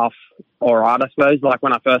know, half all right, I suppose. Like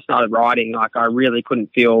when I first started riding, like I really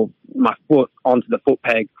couldn't feel my foot onto the foot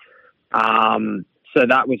peg. So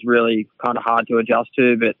that was really kind of hard to adjust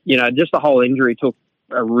to. But, you know, just the whole injury took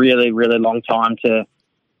a really, really long time to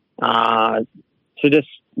just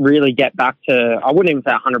really get back to, I wouldn't even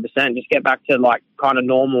say 100%, just get back to like kind of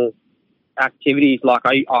normal activities. Like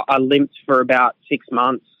I limped for about 6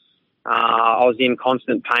 months. I was in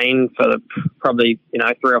constant pain for probably, you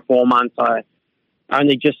know, 3 or 4 months. I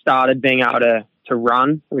only just started being able to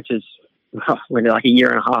run, which is like a year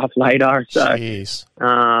and a half later. So, jeez.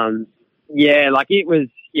 Yeah, like it was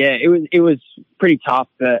pretty tough,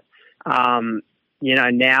 but, you know,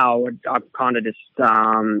 now I've kind of just,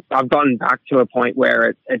 I've gotten back to a point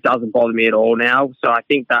where it doesn't bother me at all now. So I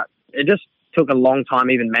think that it just took a long time,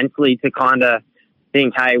 even mentally, to kind of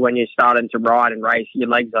think, hey, when you're starting to ride and race, your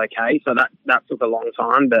leg's okay. So that took a long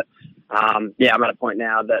time, but, yeah, I'm at a point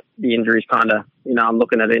now that the injury's kind of, you know, I'm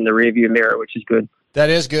looking at it in the rearview mirror, which is good. That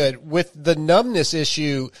is good. With the numbness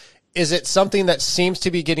issue, is it something that seems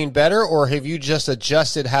to be getting better, or have you just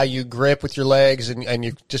adjusted how you grip with your legs and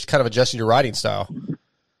you just kind of adjusted your riding style?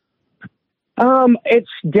 It's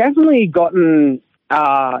definitely gotten,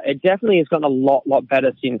 it definitely has gotten a lot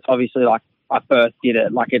better since obviously like I first did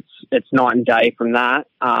it. Like it's night and day from that.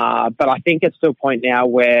 But I think it's to a point now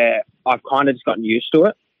where I've kind of just gotten used to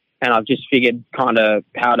it, and I've just figured kind of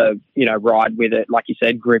how to, you know, ride with it. Like you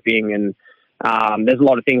said, gripping, and there's a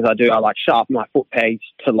lot of things I do. I like sharpen my foot pegs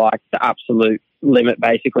to like the absolute limit,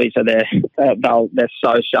 basically. So they're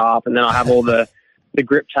so sharp. And then I have all the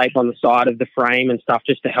grip tape on the side of the frame and stuff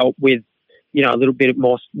just to help with, you know, a little bit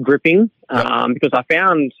more gripping. Because I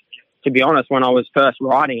found, to be honest, when I was first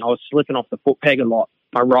riding, I was slipping off the foot peg a lot.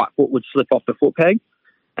 My right foot would slip off the foot peg.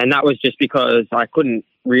 And that was just because I couldn't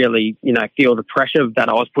really, you know, feel the pressure that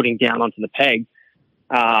I was putting down onto the peg.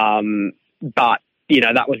 But, you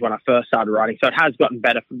know, that was when I first started riding. So it has gotten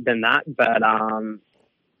better than that. But,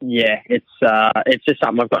 yeah, it's just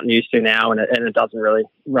something I've gotten used to now, and it doesn't really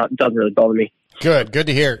bother me. Good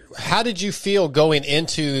to hear. How did you feel going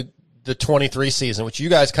into the 23 season, which you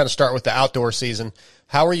guys kind of start with the outdoor season?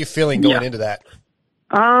 How are you feeling going into that?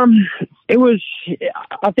 It was,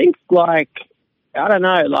 I think, like, I don't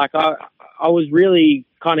know, like I was really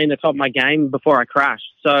kind of in the top of my game before I crashed.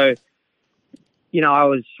 So, you know, I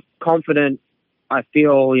was confident. I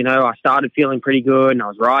feel, you know, I started feeling pretty good and I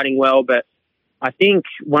was riding well. But I think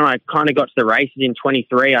when I kind of got to the races in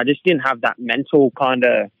 23, I just didn't have that mental kind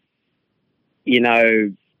of, you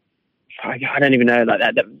know, I don't even know, like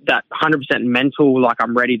that 100% mental, like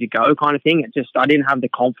I'm ready to go kind of thing. I didn't have the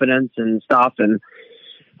confidence and stuff. And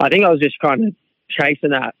I think I was just kind of chasing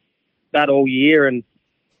that all year. And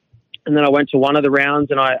then I went to one of the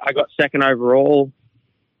rounds and I got second overall.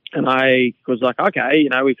 And I was like, okay, you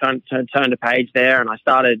know, we kind of turned a page there, and I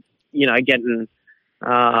started, you know, getting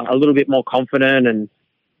a little bit more confident.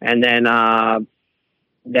 And then I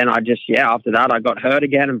just, after that, I got hurt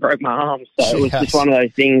again and broke my arm. So it was just one of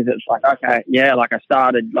those things that's like, okay, like I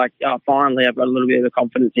started, like, finally I've got a little bit of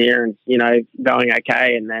confidence here and, you know, going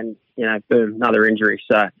okay. And then, you know, boom, another injury.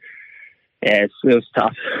 So, yeah, it was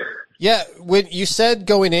tough. Yeah, when you said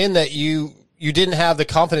going in that you didn't have the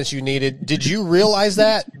confidence you needed, did you realize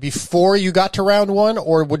that before you got to round one,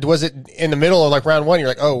 or was it in the middle of like round one? You're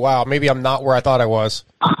like, oh, wow, maybe I'm not where I thought I was.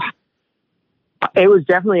 It was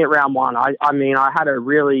definitely at round one. I mean, I had a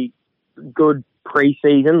really good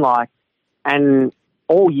preseason, like, and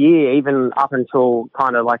all year, even up until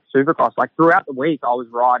kind of like Supercross, like throughout the week, I was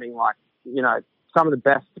riding like, you know, some of the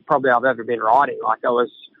best probably I've ever been riding. Like I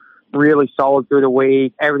was really solid through the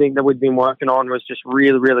week. Everything that we'd been working on was just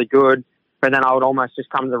really, really good. But then I would almost just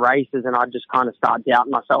come to the races and I'd just kind of start doubting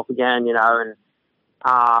myself again, you know,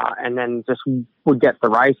 and then just would get the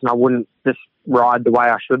race, and I wouldn't just ride the way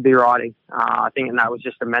I should be riding. I think that was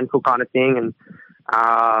just a mental kind of thing, and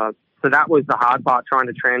so that was the hard part, trying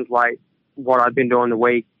to translate what I'd been doing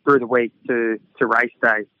through the week to race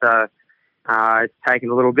day. So it's taken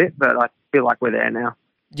a little bit, but I feel like we're there now.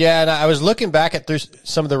 Yeah, and I was looking back at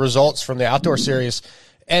some of the results from the outdoor series,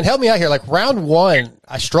 and help me out here. Like round 1,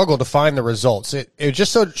 I struggled to find the results. It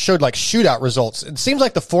just showed like shootout results. It seems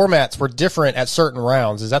like the formats were different at certain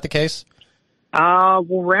rounds. Is that the case? Well,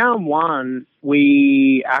 round 1,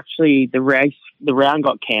 we actually the round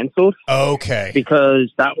got cancelled. Okay.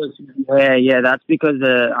 Because that was that's because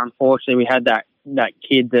unfortunately we had that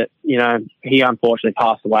kid that he unfortunately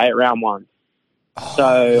passed away at round 1.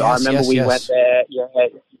 So yes, I remember we went there.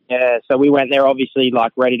 Yeah. So we went there, obviously,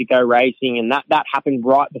 like ready to go racing, and that happened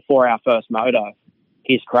right before our first moto,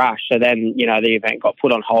 his crash. So then the event got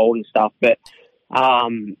put on hold and stuff. But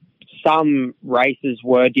some races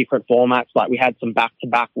were different formats. Like we had some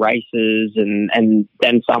back-to-back races, and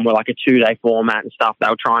then some were like a 2-day format and stuff. They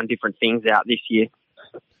were trying different things out this year.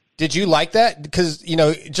 Did you like that? Because,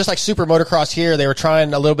 just like Super Motocross here, they were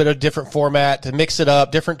trying a little bit of different format to mix it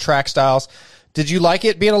up, different track styles. Did you like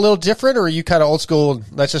it being a little different, or are you kind of old school?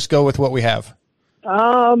 Let's just go with what we have.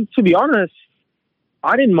 To be honest,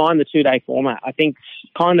 I didn't mind the 2-day format. I think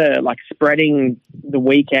kind of like spreading the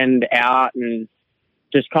weekend out and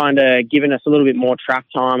just kind of giving us a little bit more track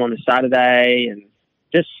time on the Saturday and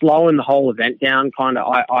just slowing the whole event down.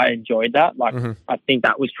 I enjoyed that. Like, I think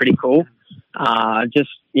that was pretty cool. I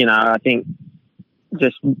think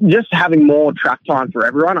just having more track time for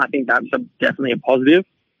everyone, I think that's definitely a positive.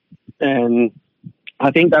 And I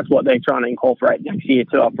think that's what they're trying to incorporate next year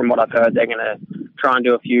too. From what I've heard, they're going to try and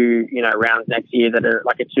do a few, rounds next year that are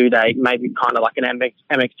like a 2-day, maybe kind of like an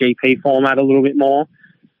MXGP format a little bit more.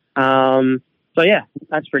 So yeah,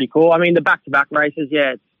 that's pretty cool. I mean, the back-to-back races,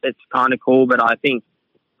 it's kind of cool, but I think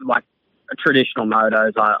like traditional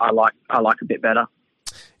motos, I like a bit better.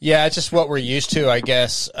 Yeah, it's just what we're used to, I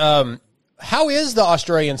guess. How is the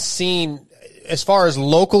Australian scene as far as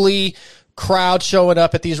locally crowd showing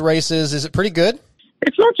up at these races? Is it pretty good?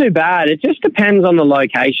 It's not too bad. It just depends on the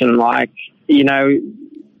location. Like,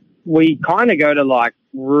 we kind of go to like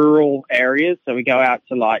rural areas. So we go out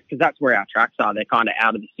to because that's where our tracks are. They're kind of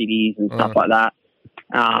out of the cities and stuff like that.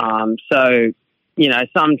 So,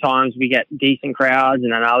 sometimes we get decent crowds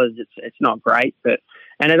and then others it's not great,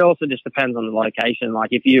 and it also just depends on the location. Like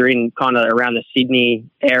if you're in kind of around the Sydney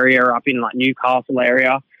area or up in like Newcastle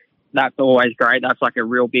area, that's always great. That's like a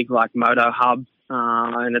real big like moto hub.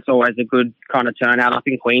 And it's always a good kind of turnout. Up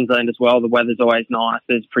in Queensland as well, the weather's always nice.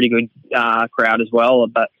 There's pretty good crowd as well.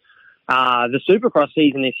 But the Supercross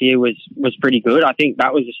season this year was pretty good. I think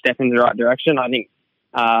that was a step in the right direction. I think,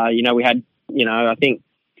 we had, I think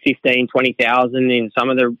 15, 20,000 in some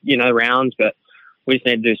of the, rounds, but we just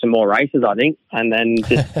need to do some more races, I think, and then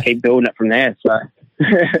just keep building it from there. So.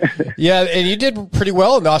 Yeah, and you did pretty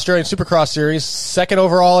well in the Australian Supercross Series. Second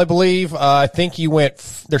overall, I believe. I think you went,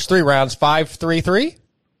 there's 3 rounds, 5-3-3?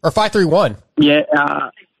 Or 5-3-1? Yeah,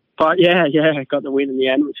 but I got the win in the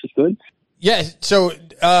end, which was good. Yeah, so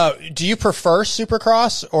do you prefer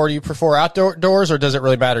Supercross or do you prefer outdoors, or does it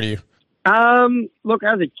really matter to you? Look,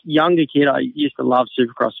 as a younger kid, I used to love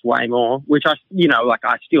Supercross way more, which I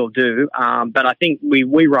still do. But I think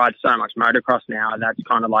we ride so much motocross now, that's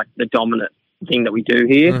kind of like the dominant thing that we do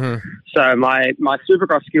here. So my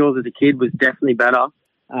Supercross skills as a kid was definitely better.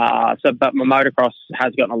 But my motocross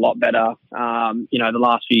has gotten a lot better, the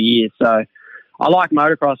last few years. So I like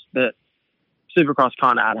motocross, but Supercross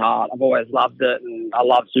kind of at heart. I've always loved it, and I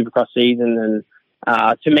love Supercross season.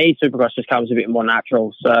 And to me, Supercross just comes a bit more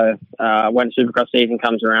natural. So when Supercross season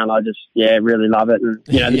comes around, I just really love it. And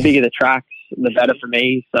the bigger the tracks, the better for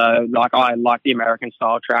me. So I like the American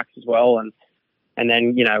style tracks as well. And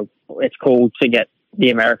then it's cool to get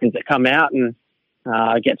the Americans that come out and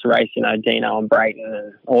get to race. Dino and Brayton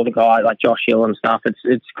and all the guys like Josh Hill and stuff.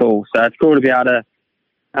 It's cool. So it's cool to be able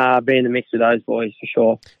to be in the mix with those boys for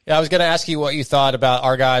sure. Yeah, I was going to ask you what you thought about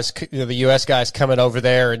our guys, the U.S. guys coming over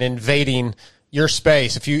there and invading your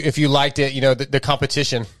space. If you liked it, the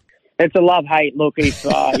competition. It's a love-hate look. If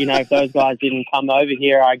if those guys didn't come over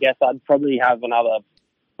here, I guess I'd probably have another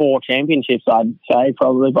 4 championships, I'd say,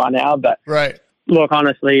 probably by now. But right. Look,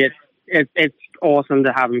 honestly, it's awesome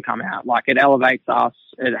to have them come out. Like, it elevates us.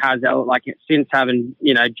 It has, since having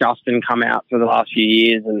Justin come out for the last few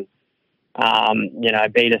years and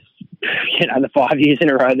beat us, the 5 years in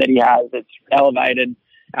a row that he has. It's elevated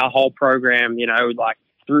our whole program,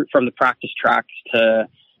 from the practice tracks to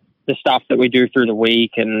the stuff that we do through the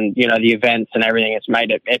week and, the events and everything. It's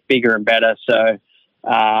made it bigger and better. So,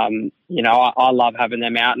 you know, I love having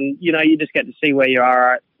them out, and you know, you just get to see where you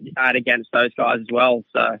are at against those guys as well.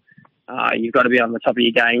 So you've got to be on the top of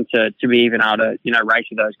your game to be even able to, you know, race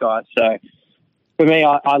with those guys. So for me,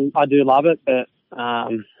 I do love it, but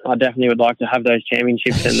I definitely would like to have those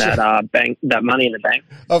championships and that money in the bank.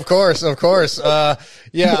 Of course.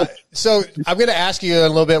 Yeah. So I'm going to ask you a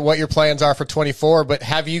little bit what your plans are for 24, but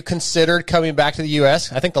have you considered coming back to the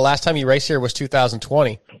U.S.? I think the last time you raced here was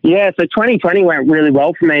 2020. Yeah, so 2020 went really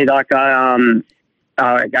well for me. Like I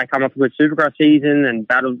come off a good Supercross season and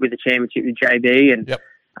battled with the championship with JB, and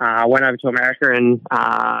went over to America and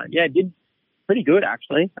did pretty good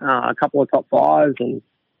actually. A couple of top fives and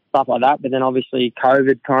stuff like that. But then obviously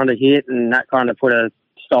COVID kind of hit, and that kind of put a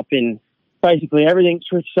stop in basically everything,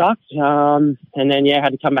 which sucked. And then had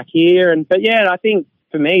to come back here. But I think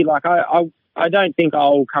for me, like I don't think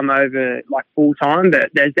I'll come over like full time, but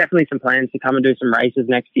there's definitely some plans to come and do some races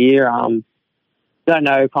next year. Don't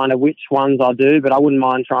know kind of which ones I'll do, but I wouldn't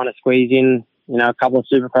mind trying to squeeze in, you know, a couple of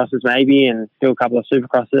Supercrosses maybe, and do a couple of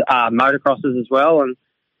Supercrosses, motocrosses as well, and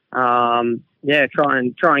try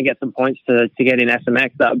and get some points to get in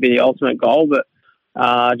SMX. That would be the ultimate goal, but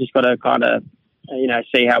just got to kind of, you know,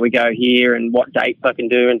 see how we go here and what dates I can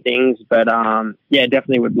do and things. But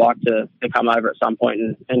definitely would like to come over at some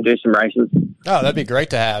point and do some races. Oh, that'd be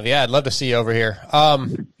great to have. Yeah, I'd love to see you over here.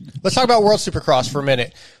 Let's talk about World Supercross for a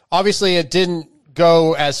minute. Obviously, it didn't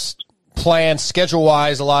go as planned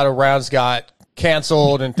schedule-wise. A lot of rounds got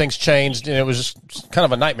canceled and things changed, and it was just kind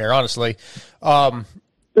of a nightmare, honestly.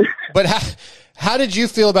 But how did you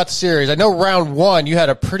feel about the series? I know round one, you had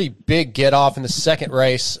a pretty big get off in the second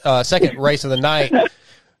race of the night.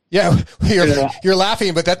 Yeah, you're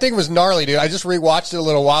laughing, but that thing was gnarly, dude. I just rewatched it a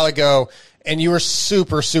little while ago, and you were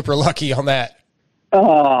super, super lucky on that. Oh,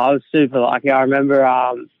 I was super lucky. I remember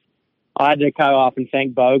I had to go up and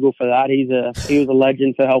thank Bogle for that. He was a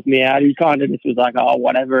legend for helping me out. He kind of just was like, oh,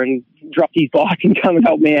 whatever, and dropped his bike and come and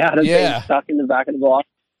help me out and being stuck in the back of the bike.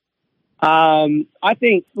 I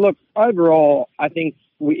think, look, overall, I think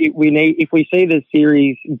we need, if we see the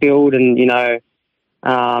series build and, you know,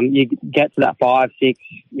 you get to that 5, 6,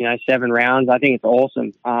 you know, 7 rounds, I think it's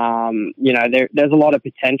awesome. You know, there's a lot of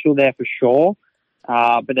potential there for sure.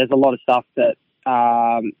 But there's a lot of stuff that,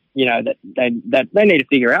 you know, that they need to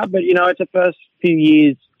figure out. But, you know, it's a first few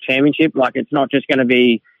years championship. Like, it's not just going to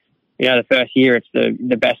be, you know, the first year, it's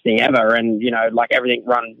the best thing ever. And, you know, like everything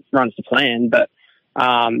runs to plan. But,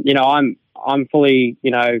 you know, I'm fully,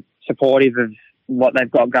 you know, supportive of what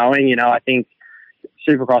they've got going. You know, I think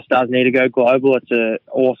Supercross does need to go global. It's an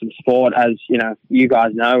awesome sport, as, you know, you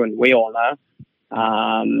guys know, and we all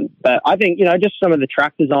know. But I think, you know, just some of the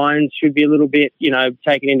track designs should be a little bit, you know,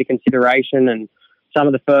 taken into consideration, and some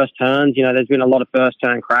of the first turns, you know, there's been a lot of first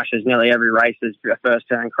turn crashes. Nearly every race there's a first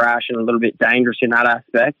turn crash, and a little bit dangerous in that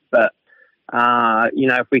aspect. But, you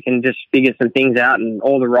know, if we can just figure some things out and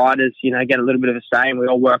all the riders, you know, get a little bit of a say and we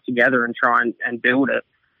all work together and try and build it,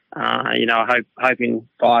 you know, I hope in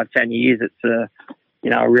 5-10 years it's a, you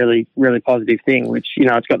know, a really, really positive thing, which, you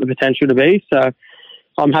know, it's got the potential to be. So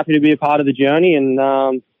I'm happy to be a part of the journey, and,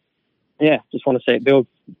 just want to see it build.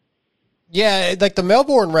 Yeah, like the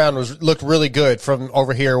Melbourne round looked really good from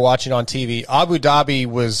over here watching on TV. Abu Dhabi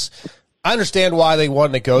was, I understand why they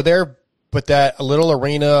wanted to go there, but that a little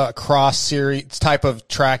arena, a cross series type of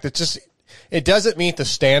track, it doesn't meet the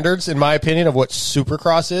standards, in my opinion, of what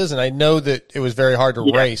Supercross is. And I know that it was very hard to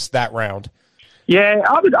race that round. Yeah,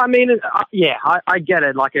 I get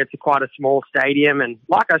it. Like, it's quite a small stadium. And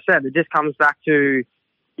like I said, it just comes back to,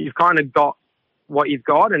 you've kind of got what you've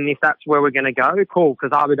got. And if that's where we're going to go, cool.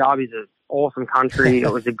 Because Abu Dhabi is an awesome country.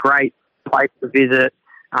 It was a great place to visit.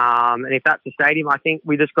 And if that's the stadium, I think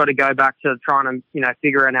we just got to go back to trying to, you know,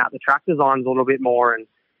 figuring out the track designs a little bit more, and,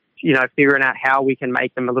 you know, figuring out how we can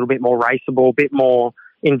make them a little bit more raceable, a bit more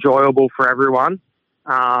enjoyable for everyone,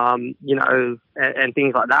 you know, and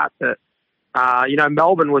things like that. But, you know,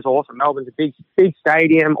 Melbourne was awesome. Melbourne's a big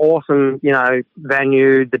stadium, awesome, you know,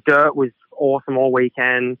 venue. The dirt was awesome all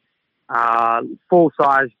weekend. Full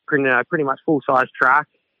size, pretty much full size track.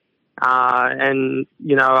 And,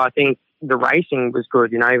 you know, I think the racing was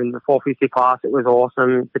good. You know, even the 450 class, it was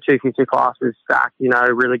awesome. The 250 class was stacked, you know,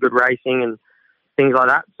 really good racing and things like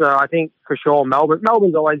that. So I think for sure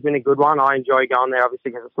Melbourne's always been a good one. I enjoy going there,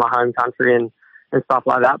 obviously, because it's my home country and stuff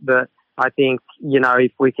like that. But I think, you know,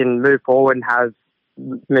 if we can move forward and have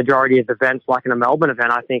majority of events like in a Melbourne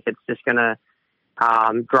event, I think it's just going to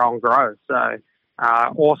grow and grow. So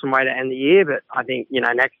awesome way to end the year. But I think, you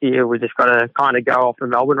know, next year we just got to kind of go off the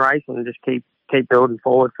Melbourne race and just keep building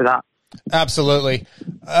forward for that. Absolutely.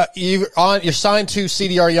 You're signed to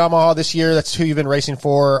CDR Yamaha this year. That's who you've been racing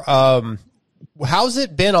for. how's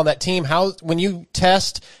it been on that team? When you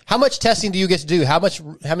test, how much testing do you get to do? How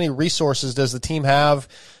many resources does the team have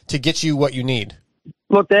to get you what you need?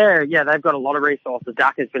 Look, they've got a lot of resources.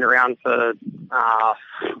 Dak has been around for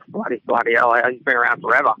bloody hell, he's been around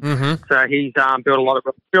forever. Mm-hmm. So he's built a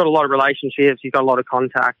lot of relationships. He's got a lot of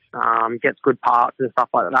contacts. Gets good parts and stuff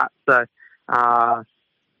like that. So,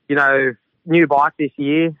 new bike this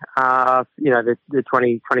year. The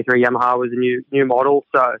 2023 Yamaha was a new model.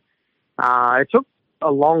 So it took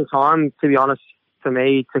a long time, to be honest, for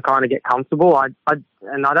me to kind of get comfortable. I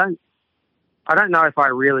don't know if I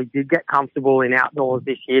really did get comfortable in outdoors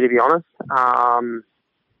this year, to be honest.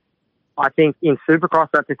 I think in Supercross,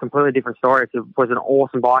 that's a completely different story. It was an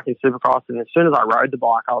awesome bike in Supercross, and as soon as I rode the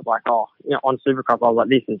bike, I was like, on Supercross, I was like,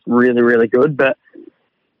 this is really, really good. But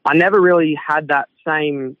I never really had that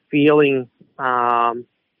same feeling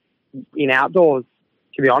in outdoors,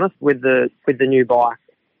 to be honest, with the new bike.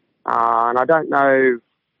 And I don't know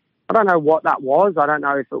what that was. I don't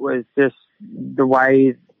know if it was just the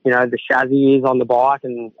way the chassis is on the bike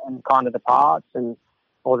and kind of the parts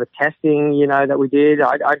or the testing, that we did.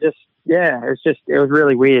 It was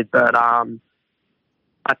really weird. But I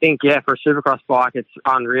think, for a Supercross bike, it's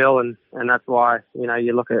unreal. And that's why,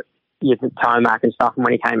 you look at Tomac and stuff, and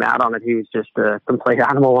when he came out on it, he was just a complete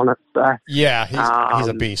animal on it. So, yeah, he's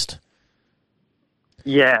a beast.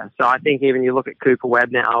 Yeah, so I think even you look at Cooper Webb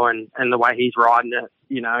now and the way he's riding it,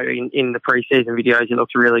 in the preseason videos, he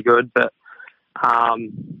looks really good. But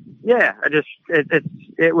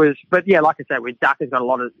it was. But yeah, like I said, with Duck has got a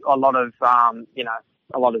lot of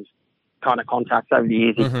kind of contacts over the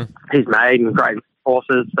years he's made and great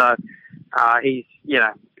horses. So he's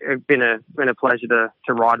been a pleasure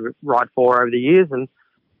to ride for over the years, and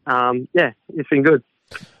it's been good.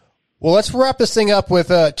 Well, let's wrap this thing up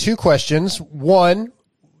with two questions. One,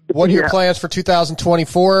 what are your plans for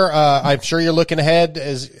 2024? I'm sure you're looking ahead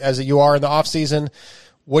as you are in the off season.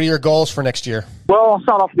 What are your goals for next year? Well, I'll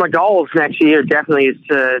start off my goals next year. Definitely is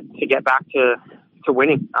to get back to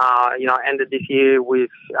winning. I ended this year with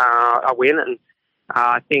a win, and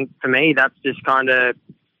I think for me that's just kind of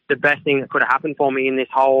the best thing that could have happened for me in this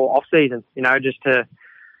whole off season. Just to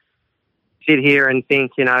sit here and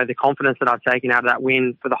think, the confidence that I've taken out of that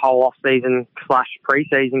win for the whole off season /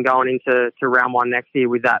 pre-season going into round one next year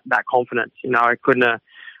with that confidence. It couldn't have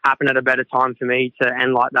happened at a better time for me to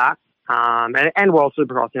end like that. And World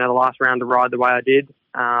Supercross, the last round to ride the way I did,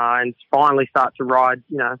 and finally start to ride,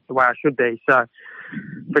 the way I should be. So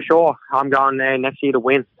for sure, I'm going there next year to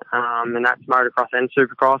win. And that's motocross and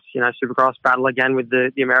Supercross, Supercross battle again with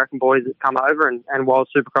the American boys that come over and World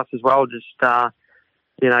Supercross as well. Just, I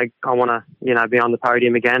want to, be on the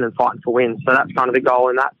podium again and fighting for wins. So that's kind of the goal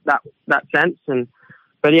in that sense.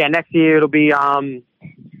 But yeah, next year it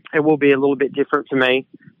will be a little bit different for me.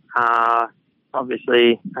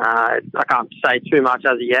 Obviously, I can't say too much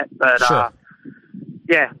as of yet, but sure.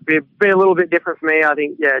 Be a little bit different for me. I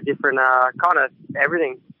think, different kind of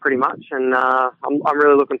everything pretty much. And I'm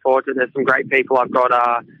really looking forward to it. There's some great people I've got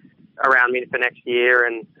around me for next year.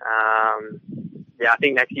 And I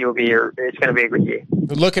think next year it's going to be a good year.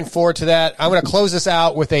 Looking forward to that. I'm going to close this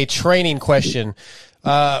out with a training question.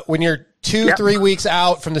 When you're 3 weeks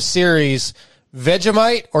out from the series,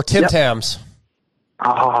 Vegemite or Tim Tams?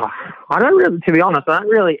 I don't really, to be honest, I don't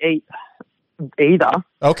really eat either.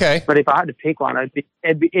 Okay. But if I had to pick one,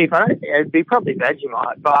 it'd be probably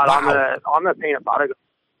Vegemite. But wow. I'm a peanut butter guy.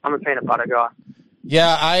 I'm a peanut butter guy.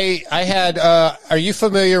 Yeah, I had. Are you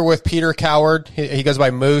familiar with Peter Coward? He goes by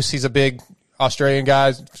Moose. He's a big Australian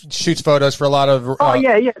guy. Shoots photos for a lot of.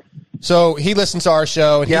 Yeah. So he listens to our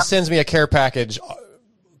show and he sends me a care package a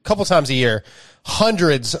couple times a year,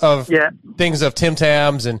 hundreds of things of Tim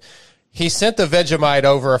Tams, and he sent the Vegemite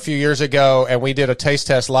over a few years ago, and we did a taste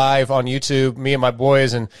test live on YouTube, me and my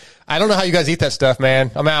boys, and I don't know how you guys eat that stuff,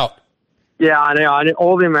 man. I'm out. Yeah, I know.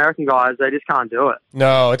 All the American guys, they just can't do it.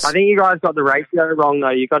 No, I think you guys got the ratio wrong, though.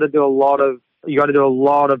 You got to do a lot of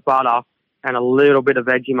butter and a little bit of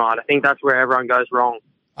Vegemite. I think that's where everyone goes wrong.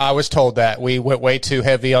 I was told that. We went way too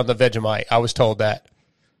heavy on the Vegemite. I was told that.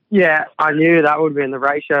 Yeah, I knew that would have been the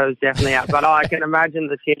ratio is definitely out. But I can imagine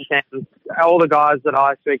the Tim Tams. All the guys that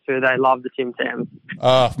I speak to, they love the Tim Tams.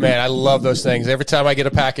 Oh, man, I love those things. Every time I get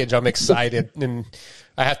a package, I'm excited. And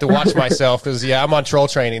I have to watch myself because, I'm on troll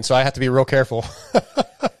training, so I have to be real careful.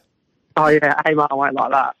 Oh, yeah. Hey, man, I won't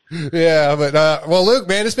like that. Yeah, but, well, Luke,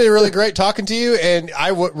 man, it's been really great talking to you. And I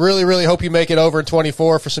really, really hope you make it over in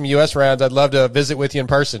 24 for some U.S. rounds. I'd love to visit with you in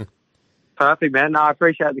person. Perfect, man. No, I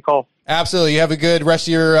appreciate the call. Absolutely. You have a good rest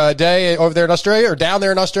of your day over there in Australia or down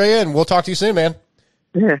there in Australia, and we'll talk to you soon, man.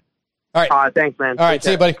 Yeah. All right. All right. Thanks, man. All right.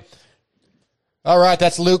 See you, buddy. All right,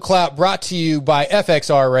 that's Luke Clout, brought to you by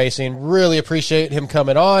FXR Racing. Really appreciate him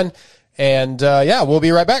coming on. And, we'll be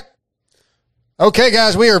right back. Okay,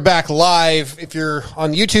 guys, we are back live. If you're on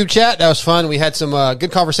the YouTube chat, that was fun. We had some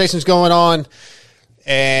good conversations going on.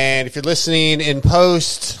 And if you're listening in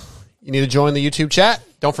post, you need to join the YouTube chat.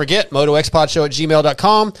 Don't forget,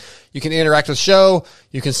 MotoXpodShow@gmail.com. You can interact with the show.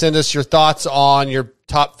 You can send us your thoughts on your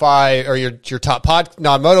top 5 or your top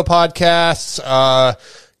non-moto podcasts,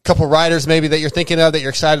 couple riders maybe that you're thinking of that you're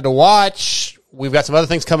excited to watch. We've got some other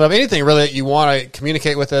things coming up. Anything really that you want to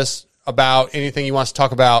communicate with us about, anything you want us to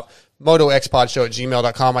talk about,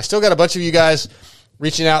 MotoXpodShow@gmail.com. I still got a bunch of you guys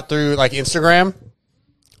reaching out through like Instagram.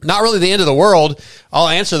 Not really the end of the world. I'll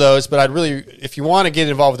answer those, but if you want to get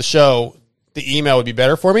involved with the show, the email would be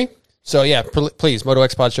better for me. So yeah, please,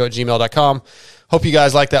 MotoXpodShow@gmail.com. Hope you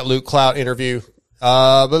guys like that Luke Clout interview.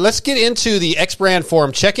 But let's get into the X-Brand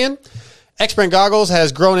Forum check-in. X-Brand Goggles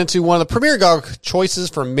has grown into one of the premier goggle choices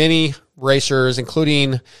for many racers,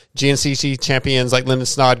 including GNCC champions like Lyndon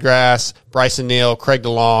Snodgrass, Bryson Neal, Craig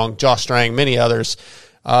DeLong, Josh Strang, many others.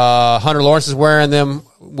 Hunter Lawrence is wearing them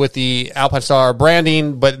with the Alpine Star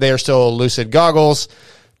branding, but they are still Lucid goggles.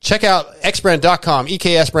 Check out xbrand.com,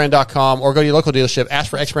 eksbrand.com, or go to your local dealership. Ask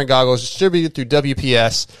for X-Brand Goggles, distributed through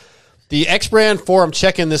WPS. The X-Brand Forum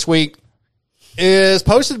check-in this week is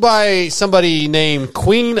posted by somebody named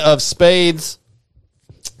Queen of Spades.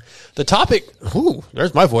 The topic,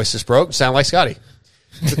 there's my voice just broke. Sound like Scotty.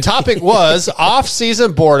 The topic was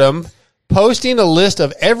off-season boredom, posting a list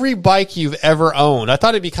of every bike you've ever owned. I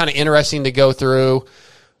thought it'd be kind of interesting to go through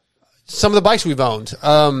some of the bikes we've owned.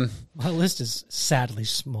 My list is sadly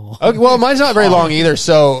small. Okay, well, mine's not very long either,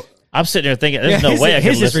 so I'm sitting there thinking, there's no way I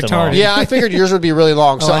can list them all. Yeah, I figured yours would be really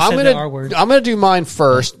long. So I'm gonna do mine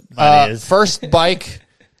first. First bike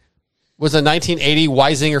was a 1980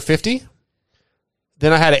 Weisinger 50.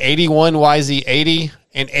 Then I had an 81 YZ80,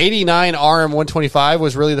 and 89 RM125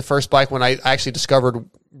 was really the first bike when I actually discovered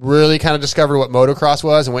what motocross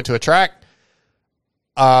was and went to a track.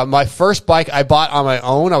 My first bike I bought on my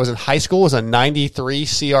own, I was in high school, was a 93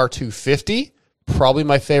 CR250. Probably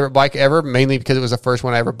my favorite bike ever, mainly because it was the first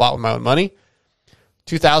one I ever bought with my own money.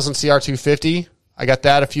 2000 CR250. I got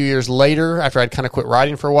that a few years later after I'd kind of quit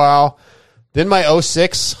riding for a while. Then my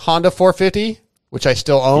 06 Honda 450, which I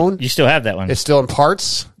still own. You still have that one. It's still in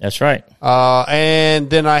parts. That's right. And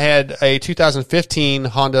then I had a 2015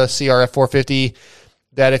 Honda CRF 450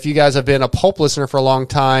 that if you guys have been a Pulp listener for a long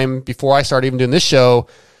time, before I started even doing this show,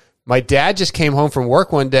 my dad just came home from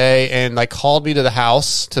work one day and called me to their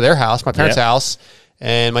house, my parents' house.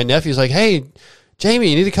 And my nephew's like, "Hey, Jamie,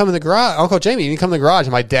 you need to come in the garage. Uncle Jamie, you need to come in the garage."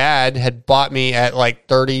 And my dad had bought me at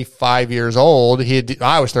 35 years old.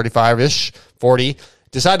 I was 35-ish, 40.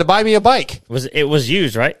 Decided to buy me a bike. It was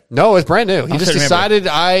used, right? No, it was brand new. He just decided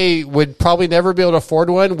I would probably never be able to afford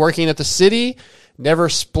one working at the city, never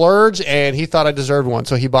splurge, and he thought I deserved one,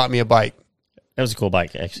 so he bought me a bike. That was a cool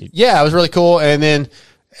bike, actually. Yeah, it was really cool. And then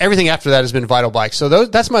everything after that has been Vital bikes. So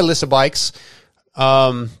that's my list of bikes.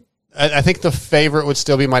 I think the favorite would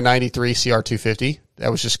still be my 93 CR250.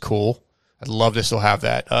 That was just cool. I'd love to still have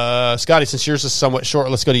that. Scotty, since yours is somewhat short,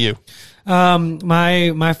 let's go to you.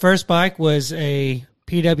 My first bike was a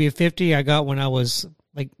PW50 I got when I was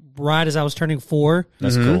right as I was turning 4.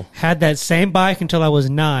 That's cool. Had that same bike until I was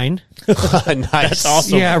 9. Nice. That's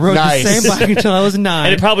awesome. Yeah, I rode the same bike until I was 9.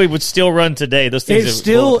 And it probably would still run today. Those things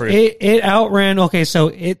it outran. Okay,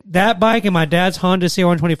 so that bike and my dad's Honda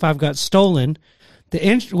CR125 got stolen.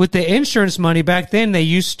 With the insurance money back then, they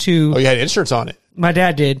used to. Oh, you had insurance on it. My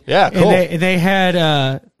dad did. Yeah, cool. And they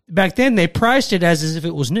had back then they priced it as if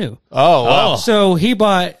it was new. Oh, wow. So he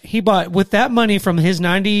bought with that money from his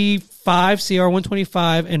 95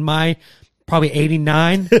 CR125 and my probably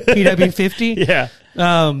 89 PW50. Yeah.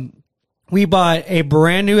 We bought a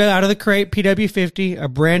brand new out of the crate PW50, a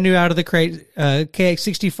brand new out of the crate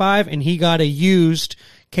KX65, and he got a used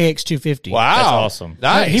KX250. Wow. That's awesome.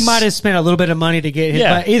 Nice. He might have spent a little bit of money to get his,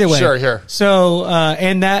 but either way. Sure. So,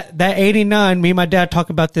 and that 89, me and my dad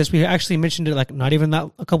talked about this. We actually mentioned it not even that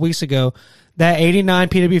a couple weeks ago. That 89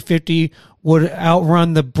 PW50 would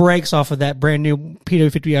outrun the brakes off of that brand new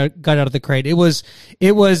PW50 I got out of the crate. It was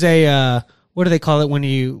a, what do they call it when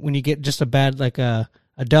you get just a bad,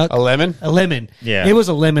 a duck? A lemon? A lemon. Yeah. It was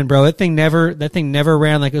a lemon, bro. That thing never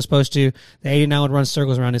ran like it was supposed to. The 89 would run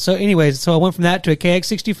circles around it. So anyways, I went from that to a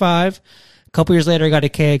KX65. A couple years later, I got a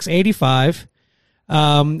KX85.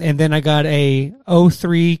 And then I got a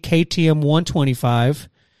 03 KTM 125.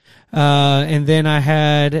 And then I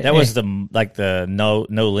had... That was the no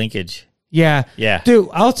linkage. Yeah. Yeah. Dude,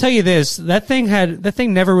 I'll tell you this. That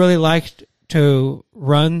thing never really liked to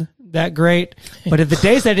run that great. But the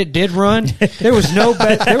days that it did run, there was no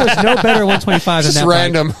better 125 than Just that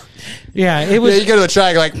random. bike. Yeah, it was. Yeah, you go to the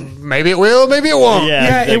track like maybe it will, maybe it won't.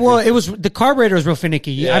 Yeah, it was. The carburetor was real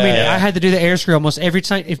finicky. I mean, I had to do the air screw almost every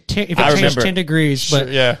time if it changed 10 degrees.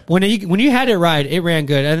 But when you had it right, it ran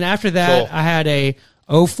good. And after that, I had a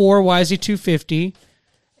 04 YZ250,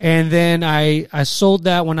 and then I sold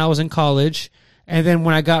that when I was in college. And then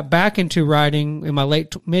when I got back into riding in my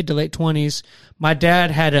mid to late 20s, my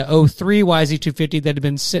dad had a 03 YZ250 that had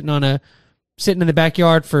been sitting in the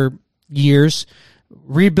backyard for years.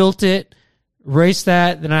 Rebuilt it, raced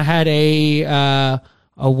that. Then I had a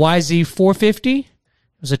YZ450. It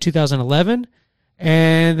was a 2011,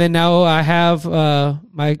 and then now I have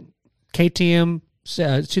my KTM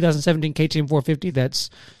 2017 KTM 450. That's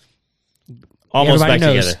almost back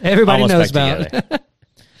knows. together. Everybody almost knows about.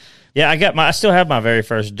 Yeah, I still have my very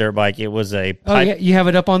first dirt bike. It was a pipe. Oh yeah, you have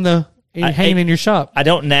it up on hanging in your shop. I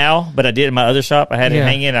don't now, but I did in my other shop. I had it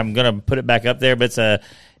hanging. I'm gonna put it back up there, but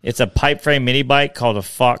it's a pipe frame mini bike called a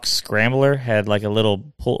Fox Scrambler. Had like a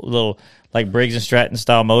little like Briggs and Stratton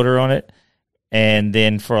style motor on it. And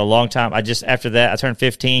then for a long time, after that, I turned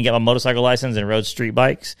 15, got my motorcycle license, and rode street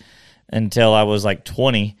bikes until I was like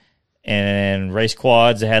 20, and raced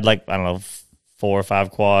quads. I had like, I don't know, 4 or 5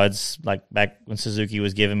 quads, like back when Suzuki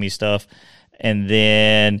was giving me stuff. And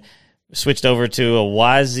then switched over to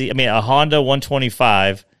a Honda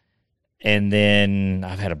 125. And then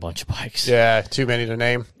I've had a bunch of bikes. Yeah, too many to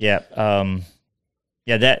name. Yeah.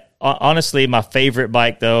 That honestly, my favorite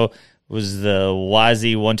bike though was the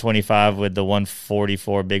YZ 125 with the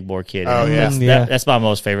 144 big bore kit. Oh yeah, that's my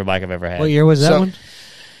most favorite bike I've ever had. What year was that one?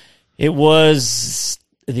 It was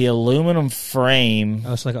the aluminum frame.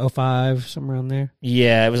 Oh, it's like 05, somewhere around there.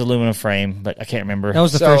 Yeah, it was aluminum frame, but I can't remember. That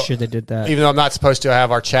was the first year they did that. Even though I'm not supposed to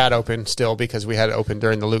have our chat open still because we had it open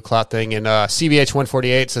during the Luke Clout thing. And CBH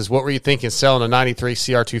 148 says, "What were you thinking selling a 93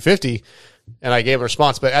 CR250?" And I gave a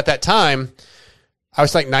response. But at that time, I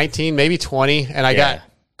was like 19, maybe 20, and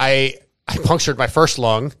I punctured my first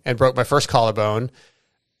lung and broke my first collarbone.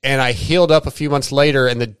 And I healed up a few months later,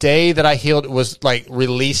 and the day that I healed was like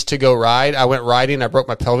released to go ride. I went riding, I broke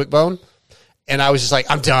my pelvic bone, and I was just like,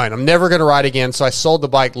 I'm done. I'm never going to ride again. So I sold the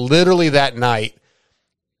bike literally that night,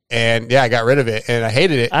 and I got rid of it, and I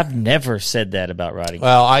hated it. I've never said that about riding.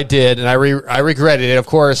 Well, I did, and I regretted it. Of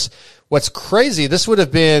course, what's crazy, this would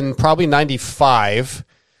have been probably 95.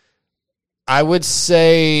 I would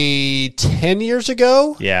say 10 years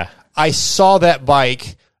ago. Yeah. I saw that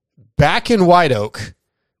bike back in White Oak,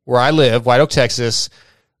 where I live, White Oak, Texas.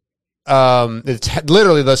 It's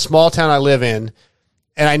literally the small town I live in.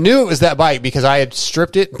 And I knew it was that bike because I had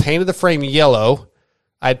stripped it and painted the frame yellow.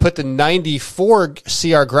 I had put the 94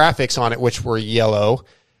 CR graphics on it, which were yellow.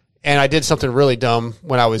 And I did something really dumb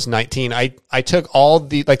when I was 19. I took all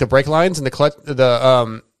the brake lines and the clutch,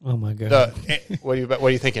 oh my God. What are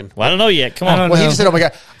you thinking? Well, I don't know yet. Come on. He just said, oh my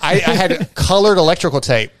God. I had colored electrical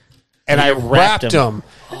tape and I wrapped them.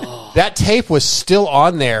 That tape was still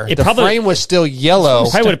on there. The frame was still yellow.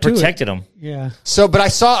 Probably would have protected them. Yeah. So, but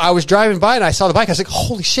I was driving by and I saw the bike. I was like,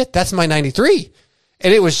 holy shit, that's my 93.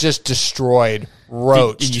 And it was just destroyed,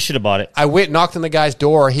 roached. You should have bought it. I went, knocked on the guy's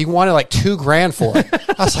door. He wanted like $2,000 for it.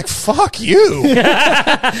 I was like, fuck you.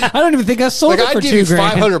 I don't even think I sold it for $2,000. I'd give you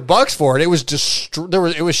 $500 for it. It was just, Did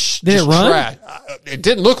it run? It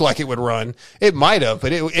didn't look like it would run. It might have,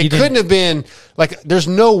 but it couldn't have been like, there's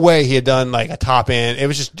no way he had done like a top end.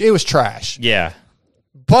 It was trash. Yeah.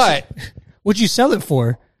 But what'd you sell it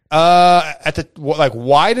for? Why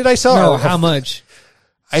did I sell it? No, how much?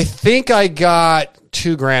 I think I got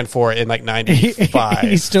 $2,000 for it in like 95.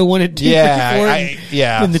 He still wanted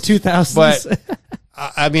 $2,000 in the 2000s. But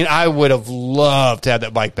I mean, I would have loved to have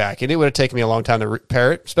that bike back, and it would have taken me a long time to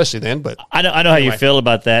repair it, especially then. But I know how you feel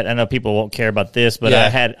about that. I know people won't care about this, but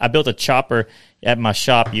I built a chopper at my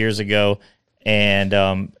shop years ago, and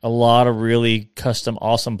a lot of really custom,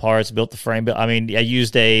 awesome parts. Built the frame. I mean, I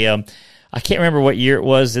used a. I can't remember what year it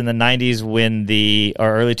was in the 90s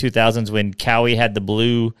or early 2000s when Cowie had the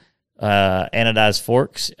blue anodized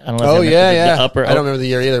forks. I don't know the upper. I don't remember the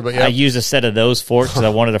year either, but yeah. I used a set of those forks because I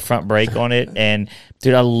wanted a front brake on it. And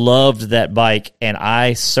dude, I loved that bike, and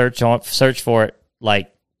I search for it like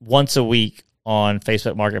once a week on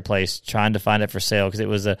Facebook Marketplace trying to find it for sale because it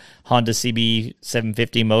was a Honda CB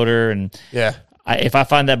 750 motor. And if I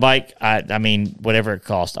find that bike, I mean, whatever it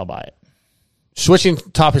costs, I'll buy it. Switching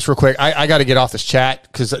topics real quick, I got to get off this chat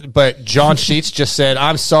but John Sheets just said,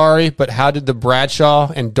 I'm sorry, but how did the Bradshaw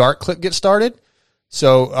and Dart clip get started?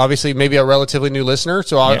 So obviously maybe a relatively new listener.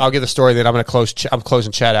 So I'll give the story that I'm going to close. I'm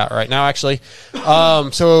closing chat out right now, actually.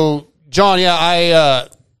 So John, I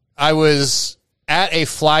was at a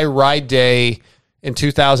fly ride day in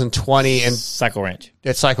 2020 and Cycle Ranch.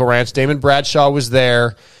 At Cycle Ranch. Damon Bradshaw was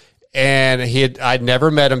there, and I'd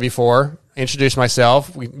never met him before. Introduced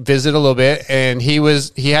myself. We visited a little bit, and he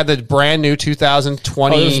had the brand new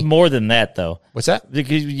 2020. Oh, it was more than that, though. What's that?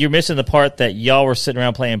 Because you're missing the part that y'all were sitting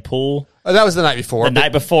around playing pool. Oh, that was the night before. The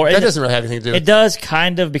night before. That doesn't really have anything to do with it. It does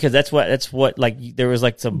kind of, because that's what like there was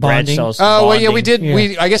like some Bonding. Bradshaw's. Oh, well, yeah, we did.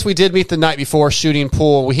 Yeah. I guess we did meet the night before shooting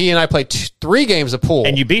pool. He and I played 3 games of pool,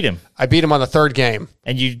 and you beat him. I beat him on the 3rd game,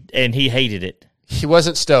 and he hated it. He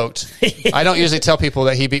wasn't stoked. I don't usually tell people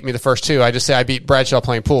that he beat me the first 2. I just say I beat Bradshaw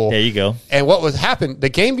playing pool. There you go. And what was happened the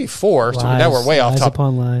game before? So now we're way off lies topic.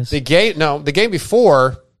 upon lies. The game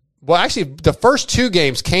before. Well, actually, the first 2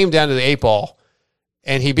 games came down to the 8 ball,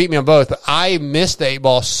 and he beat me on both. But I missed the 8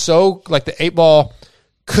 ball so like the 8 ball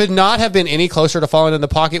could not have been any closer to falling in the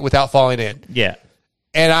pocket without falling in. Yeah.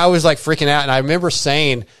 And I was like freaking out. And I remember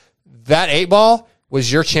saying that 8 ball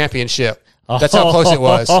was your championship. That's how close it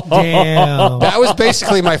was. Damn. That was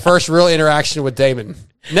basically my first real interaction with Damon.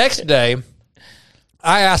 Next day,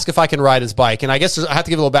 I asked if I can ride his bike. And I guess I have to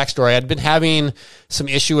give a little backstory. I'd been having some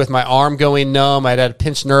issue with my arm going numb. I'd had a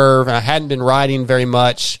pinched nerve, and I hadn't been riding very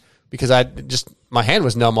much because my hand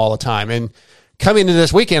was numb all the time. And coming into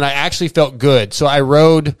this weekend, I actually felt good. So I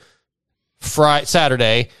rode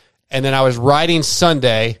Saturday, and then I was riding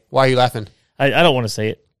Sunday. Why are you laughing? I don't want to say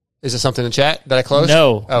it. Is it something in chat that I closed?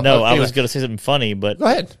 No. Anyway. I was going to say something funny, but Go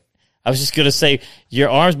ahead. I was just going to say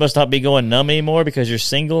your arms must not be going numb anymore because you're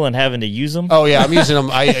single and having to use them. Oh, yeah, I'm using them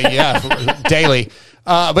daily.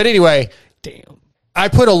 But anyway, Damn. I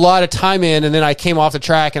put a lot of time in, and then I came off the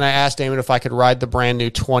track, and I asked Damon if I could ride the brand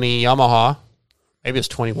new 20 Yamaha. Maybe it was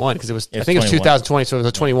 21, because I think it was 2020, so it was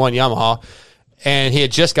a 21 Yamaha. And he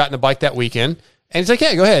had just gotten a bike that weekend. And he's like,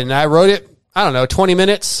 yeah, go ahead. And I rode it, 20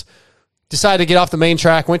 minutes. Decided to get off the main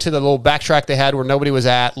track, went to the little back track they had where nobody was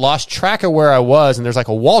at, lost track of where I was, and there's like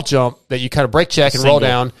a wall jump that you kind of brake check and roll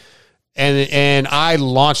down. And I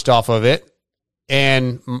launched off of it,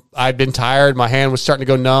 and I'd been tired. My hand was starting to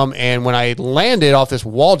go numb, and when I landed off this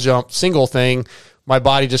wall jump single thing, my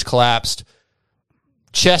body just collapsed.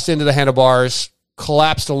 Chest into the handlebars,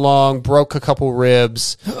 collapsed along, broke a couple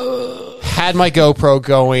ribs, had my GoPro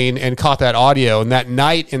going, and caught that audio. And that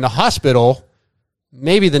night in the hospital...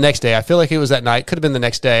 Maybe the next day. I feel like it was that night. Could have been the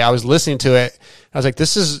next day. I was listening to it. I was like,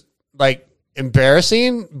 this is like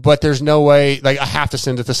embarrassing, but there's no way. Like, I have to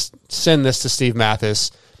send this to Steve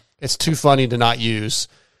Mathis. It's too funny to not use.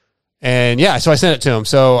 And yeah, so I sent it to him.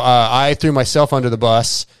 So I threw myself under the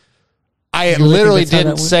bus. I literally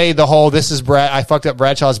didn't say the whole, this is Brad. I fucked up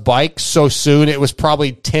Bradshaw's bike so soon. It was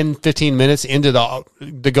probably 10, 15 minutes into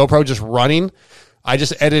the GoPro just running. I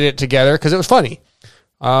just edited it together because it was funny.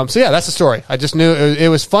 So yeah, that's the story. I just knew it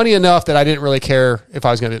was funny enough that I didn't really care if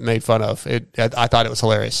I was going to get made fun of. I thought it was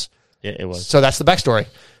hilarious. Yeah, it was. So that's the backstory.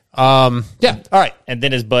 Yeah. All right. And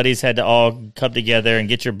then his buddies had to all come together and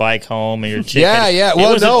get your bike home and your chicken. Yeah.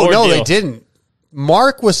 Well, no, they didn't.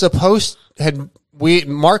 Mark was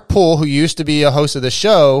Mark Poole, who used to be a host of the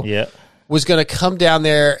show, was going to come down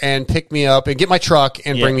there and pick me up and get my truck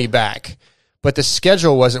and bring me back. But the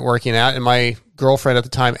schedule wasn't working out, and my girlfriend at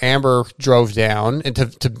the time, Amber, drove down and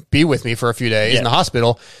to be with me for a few days in the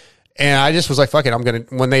hospital. And I just was like, fuck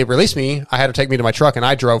it, when they released me, I had to take me to my truck, and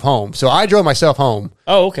I drove home. So I drove myself home.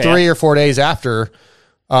 Oh, okay. 3 or 4 days after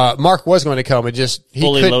Mark was going to come. It just...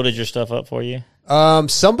 Fully loaded your stuff up for you?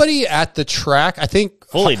 Somebody at the track, I think...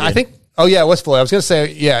 Fully did. Oh, yeah, it was Fully. I was going to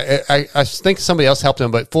say, yeah, I think somebody else helped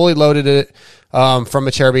him, but Fully loaded it from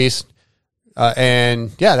a Chair Beast.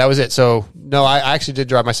 And yeah, that was it. So no, I actually did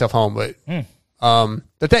drive myself home, but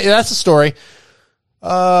that's the story.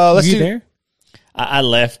 Let's you do. There? I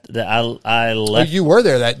left. I left. Oh, you were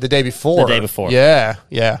there the day before. The day before. Yeah.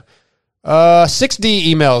 6D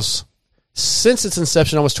emails. Since its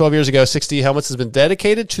inception almost 12 years ago, 6D Helmets has been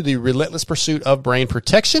dedicated to the relentless pursuit of brain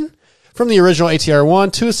protection. From the original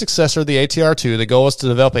ATR-1 to a successor, the ATR-2, the goal is to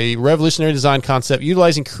develop a revolutionary design concept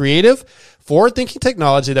utilizing creative, forward-thinking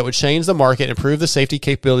technology that would change the market and improve the safety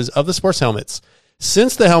capabilities of the sports helmets.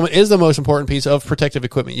 Since the helmet is the most important piece of protective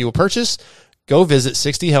equipment you will purchase, go visit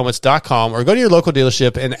 6dhelmets.com or go to your local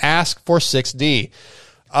dealership and ask for 6D.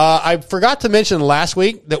 I forgot to mention last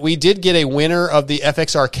week that we did get a winner of the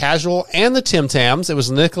FXR Casual and the Tim Tams. It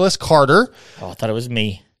was Nicholas Carter. Oh, I thought it was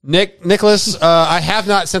me. Nicholas, I have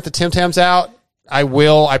not sent the Tim Tams out. I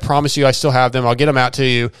will. I promise you I still have them. I'll get them out to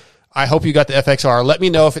you. I hope you got the FXR. Let me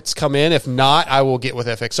know if it's come in. If not, I will get with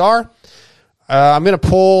FXR. I'm going to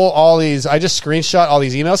pull all these. I just screenshot all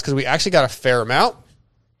these emails because we actually got a fair amount.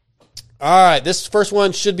 All right. This first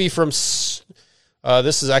one should be from, this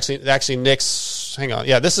is actually Nick's hang on.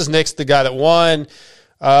 Yeah, this is Nick's, the guy that won.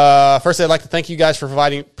 First, I'd like to thank you guys for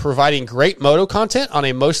providing great moto content on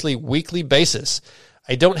a mostly weekly basis.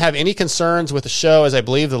 I don't have any concerns with the show, as I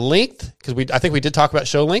believe the length, because I think we did talk about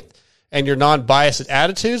show length, and your non-biased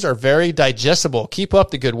attitudes are very digestible. Keep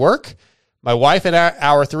up the good work. My wife and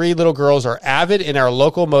our 3 little girls are avid in our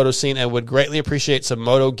local moto scene and would greatly appreciate some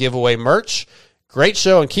moto giveaway merch. Great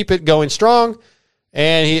show and keep it going strong.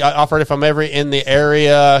 And he offered, if I'm ever in the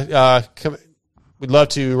area, we'd love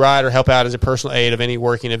to ride or help out as a personal aid of any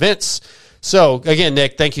working events. So again,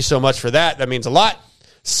 Nick, thank you so much for that. That means a lot.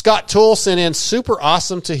 Scott Toole sent in, super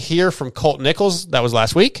awesome to hear from Colt Nichols. That was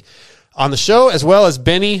last week on the show, as well as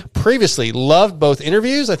Benny previously. Loved both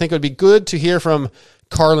interviews. I think it would be good to hear from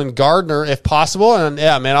Carlin Gardner if possible. And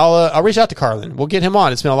yeah, man, I'll reach out to Carlin. We'll get him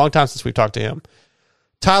on. It's been a long time since we've talked to him.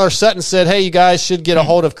 Tyler Sutton said, hey, you guys should get a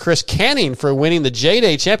hold of Chris Canning for winning the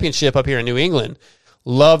J-Day Championship up here in New England.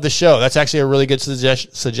 Love the show. That's actually a really good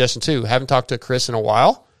suggestion too. Haven't talked to Chris in a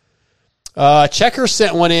while. Checker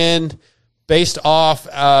sent one in based off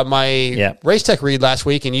my Race Tech read last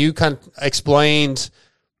week, and you kind of explained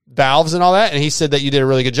valves and all that, and he said that you did a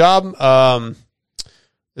really good job.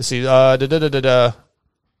 Let's see. Yeah,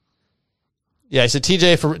 he said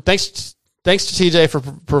thanks to TJ for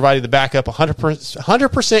providing the backup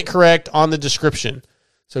 100% correct on the description.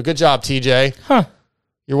 So good job, TJ. Huh.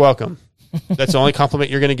 You're welcome. That's the only compliment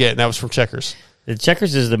you're going to get, and that was from Checkers. The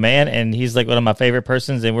Checkers is the man, and he's like one of my favorite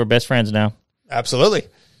persons, and we're best friends now. Absolutely.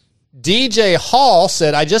 DJ Hall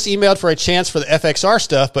said, I just emailed for a chance for the FXR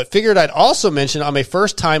stuff, but figured I'd also mention I'm a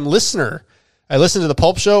first-time listener. I listen to the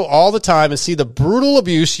Pulp Show all the time and see the brutal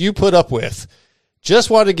abuse you put up with. Just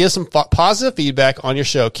wanted to give some positive feedback on your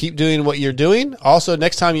show. Keep doing what you're doing. Also,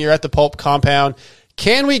 next time you're at the Pulp compound,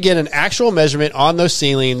 can we get an actual measurement on those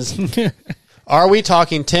ceilings? Are we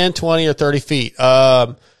talking 10, 20, or 30 feet?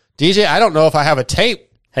 DJ, I don't know if I have a tape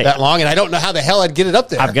that long, and I don't know how the hell I'd get it up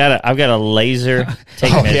there. I've got a laser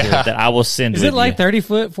tape measure that I will send. Is it like 30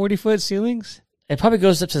 foot, 40 foot ceilings? It probably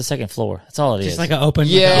goes up to the second floor. That's all it is. Just like an open.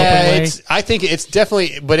 Yeah, I think it's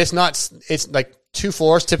definitely, but it's not. It's like 2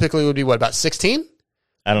 floors. Typically, would be what, about 16?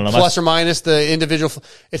 I don't know. Plus or minus the individual.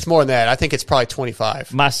 It's more than that. I think it's probably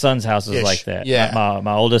 25. My son's house is like that. Yeah.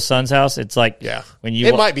 My oldest son's house, it's like when you.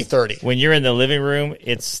 It might be 30. When you're in the living room,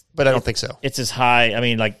 but I don't think so. It's as high. I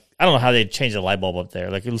mean, like, I don't know how they'd change the light bulb up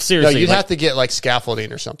there. Like, seriously. No, you'd have to get like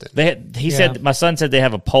scaffolding or something. My son said they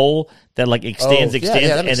have a pole that like extends, and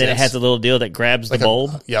then it has a little deal that grabs the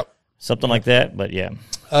bulb. Yep. Something like that, but yeah.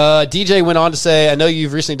 DJ went on to say, I know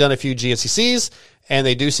you've recently done a few GNCCs, and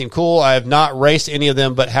they do seem cool. I have not raced any of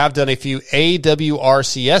them, but have done a few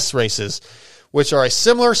AWRCS races, which are a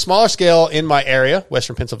similar, smaller scale in my area,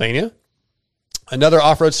 Western Pennsylvania. Another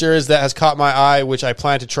off-road series that has caught my eye, which I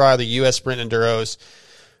plan to try, the U.S. Sprint Enduros.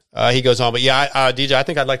 He goes on, but yeah, DJ, I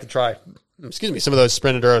think I'd like to try, some of those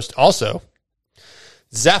Sprint Enduros also.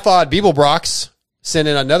 Zaphod Beeblebrox sent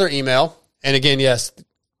in another email, and again, yes,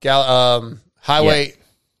 Highway,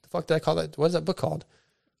 the fuck did I call that? What is that book called?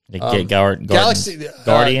 Galaxy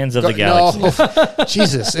Guardians of the Galaxy. No.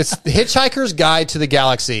 Jesus, it's the Hitchhiker's Guide to the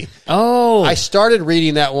Galaxy. Oh, I started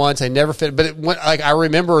reading that once. I never fit, but it went, like, I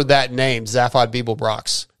remember that name, Zaphod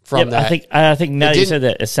Beeblebrox. From that, I think now that you said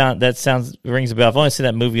that, that sounds rings a bell. I've only seen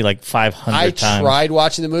that movie like 500 times. I tried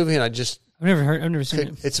watching the movie, and I've never seen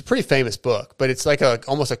it. It's a pretty famous book, but it's like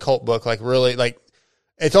almost a cult book. Like, really, like,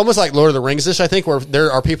 it's almost like Lord of the Rings-ish, I think, where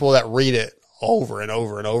there are people that read it over and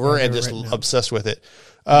over and over and just obsessed with it.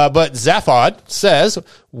 But Zaphod says,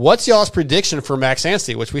 what's y'all's prediction for Max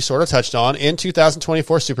Anstey, which we sort of touched on, in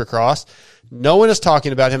 2024 Supercross? No one is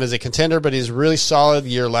talking about him as a contender, but he's really solid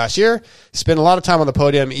year last year. He spent a lot of time on the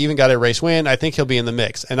podium, even got a race win. I think he'll be in the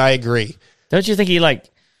mix, and I agree. Don't you think he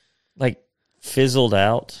like fizzled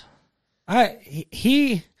out?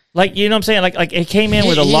 He like, you know what I'm saying? Like he came in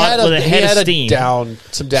with a head of steam. Some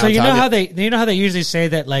downtime. So you know how they usually say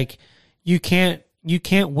that, like, you can't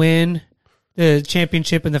win the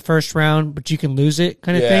championship in the first round, but you can lose it,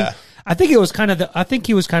 kind of thing. I think he was kind of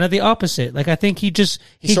the opposite. Like, I think he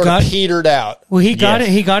sort of petered out. Well, he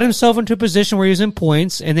got himself into a position where he was in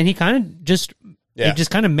points, and then he kind of just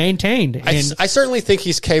maintained. I certainly think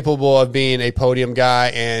he's capable of being a podium guy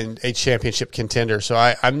and a championship contender. So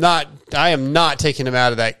I am not taking him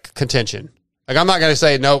out of that contention. Like, I'm not going to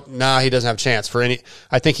say, nope, he doesn't have a chance for any.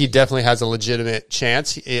 I think he definitely has a legitimate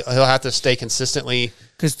chance. He'll have to stay consistently.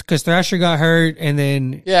 Because Thrasher got hurt, and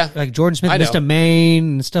then like Jordan Smith missed a main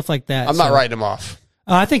and stuff like that. I'm not writing him off.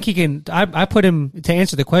 I think he can. I put him, to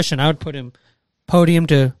answer the question, I would put him podium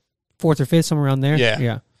to 4th or 5th, somewhere around there.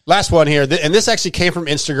 Yeah. Last one here, and this actually came from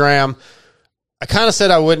Instagram. I kind of said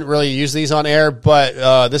I wouldn't really use these on air,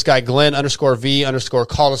 but this guy Glenn _V_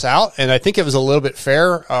 called us out, and I think it was a little bit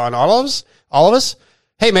fair on all of us.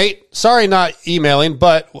 Hey, mate, sorry not emailing,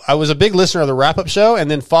 but I was a big listener of the wrap-up show and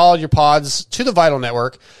then followed your pods to the Vital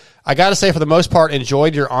Network. I got to say, for the most part,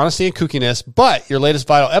 enjoyed your honesty and kookiness, but your latest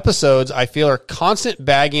Vital episodes, I feel, are constant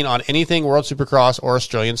bagging on anything World Supercross or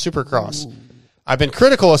Australian Supercross. Ooh. I've been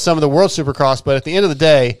critical of some of the World Supercross, but at the end of the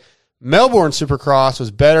day, Melbourne Supercross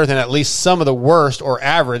was better than at least some of the worst or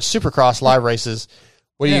average Supercross live races.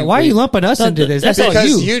 Why are you lumping us into this? That's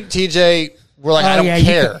because you, TJ, were like, I don't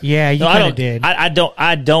care. You kind of did. I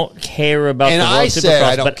don't care about the World Supercross. And I said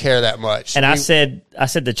I don't care that much. And I said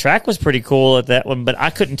the track was pretty cool at that one, but I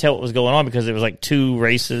couldn't tell what was going on because it was like 2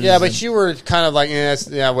 races. Yeah, but you were kind of like,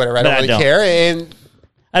 whatever. I don't really care. And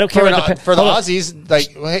I don't care for the Aussies.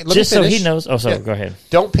 Like, hey, let just me finish. So he knows. Oh, sorry. Go ahead.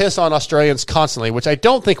 Don't piss on Australians constantly, which I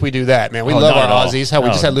don't think we do that, man. We love our Aussies. Hell,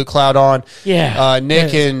 we just had Luke Clout on. Yeah.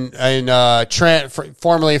 Nick and Trent,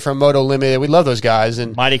 formerly from Moto Limited. We love those guys.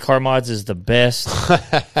 And Mighty Car Mods is the best.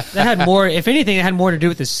 That had more. If anything, it had more to do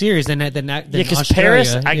with the series than because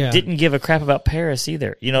Paris. I didn't give a crap about Paris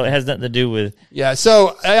either. It has nothing to do with. Yeah.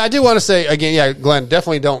 So I do want to say again, yeah, Glenn,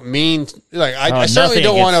 definitely don't mean like I certainly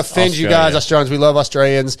don't want to offend you guys, Australians. We love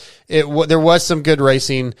Australians. There was some good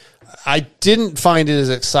racing. I didn't find it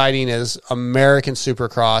as exciting as American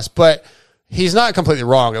Supercross, but he's not completely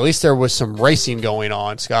wrong. At least there was some racing going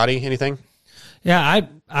on. Scotty, anything? Yeah,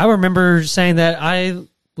 I remember saying that I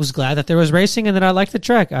was glad that there was racing and that I liked the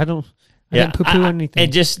track. I didn't poo-poo anything.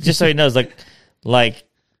 And just so he knows, like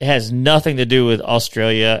it has nothing to do with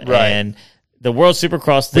Australia and the World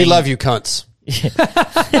Supercross thing. We love you, cunts.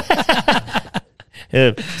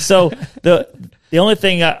 So the only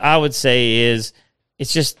thing I would say is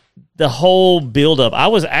it's just the whole buildup. I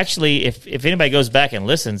was actually, if anybody goes back and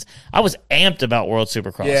listens, I was amped about World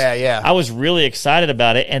Supercross. Yeah. I was really excited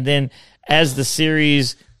about it. And then as the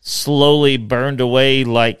series slowly burned away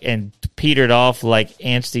and petered off like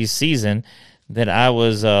Anstey's season, then I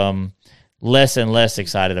was less and less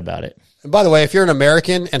excited about it. And by the way, if you're an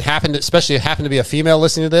American and happen to be a female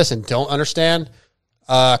listening to this and don't understand,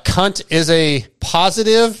 cunt is a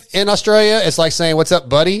positive in Australia. It's like saying, "What's up,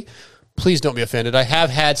 buddy?" Please don't be offended. I have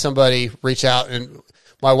had somebody reach out, and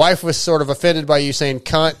my wife was sort of offended by you saying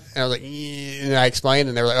cunt, and I was like, and I explained,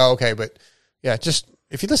 and they were like, "Oh, okay," but yeah, just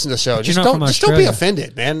if you listen to the show, just don't be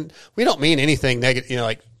offended, man. We don't mean anything negative.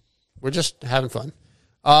 We're just having fun.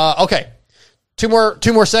 Okay, two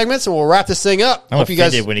more segments, and we'll wrap this thing up. I'm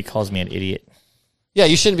offended when he calls me an idiot. Yeah,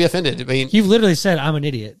 you shouldn't be offended. I mean, you've literally said I'm an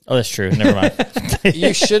idiot. Oh, that's true. Never mind.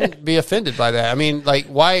 You shouldn't be offended by that. I mean, like,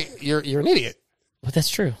 why you're an idiot? But that's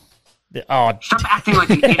true. Stop acting like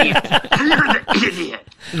an idiot. You're an idiot.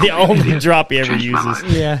 The only drop he ever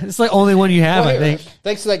uses. Yeah, it's the only one you have, I think.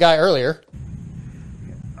 Thanks to that guy earlier.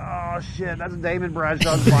 Oh shit, that's David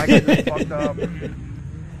Bradshaw's bike. I just fucked up.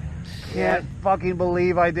 Can't fucking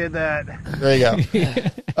believe I did that. There you go.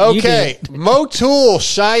 Okay, Motul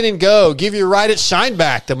Shine and Go. Give your ride at Shine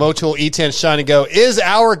back. The Motul E10 Shine and Go is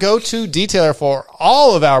our go-to detailer for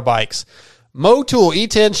all of our bikes. Motul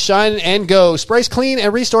E10 Shine and Go sprays clean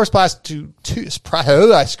and restores plastic I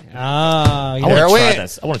want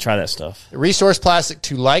to try that stuff. Restores plastic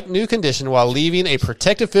to like new condition while leaving a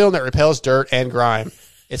protective film that repels dirt and grime.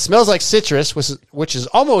 It smells like citrus, which is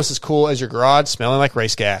almost as cool as your garage smelling like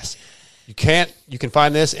race gas. You can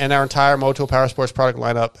find this and our entire Motul Power Sports product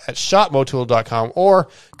lineup at shopmotul.com or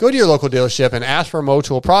go to your local dealership and ask for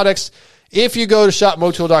Motul products. If you go to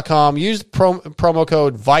shopmotul.com, use promo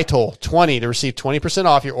code VITAL20 to receive 20%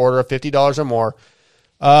 off your order of $50 or more.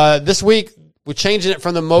 This week, we're changing it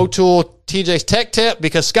from the Motul TJ's Tech Tip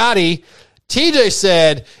because TJ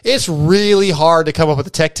said it's really hard to come up with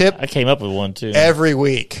a tech tip. I came up with one too. Every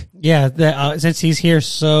week. Yeah, since he's here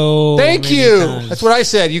so Thank you. times. That's what I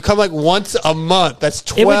said. You come like once a month. That's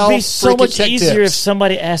 12 It would be so much easier tips. if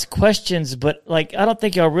somebody asked questions, but I don't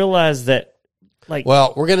think y'all realize that.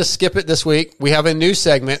 Well, we're going to skip it this week. We have a new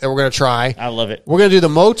segment that we're going to try. I love it. We're going to do the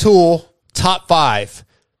Motul Top 5.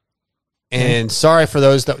 And sorry for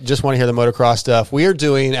those that just want to hear the motocross stuff. We are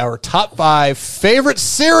doing our top 5 favorite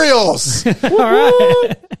cereals. All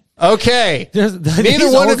right. Okay.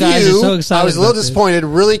 Neither one of you, I was a little disappointed,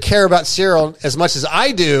 really care about cereal as much as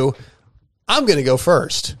I do. I'm going to go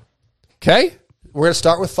first. Okay? We're going to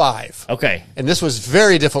start with 5. Okay. And this was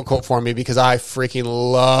very difficult for me because I freaking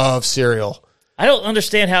love cereal. I don't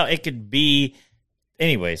understand how it could be.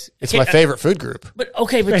 Anyways. It's my favorite food group. But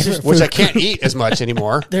okay. Which I can't eat as much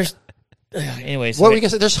anymore. Anyways. What were you going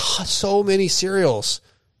to say? There's so many cereals.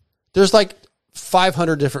 There's like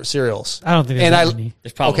 500 different cereals. I don't think there's that many.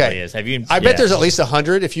 There probably is. Have you? I bet there's at least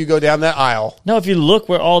 100 if you go down that aisle. No, if you look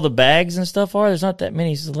where all the bags and stuff are, there's not that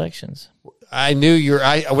many selections. I knew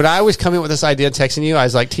when I was coming with this idea and texting you, I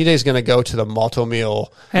was like, TJ's going to go to the Malto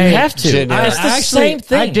Meal. Hey, you have to. It's the same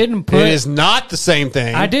thing. I didn't put. It is not the same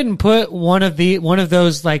thing. I didn't put one of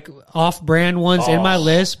those like off-brand ones in my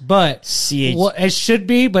list, but it should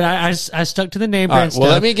be. But I stuck to the name brand stuff.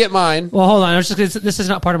 Well, let me get mine. Well, hold on. This is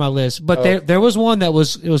not part of my list, but there was one that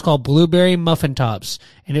was called Blueberry Muffin Tops,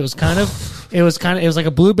 and it was like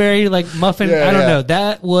a blueberry like muffin. I don't know.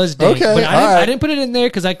 That was dank. Okay, but I didn't put it in there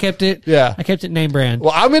because I kept it. Yeah. I kept it name brand.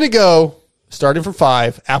 Well, I'm going to go starting from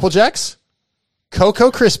 5: Apple Jacks, Cocoa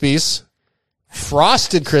Krispies,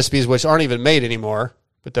 Frosted Krispies, which aren't even made anymore,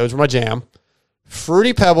 but those were my jam.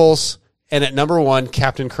 Fruity Pebbles, and at number 1,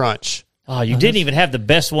 Captain Crunch. Oh, you didn't even have the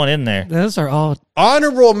best one in there. Those are all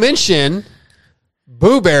honorable mention.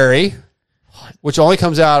 Boo Berry, which only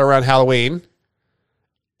comes out around Halloween,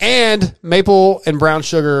 and maple and brown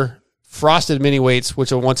sugar frosted mini wheats,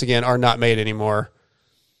 which once again are not made anymore.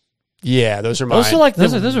 Yeah, those are mine. Those are like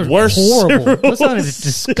those are worst horrible. Those sound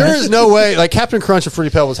disgusting. There is no way. Like Captain Crunch and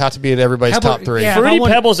Fruity Pebbles have to be in everybody's top 3. Yeah, Fruity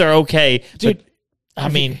Pebbles are okay, dude. But, I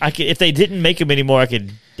mean, if they didn't make them anymore, I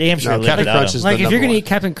could damn sure live Captain without Crunch them. is like if you're gonna one. eat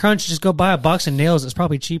Captain Crunch, just go buy a box of nails. It's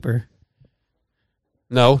probably cheaper.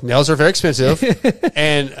 No, nails are very expensive.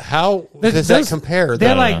 And how does that compare?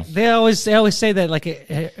 They always say that like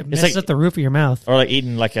it messes up the roof of your mouth. Or like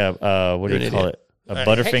eating like a what do you call it? A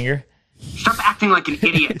Butterfinger. Stop acting like an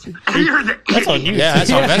idiot. That's on you. Yeah,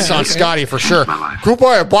 that's on Scotty for sure. Go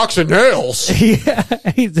buy a box of nails. Yeah,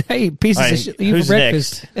 hey, pieces of shit. You who's for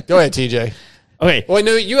breakfast. Go ahead, TJ. Okay. Well,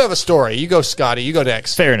 no, you have a story. You go, Scotty. You go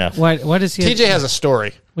next. Fair enough. What is he? TJ has a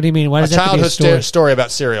story. What do you mean? Why does a that have to be childhood story about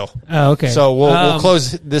cereal. Oh, okay. So we'll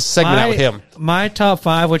close this segment out with him. My top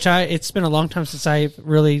 5, which it's been a long time since I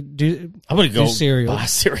really do. I'm gonna go cereal. buy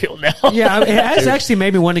cereal now. Yeah, it has actually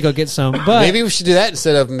made me want to go get some. But maybe we should do that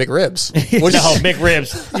instead of McRibs.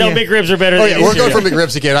 McRibs. No, McRibs are better. Oh yeah, we're going for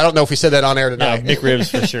McRibs again. I don't know if we said that on air tonight. No,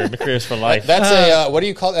 McRibs for sure. McRibs for life. That's a what do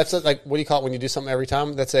you call it? That's like what do you call it when you do something every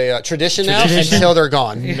time? That's a tradition now until they're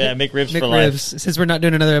gone. Yeah, McRibs for life. Since we're not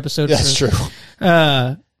doing another episode. That's true.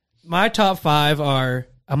 My top 5 are.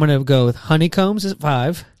 I'm going to go with Honeycombs at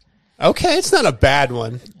 5. Okay, it's not a bad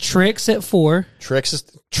one. Tricks at 4.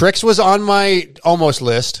 Tricks was on my almost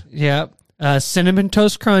list. Yeah. Cinnamon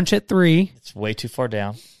Toast Crunch at 3. It's way too far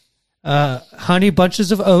down. Honey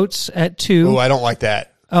Bunches of Oats at 2. Oh, I don't like that.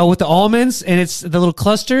 Oh, with the almonds and it's the little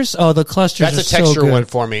clusters. Oh, the clusters. That's are a texture so good. one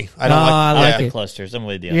for me. I don't I like the it. clusters. I'm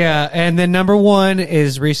with you. Yeah, and then number 1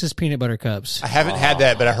 is Reese's Peanut Butter Cups. I haven't had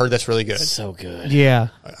that, but I heard that's really good. So good. Yeah.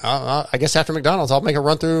 I guess after McDonald's, I'll make a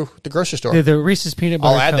run through the grocery store. The Reese's Peanut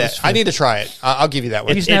Butter I'll add Cups. that. I need to try it. I'll give you that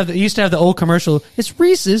one. Used to have the old commercial. It's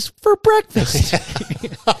Reese's for breakfast.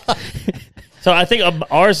 So I think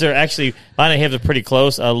ours are actually mine and him are pretty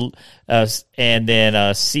close. And then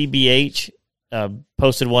CBH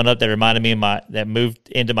posted one up that reminded me of that moved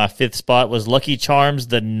into my 5th spot was Lucky Charms,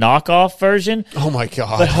 the knockoff version. Oh my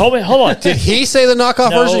god! But hold on. Did he say the knockoff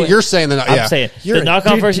version? You're saying the knockoff. I'm saying the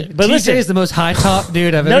knockoff version. But TJ listen, is the most high top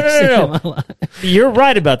dude I've ever seen in my life. You're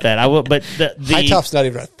right about that. I will, but the high top's not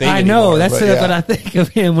even a thing. I know anymore, that's what I think of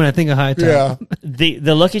him when I think of high top. Yeah.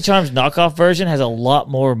 The Lucky Charms knockoff version has a lot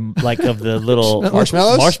more like of the little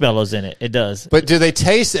marshmallows in it. It does. But do they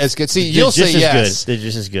taste as good? See, you'll say yes. They're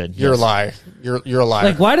just as good. You're a liar. You're a liar.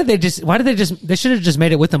 Like why did they should have just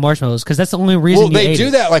made it with the marshmallows because that's the only reason. Well, they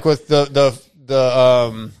do that like with the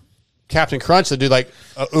Captain Crunch. They do like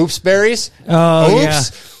oops berries. Oh, oops. yeah.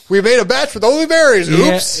 We made a batch with only berries.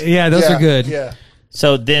 Oops. Yeah, those are good. Yeah.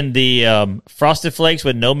 So then the Frosted Flakes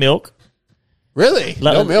with no milk. Really?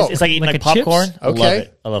 No milk. It's like eating like popcorn. I love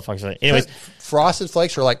it. I love Frosted Flakes. Anyways, Frosted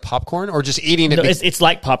Flakes are like popcorn, or just eating it? No, it's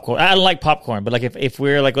like popcorn. I like popcorn, but like if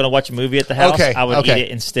we're like going to watch a movie at the house, I would eat it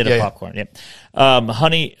instead of popcorn. Yep.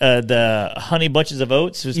 The honey bunches of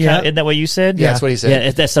oats was isn't that what you said? Yeah, that's what he said.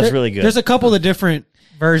 Yeah, that stuff's really good. There's a couple of different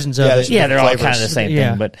versions of it. Yeah, they're all kind of the same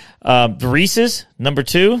thing. But the Reese's number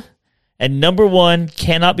 2. And number 1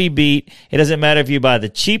 cannot be beat. It doesn't matter if you buy the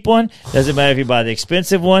cheap one. It doesn't matter if you buy the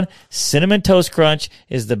expensive one. Cinnamon Toast Crunch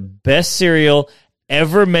is the best cereal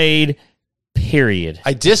ever made, period.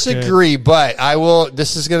 I disagree, but I will.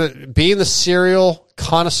 This is going to, being the cereal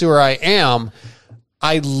connoisseur I am,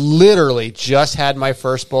 I literally just had my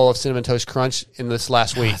first bowl of Cinnamon Toast Crunch in this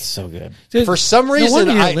last week. That's so good. Dude, For some reason,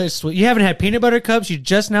 you haven't had peanut butter cups. You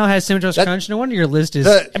just now had Cinnamon Toast Crunch. No wonder your list is.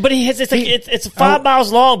 But he has it's 5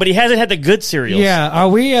 miles long, but he hasn't had the good cereals. Yeah, are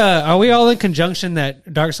we all in conjunction that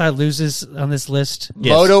Darkside loses on this list?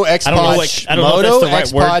 Yes. MotoXpod, I don't know if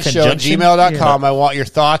that's the right word, MotoXpod show at conjunction. gmail.com. I want your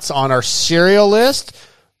thoughts on our cereal list,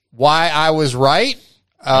 why I was right.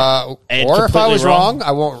 Or if I was wrong,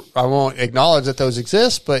 I won't acknowledge that those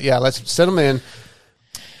exist. But yeah, let's send them in.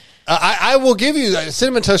 I will give you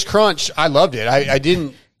Cinnamon Toast Crunch. I loved it. I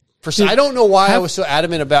didn't. I don't know why I was so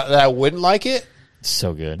adamant about that. I wouldn't like it.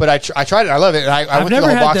 So good. But I tried it. I love it. And I went through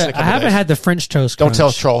the whole box in a couple I haven't days. had the French Toast Crunch. Don't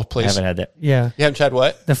tell Troll, please. I haven't had that. Yeah. You haven't tried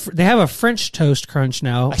what? They have a French Toast Crunch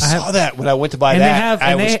now. I saw that when I went to buy and that.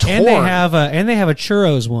 I was torn. And they have a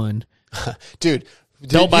churros one. Dude.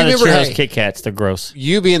 Don't buy the churros Kit Kats. They're gross.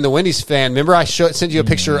 You being the Wendy's fan, remember I sent you a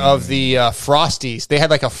picture of the Frosties. They had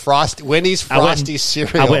like a Wendy's Frosty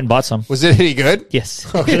cereal. I went and bought some. Was it any good?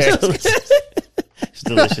 Yes. Okay. It's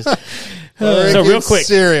delicious. So real quick.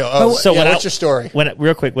 Cereal. What's your story?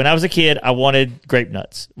 Real quick. When I was a kid, I wanted grape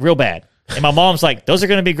nuts real bad. And my mom's like, those are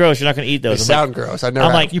going to be gross. You're not going to eat those. They sound gross. I'm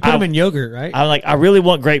like, you put them in yogurt, right? I'm like, I really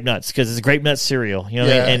want grape nuts because it's grape nut cereal. You know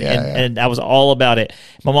what I mean? And I was all about it.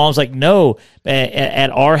 My mom's like, no.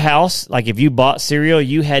 At our house, like if you bought cereal,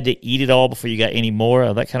 you had to eat it all before you got any more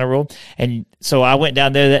of that kind of rule. And so I went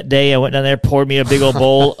down there that day. I went down there, poured me a big old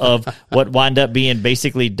bowl of what wound up being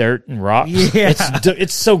basically dirt and rocks. Yeah.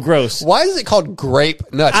 It's so gross. Why is it called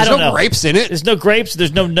grape nuts? There's no grapes in it. There's no grapes.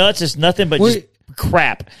 There's no nuts. There's nothing but just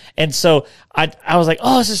crap. And so I was like,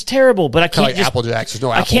 oh, this is terrible, but I can't like Apple Jacks. There's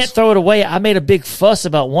no apples. I can't throw it away. I made a big fuss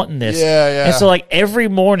about wanting this. Yeah. And so like every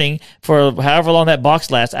morning for however long that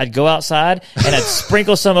box lasts, I'd go outside and I'd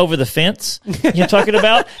sprinkle some over the fence. You know what I'm talking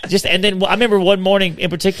about? And then I remember one morning in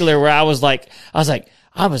particular where I was like,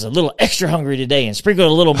 I was a little extra hungry today and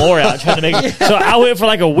sprinkled a little more out trying to make it. So I went for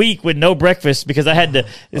like a week with no breakfast because I had to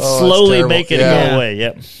slowly make it go away.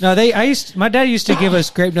 Yep. No, my dad used to give us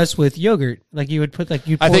grape nuts with yogurt. Like you would put I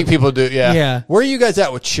think people do. Yeah. Yeah. Where are you guys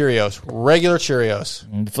at with Cheerios? Regular Cheerios.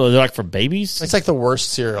 They're like for babies. It's like the worst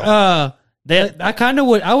cereal. I kind of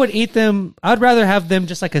would. I would eat them. I'd rather have them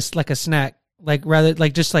just like a snack.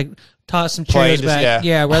 Just toss some Cheerios back.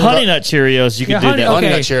 Yeah. Honey Nut Cheerios, you can do that. Honey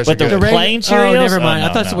Nut Cheerios But the plain Cheerios? Oh, never mind.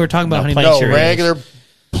 I thought we were talking about Honey Nut Cheerios. No, regular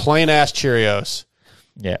plain ass Cheerios.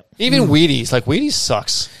 Yeah. Even Wheaties. Like Wheaties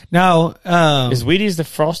sucks. No. Is Wheaties the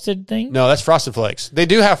frosted thing? No, that's Frosted Flakes. They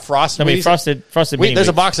do have frosted. I mean, frosted. There's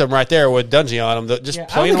a box of them right there with Dungy on them. Just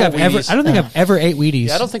plain old Wheaties. I don't think I've ever ate Wheaties.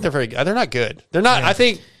 Yeah, I don't think they're very good. They're not good. They're not. Yeah.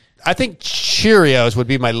 I think Cheerios would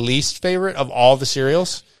be my least favorite of all the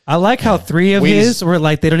cereals. I like how 3 of his were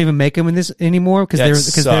like they don't even make them in this anymore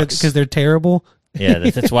because they're terrible. Yeah,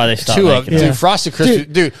 that's why they stopped. 2 of them. Dude, Frosted Crispy.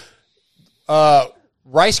 Dude,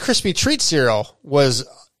 Rice Krispie Treat cereal was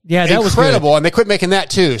that incredible, was and they quit making that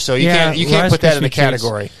too. So you can't put that in the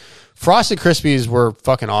category. Treats. Frosted Krispies were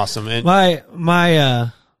fucking awesome. And when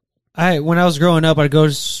I was growing up, I'd go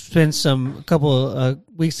spend a couple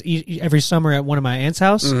weeks every summer at one of my aunt's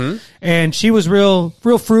house, and she was real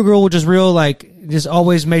frugal, just real just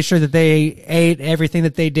always made sure that they ate everything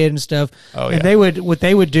that they did and stuff. Oh, and what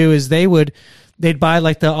they would do is they'd buy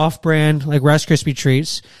like the off-brand like Rice Krispie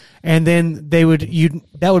treats, and then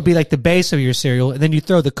that would be like the base of your cereal, and then you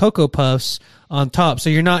throw the Cocoa Puffs on top, so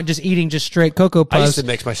you're not just eating just straight Cocoa Puffs. I used to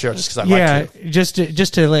mix my cereal just because I like to. just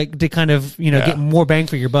to kind of get more bang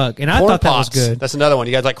for your buck, and corn I thought pops. That was good. That's another one.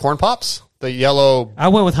 You guys like corn pops? The yellow. I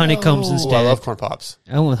went with honeycombs instead. I love corn pops.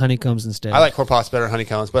 I went with honeycombs instead. I like corn pops better than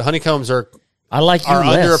honeycombs, but honeycombs are less.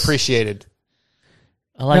 underappreciated.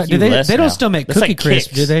 I like less. They don't still make Cookie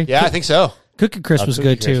Crisp, do they? Yeah, I think so. Cookie Crisp was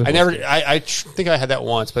good too. I think I had that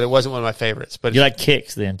once, but it wasn't one of my favorites. But you like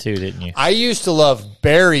Kicks then too, didn't you? I used to love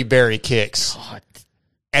Berry Kicks. God.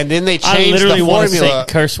 And then they changed the formula. Want to say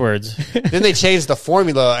curse words. Then they changed the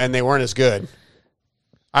formula, and they weren't as good.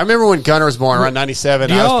 I remember when Gunner was born around 97.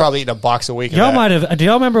 I was probably eating a box a week. Y'all might have. Do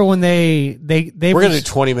y'all remember when they We're gonna do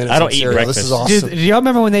 20 minutes. I don't eat cereal. breakfast. This is awesome. Do y'all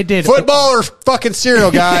remember when they did football or fucking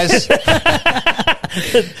cereal, guys?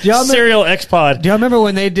 Cereal X-Pod. Do y'all remember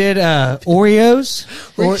when they did Oreos?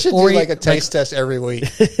 We should do like a taste test every week.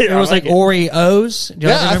 It was like Oreos.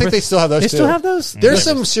 I think they still have those. They still have those. There's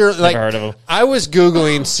some cereal. Like heard of them. I was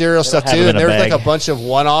googling cereal stuff too, and there's like a bunch of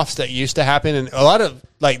one-offs that used to happen, and a lot of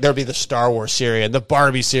there'd be the Star Wars cereal and the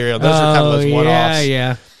Barbie cereal. Those are kind of those one-offs.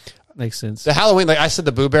 Yeah. Makes sense. The Halloween, like I said,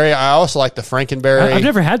 the Blueberry. I also like the Frankenberry. I've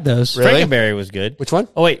never had those. Really? Frankenberry was good. Which one?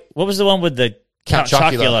 Oh wait, what was the one with the Count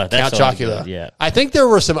Chocula? Count Chocula. Yeah. I think there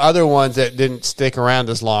were some other ones that didn't stick around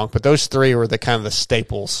as long, but those 3 were the kind of the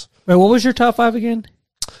staples. Wait, what was your top 5 again?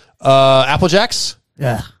 Apple Jacks,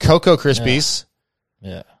 Yeah. Cocoa Krispies.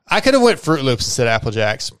 Yeah. I could have went Fruit Loops instead of Apple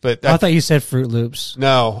Jacks, but I thought you said Fruit Loops.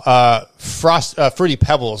 no. Fruity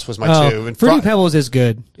Pebbles was my 2. And Fruity Pebbles is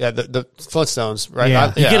good. Yeah, the Flintstones, right?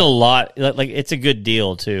 Yeah. You get a lot. Like it's a good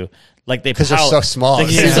deal too. Like they because they're so small. Like,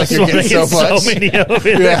 It seems like you're getting so much. So many of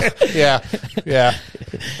it. Yeah.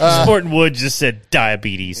 Sporting Wood just said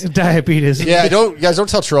diabetes. Diabetes. Yeah, guys, don't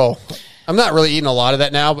tell Troll. I'm not really eating a lot of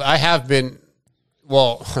that now, but I have been.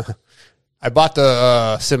 Well, I bought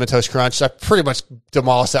the Cinnamon Toast Crunch. I pretty much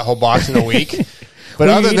demolished that whole box in a week. But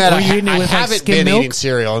other than that, I haven't been eating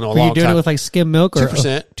cereal in a long time. Were you doing it with like skim milk or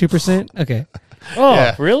 2%? 2%? Okay. Oh,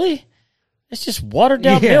 Yeah. really? It's just watered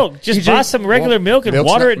down milk. Just buy some regular milk and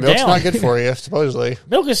water it down. Milk's not good for you, supposedly.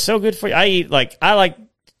 Milk is so good for you. I like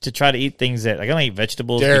to try to eat things that I don't eat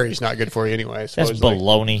vegetables. Dairy's not good for you anyway. That's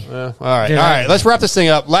baloney. All right. Let's wrap this thing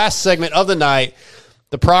up. Last segment of the night: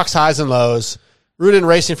 the Prox highs and lows. Rooted in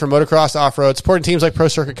racing from motocross to off-road, supporting teams like Pro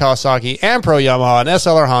Circuit Kawasaki and Pro Yamaha and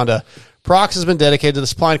SLR Honda. Prox has been dedicated to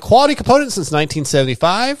supplying quality components since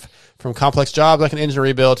 1975, from complex jobs like an engine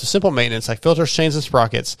rebuild to simple maintenance like filters, chains, and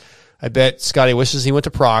sprockets. I bet Scotty wishes he went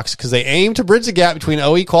to Prox because they aim to bridge the gap between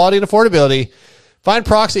OE quality and affordability. Find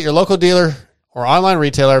Prox at your local dealer or online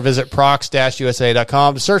retailer. Visit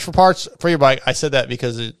prox-usa.com to search for parts for your bike. I said that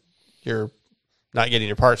because you're not getting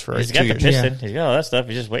your parts for 2 years. He's got the piston. He's got all that stuff.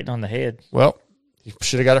 He's just waiting on the head. Well, you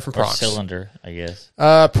should have got it from Or Prox. cylinder, I guess.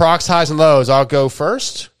 Prox highs and lows. I'll go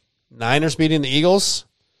first. Niners beating the Eagles.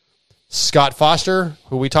 Scott Foster,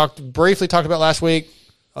 who we briefly talked about last week,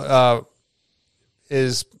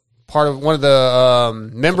 is part of one of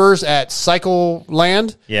the members at Cycle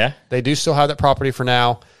Land. Yeah. They do still have that property for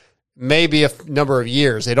now. Maybe a number of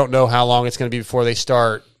years. They don't know how long it's going to be before they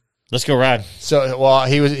start. Let's go ride. So, well,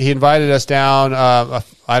 he invited us down.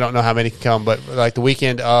 I don't know how many can come, but like the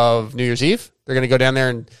weekend of New Year's Eve, they're going to go down there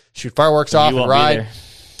and shoot fireworks off and ride.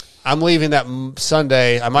 I'm leaving that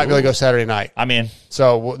Sunday. I might be able to go Saturday night. I'm in.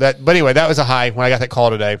 So but anyway, that was a high when I got that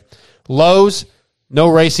call today. Lows, no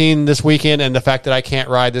racing this weekend, and the fact that I can't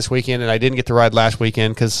ride this weekend, and I didn't get to ride last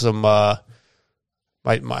weekend because some I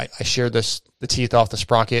shared the teeth off the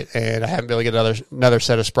sprocket, and I haven't been able to get another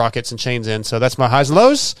set of sprockets and chains in. So that's my highs and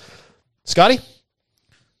lows. Scotty,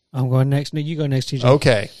 I'm going next. No, you go next, TJ.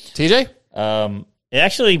 Okay, TJ.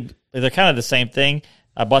 Actually, they're kind of the same thing.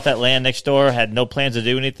 I bought that land next door, had no plans to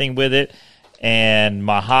do anything with it, and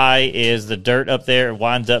my high is the dirt up there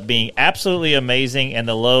winds up being absolutely amazing, and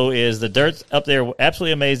the low is the dirt's up there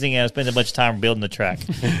absolutely amazing, and I spent a bunch of time building the track.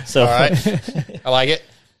 So, all right, I like it.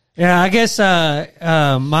 Yeah, I guess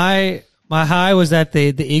my high was that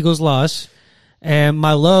the Eagles lost, and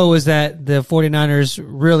my low was that the 49ers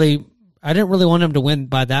really. I didn't really want them to win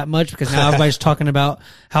by that much because now everybody's talking about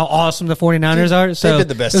how awesome the 49ers are. So they've been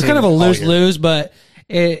the best. It was kind of a lose-lose, but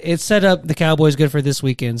it set up the Cowboys good for this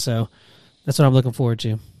weekend. So that's what I'm looking forward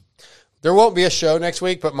to. There won't be a show next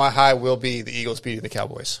week, but my high will be the Eagles beating the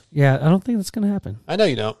Cowboys. Yeah, I don't think that's going to happen. I know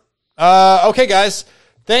you don't. Okay, guys.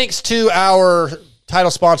 Thanks to our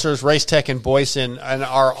title sponsors, Race Tech and Boyson, and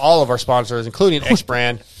all of our sponsors, including X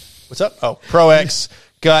Brand. What's up? Oh, Pro X.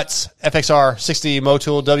 Guts, FXR, 60,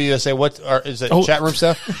 Motul, WSA. Is it chat room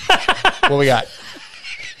stuff? What we got?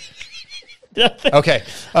 Okay.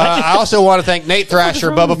 I also want to thank Nate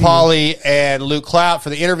Thrasher, Bubba Pauli, and Luke Clout for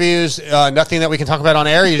the interviews. Nothing that we can talk about on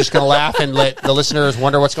air. You're just going to laugh and let the listeners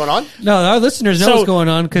wonder what's going on? No, our listeners know what's going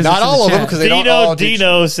on. Cause not all of them, because they don't all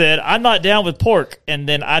Dino said, I'm not down with pork. And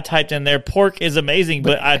then I typed in there, pork is amazing,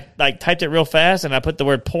 but I typed it real fast, and I put the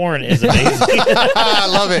word porn is amazing. I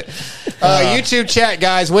love it. YouTube chat,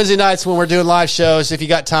 guys. Wednesday nights when we're doing live shows. If you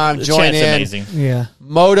got time, join in. Amazing. Yeah.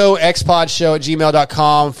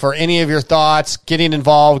 MotoXpod@gmail.com for any of your thoughts, getting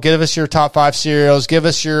involved. Give us your top 5 serials. Give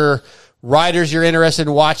us your riders you're interested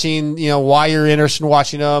in watching, why you're interested in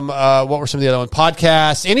watching them. What were some of the other ones?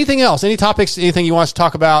 Podcasts, anything else, any topics, anything you want us to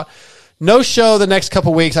talk about. No show the next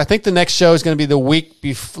couple weeks. I think the next show is going to be the week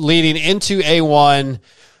leading into A1.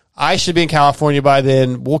 I should be in California by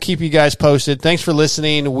then. We'll keep you guys posted. Thanks for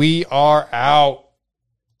listening. We are out.